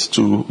market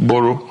to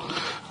borrow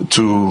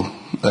to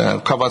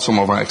cover some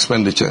of our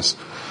expenditures.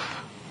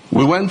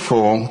 We went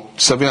for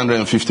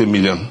 750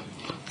 million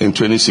in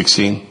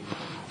 2016,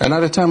 and at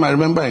the time, I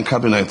remember in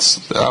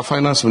cabinet, our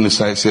finance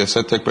minister is here,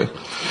 said,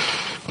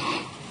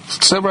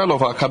 several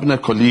of our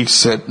cabinet colleagues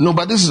said, no,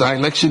 but this is our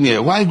election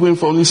year. Why going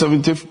for only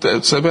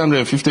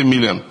 750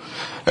 million?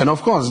 And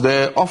of course,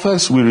 the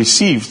offers we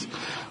received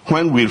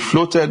when we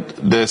floated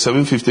the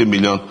 750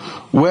 million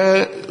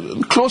were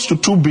close to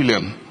 2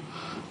 billion.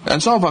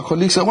 And some of our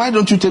colleagues said, why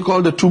don't you take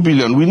all the 2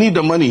 billion? We need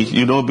the money,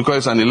 because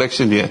it's an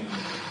election year.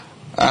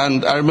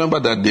 And I remember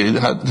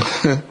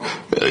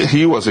that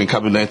he was in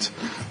cabinet.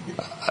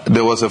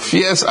 There was a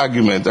fierce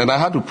argument, and I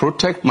had to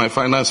protect my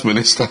finance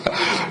minister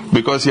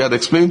because he had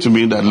explained to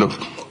me that, look,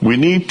 we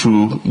need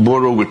to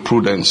borrow with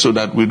prudence so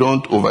that we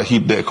don't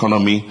overheat the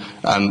economy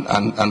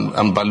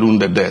and balloon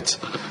the debt.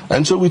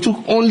 And so we took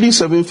only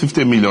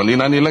 750 million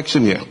in an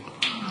election year.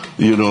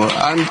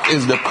 And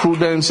it's the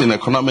prudence in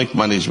economic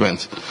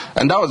management.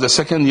 And that was the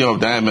second year of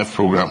the IMF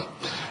program.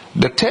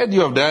 The third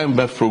year of the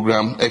IMF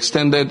program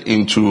extended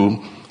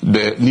into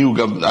the new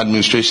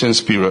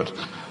administration's period.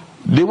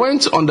 They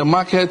went on the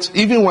market,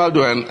 even while they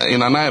were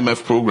in an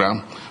IMF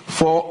program,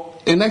 for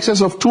in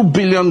excess of $2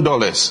 billion.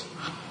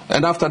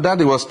 And after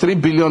that, it was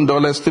 $3 billion,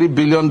 $3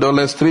 billion,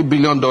 $3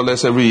 billion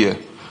every year.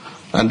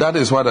 And that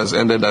is what has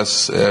ended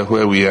us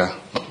where we are.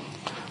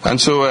 And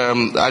so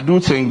I do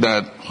think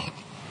that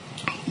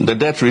the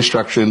debt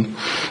restructuring,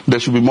 there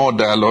should be more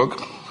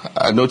dialogue.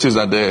 I noticed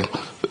that the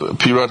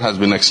period has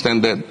been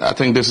extended. I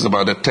think this is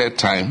about the third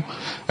time.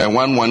 And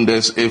one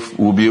wonders if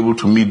we'll be able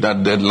to meet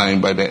that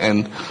deadline by the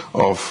end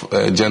of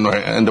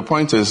January. And the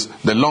point is,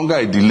 the longer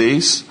it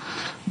delays,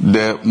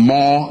 the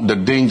more the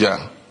danger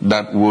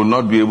that we'll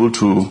not be able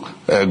to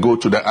go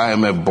to the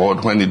IMF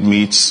board when it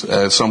meets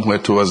somewhere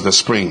towards the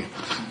spring.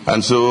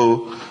 And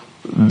so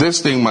this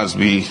thing must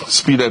be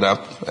speeded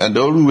up, and the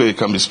only way it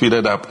can be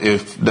speeded up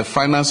if the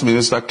finance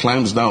minister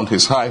climbs down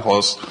his high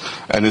horse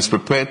and is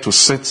prepared to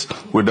sit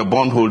with the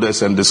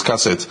bondholders and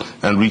discuss it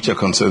and reach a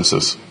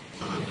consensus.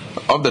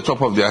 Off the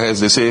top of their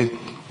heads, they say,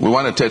 we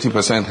want a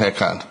 30%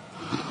 haircut.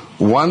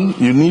 One,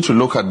 you need to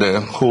look at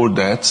the whole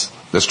debt,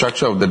 the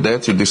structure of the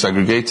debt, you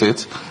disaggregate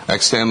it,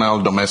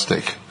 external,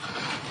 domestic.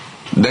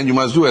 Then you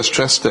must do a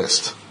stress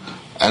test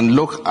and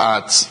look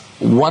at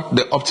what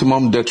the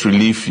optimum debt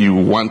relief you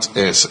want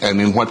is and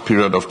in what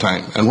period of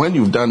time. And when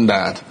you've done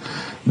that,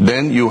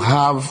 then you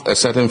have a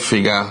certain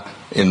figure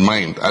in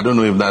mind. I don't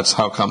know if that's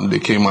how come they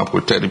came up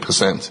with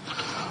 30%.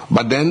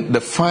 But then the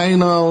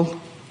final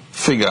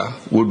figure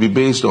will be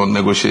based on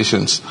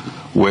negotiations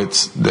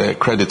with the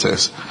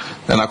creditors.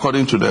 And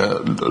according to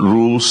the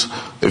rules,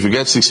 if you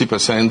get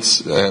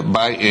 60%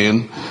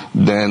 buy-in,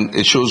 then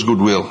it shows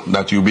goodwill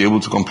that you'll be able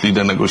to complete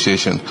the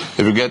negotiation.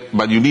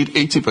 But you need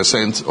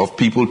 80% of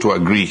people to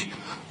agree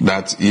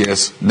that,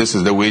 yes, this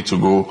is the way to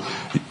go.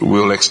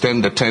 We'll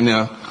extend the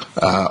tenure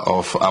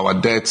of our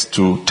debt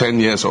to 10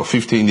 years or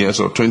 15 years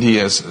or 20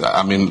 years.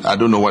 I mean, I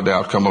don't know what the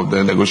outcome of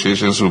the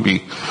negotiations will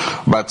be.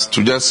 But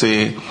to just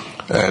say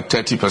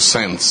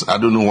 30%, I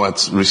don't know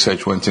what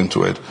research went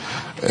into it.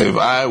 If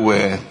I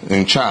were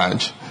in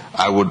charge,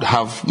 I would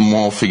have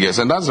more figures.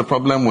 And that's the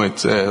problem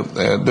with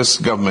this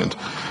government.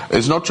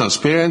 It's not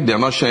transparent. They're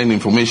not sharing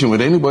information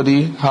with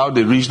anybody. How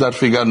they reach that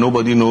figure,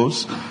 nobody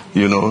knows.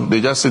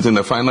 They just sit in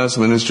the finance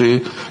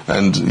ministry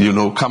and,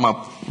 come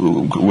up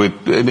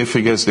with any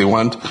figures they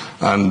want.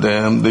 And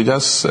they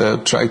just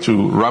try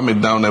to ram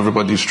it down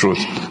everybody's throat,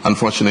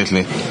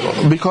 unfortunately.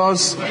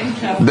 Because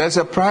there's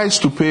a price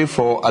to pay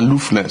for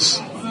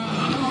aloofness.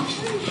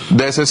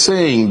 There's a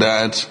saying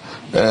that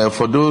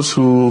for those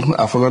who,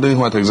 I've forgotten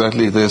what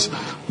exactly it is,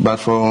 but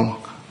for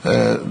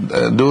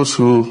those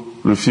who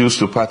refuse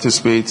to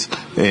participate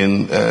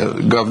in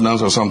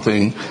governance or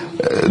something,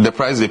 the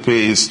price they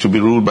pay is to be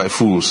ruled by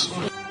fools.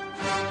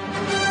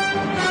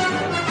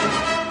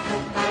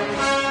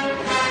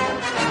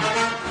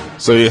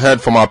 So you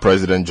heard former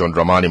President John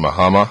Dramani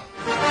Mahama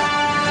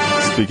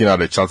speaking at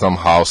the Chatham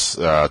House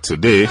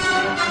today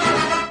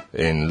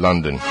in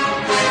London.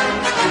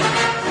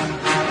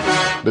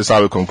 This is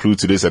how we conclude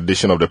today's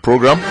edition of the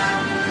program.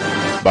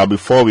 But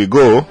before we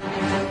go,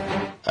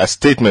 a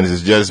statement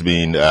has just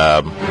been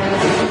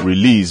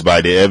released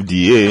by the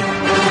FDA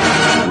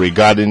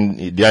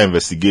regarding their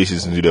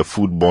investigations into the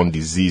foodborne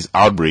disease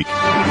outbreak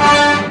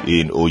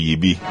in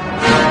Oyibi.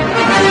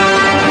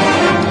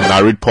 And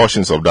I'll read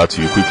portions of that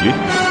to you quickly.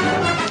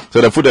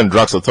 So the Food and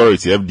Drugs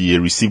Authority, FDA,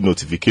 received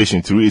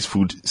notification through its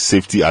Food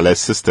Safety Alert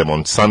System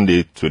on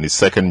Sunday,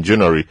 22nd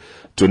January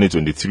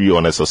 2023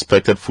 on a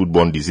suspected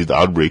foodborne disease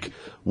outbreak,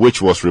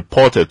 which was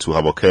reported to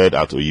have occurred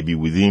at Oyibi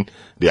within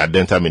the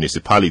Adenta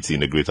municipality in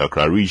the Greater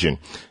Accra region.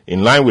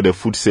 In line with the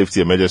Food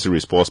Safety Emergency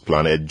Response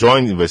Plan, a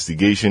joint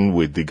investigation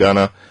with the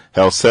Ghana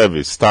Health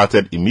Service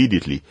started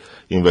immediately.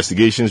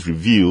 Investigations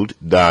revealed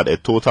that a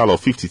total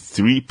of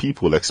 53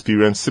 people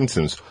experienced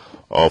symptoms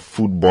of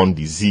foodborne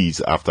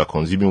disease after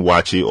consuming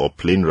waakye or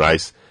plain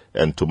rice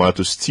and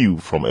tomato stew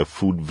from a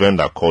food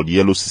vendor called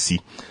Yellow Sisi,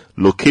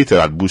 located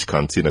at Bush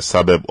Canteen, a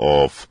suburb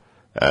of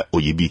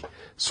Oyibi.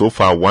 So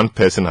far, one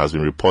person has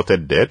been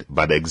reported dead,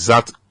 but the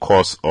exact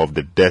cause of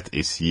the death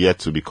is yet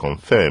to be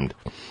confirmed.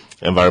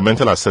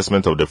 Environmental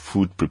assessment of the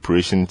food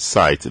preparation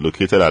site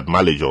located at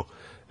Malejo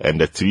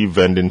and the 3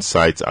 vending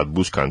sites at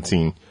Bush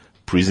Canteen,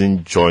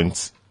 Prison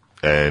Joints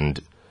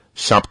and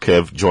Sharp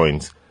Curve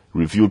Joints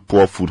reviewed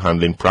poor food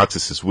handling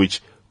practices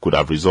which could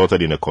have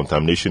resulted in a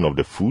contamination of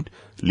the food,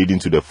 leading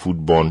to the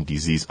foodborne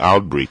disease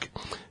outbreak.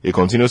 It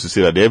continues to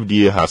say that the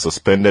FDA has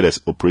suspended its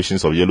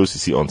operations of Yellow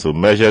Sisi until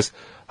measures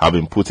have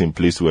been put in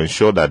place to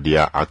ensure that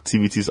their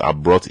activities are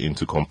brought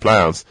into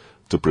compliance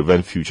to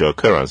prevent future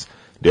occurrence.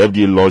 The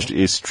FDA launched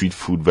a street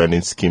food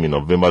vending scheme in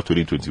November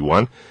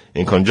 2021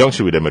 in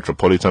conjunction with the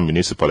Metropolitan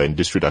Municipal and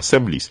District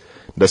Assemblies.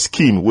 The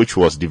scheme, which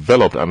was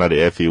developed under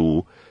the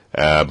FAO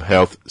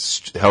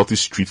Healthy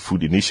Street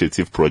Food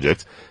Initiative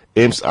project,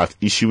 aims at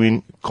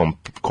issuing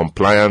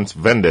compliant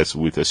vendors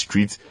with a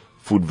street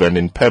food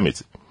vending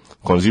permit.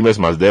 Consumers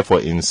must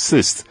therefore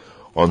insist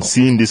on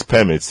seeing these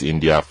permits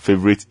in their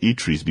favorite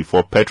eateries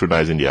before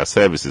patronizing their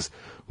services.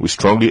 We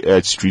strongly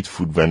urge street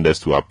food vendors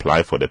to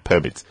apply for the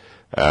permit.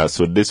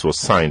 So this was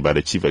signed by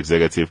the Chief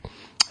Executive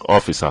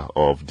Officer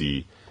of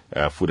the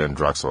Food and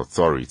Drugs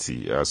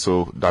Authority.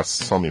 So that's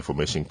some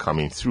information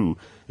coming through.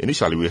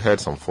 Initially, we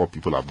heard 4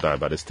 people have died,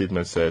 but the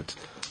statement said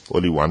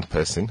only 1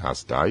 person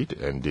has died,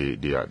 and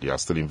they are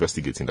still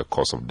investigating the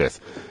cause of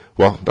death.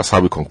 Well, that's how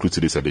we conclude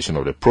today's edition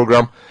of the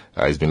program.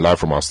 It's been live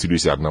from our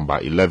studios here at number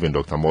 11,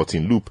 Dr.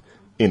 Martin Loop,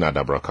 in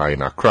Adabraka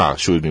in Accra.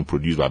 Show has been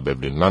produced by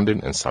Beverly London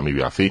and Sami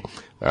Wiafe,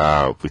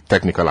 with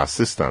technical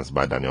assistance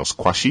by Daniel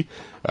Squashi.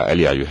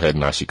 Earlier you heard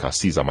Nashika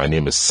Caesar. My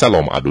name is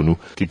Salom Adonu.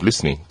 Keep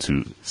listening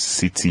to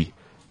City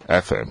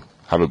FM.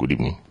 Have a good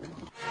evening.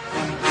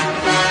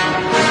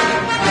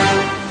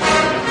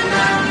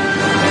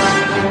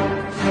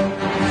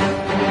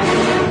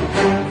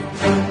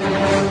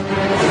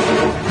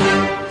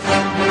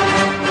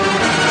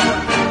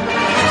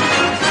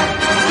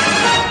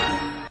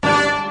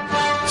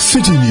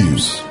 City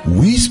News.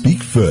 We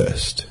speak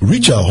first.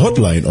 Reach our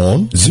hotline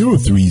on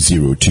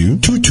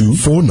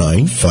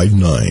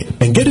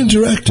 0302-224959 and get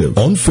interactive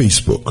on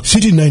Facebook,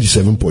 City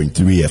 97.3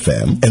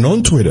 FM, and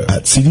on Twitter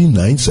at City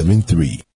 973.